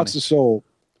 not shouts funny. to Soul.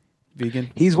 Vegan.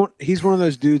 He's one of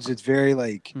those dudes that's very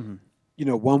like,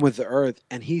 one with the earth.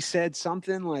 And he said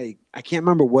something like, I can't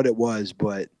remember what it was,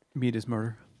 but Meat is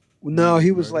murder. no,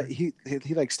 he was like he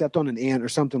like stepped on an ant or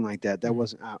something like that. That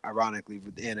wasn't ironically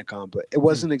with the anaconda, but it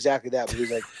wasn't exactly that. But he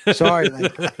was like, sorry,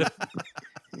 like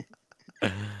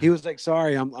he was like,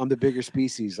 sorry, I'm the bigger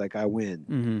species, like I win.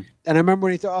 Mm-hmm. And I remember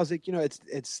when he thought, I was like,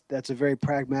 that's a very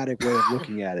pragmatic way of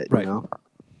looking at it, Right.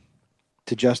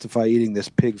 to justify eating this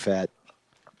pig fat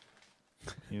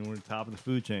We're at the top of the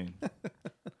food chain.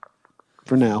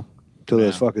 for now, till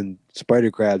those fucking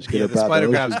spider crabs get Yeah, up the out spider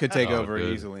the crabs ocean. could take Oh, over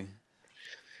good. easily.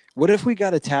 What if we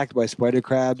got attacked by spider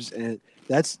crabs and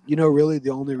that's really the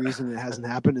only reason it hasn't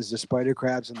happened is the spider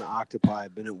crabs and the octopi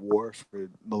have been at war for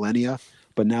millennia,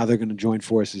 but now they're going to join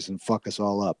forces and fuck us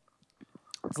all up.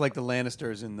 It's like the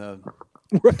Lannisters in the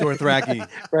Dothraki.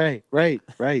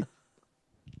 Right.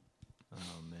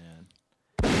 Oh man.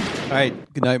 All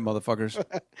right. Good night, motherfuckers.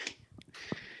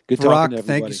 Good talking to Barack, everybody.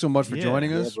 thank you so much for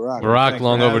joining Yeah, us. Barack. Barack, Thanks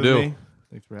long for having overdue. me.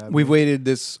 Thanks for having We've me. waited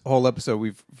this whole episode.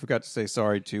 We forgot to say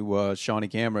sorry to Shawnee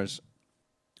Cameras.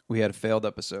 We had a failed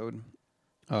episode.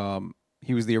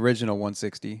 He was the original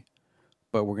 160,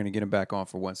 but we're going to get him back on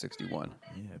for 161.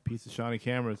 Yeah, piece of Shawnee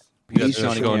cameras. You got Peace, this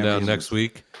Shawnee going Cameras. down next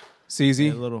week.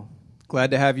 CZ, A little.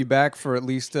 glad to have you back for at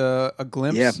least a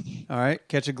glimpse. Yeah. All right,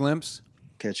 catch a glimpse.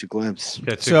 Catch a glimpse.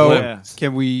 Catch a So, glimpse.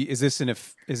 can we? Is this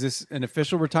an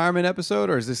official retirement episode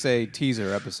or is this a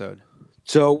teaser episode?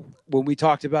 So when we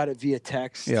talked about it via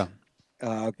text, Yeah,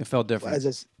 it felt different.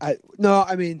 as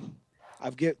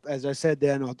I said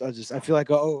then, I feel like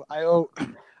I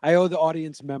owe the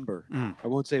audience member. I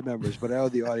won't say members, but I owe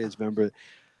the audience member.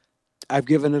 I've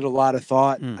given it a lot of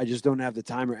thought. I just don't have the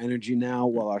time or energy now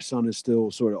while our son is still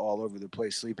sort of all over the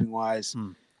place sleeping wise.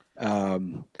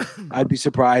 I'd be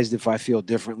surprised if I feel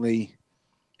differently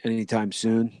anytime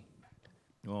soon.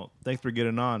 Well, thanks for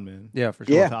getting on, man. Yeah, for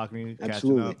sure. Yeah, Talking to you, catching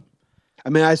absolutely. up. I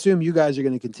mean, I assume you guys are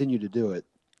going to continue to do it.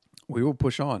 We will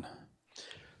push on.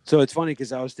 So it's funny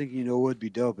because I was thinking, what would be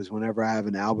dope is whenever I have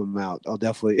an album out, I'll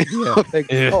definitely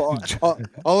Yeah.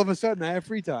 all of a sudden I have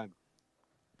free time.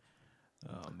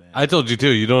 Oh man. I told you too.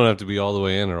 You don't have to be all the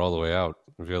way in or all the way out.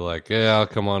 If you're like, yeah, I'll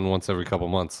come on once every couple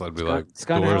months, I'd be like, It's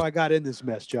kind of doors, how I got in this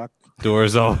mess, Chuck.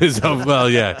 doors always up. Well,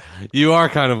 yeah, you are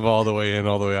kind of all the way in,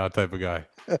 all the way out type of guy.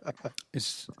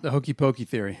 It's the hokey pokey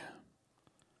theory.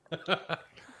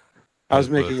 I was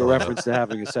making a reference to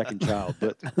having a second child,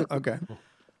 but Okay.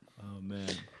 Oh man.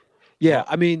 yeah,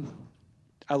 I mean,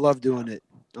 I love doing it.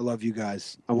 I love you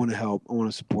guys. I want to help. I want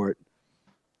to support.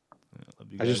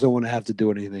 Love you I just guys. don't want to have to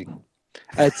do anything.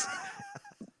 It's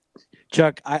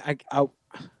Chuck. I'd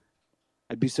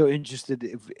be so interested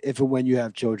if and when you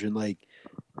have children. Like,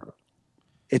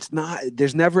 it's not.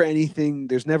 There's never anything.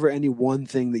 There's never any one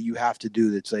thing that you have to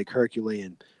do that's like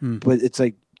Herculean, but it's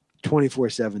like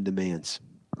 24/7 demands.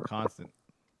 Constant.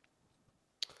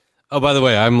 Oh, by the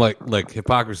way, I'm like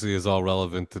hypocrisy is all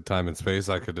relevant to time and space.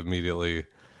 I could immediately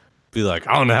be like,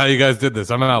 I don't know how you guys did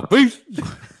this. I'm out. Peace.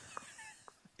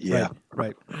 Yeah.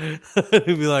 Right. He'd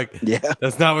be like, Yeah.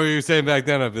 that's not what you were saying back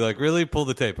then. I'd be like, really? Pull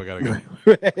the tape. I gotta go.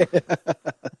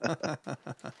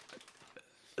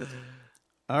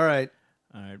 All right.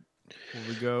 All right. Here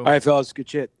we go. All right, fellas. Good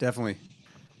shit. Definitely.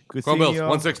 Good Chrome seeing Bills, y'all.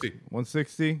 160.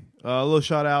 160. A little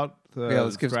shout out. Yeah,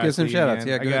 let's give Scratch some League shout outs.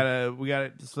 again. Yeah, go we got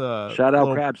it. Just Shout out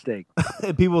little- Crab Steak.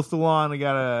 People still on. I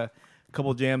got a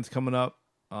couple jams coming up.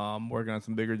 Working on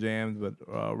some bigger jams, but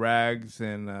Rags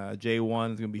and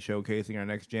J1 is going to be showcasing our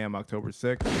next jam October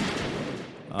 6th.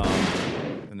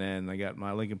 And then I got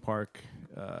my Linkin Park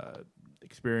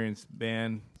Experience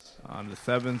band on the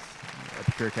 7th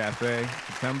at Pure Cafe,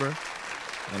 September.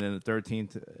 And then the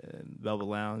 13th in Velvet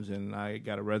Lounge. And I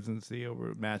got a residency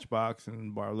over at Matchbox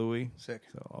and Bar Louie. Sick.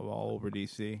 So I'm all over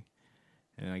DC.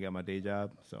 and I got my day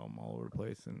job, so I'm all over the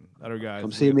place. And other guys,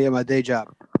 Come see me at my day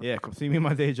job. Yeah, come see me at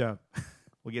my day job.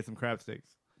 We'll get some crab sticks.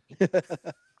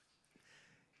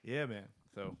 Yeah, man.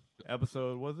 So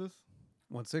episode, what is this?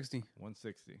 160.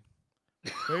 160.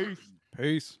 Peace.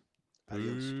 Peace.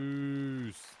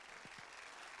 Peace.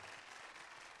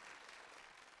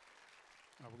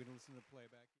 Are we going to listen to the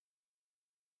playback?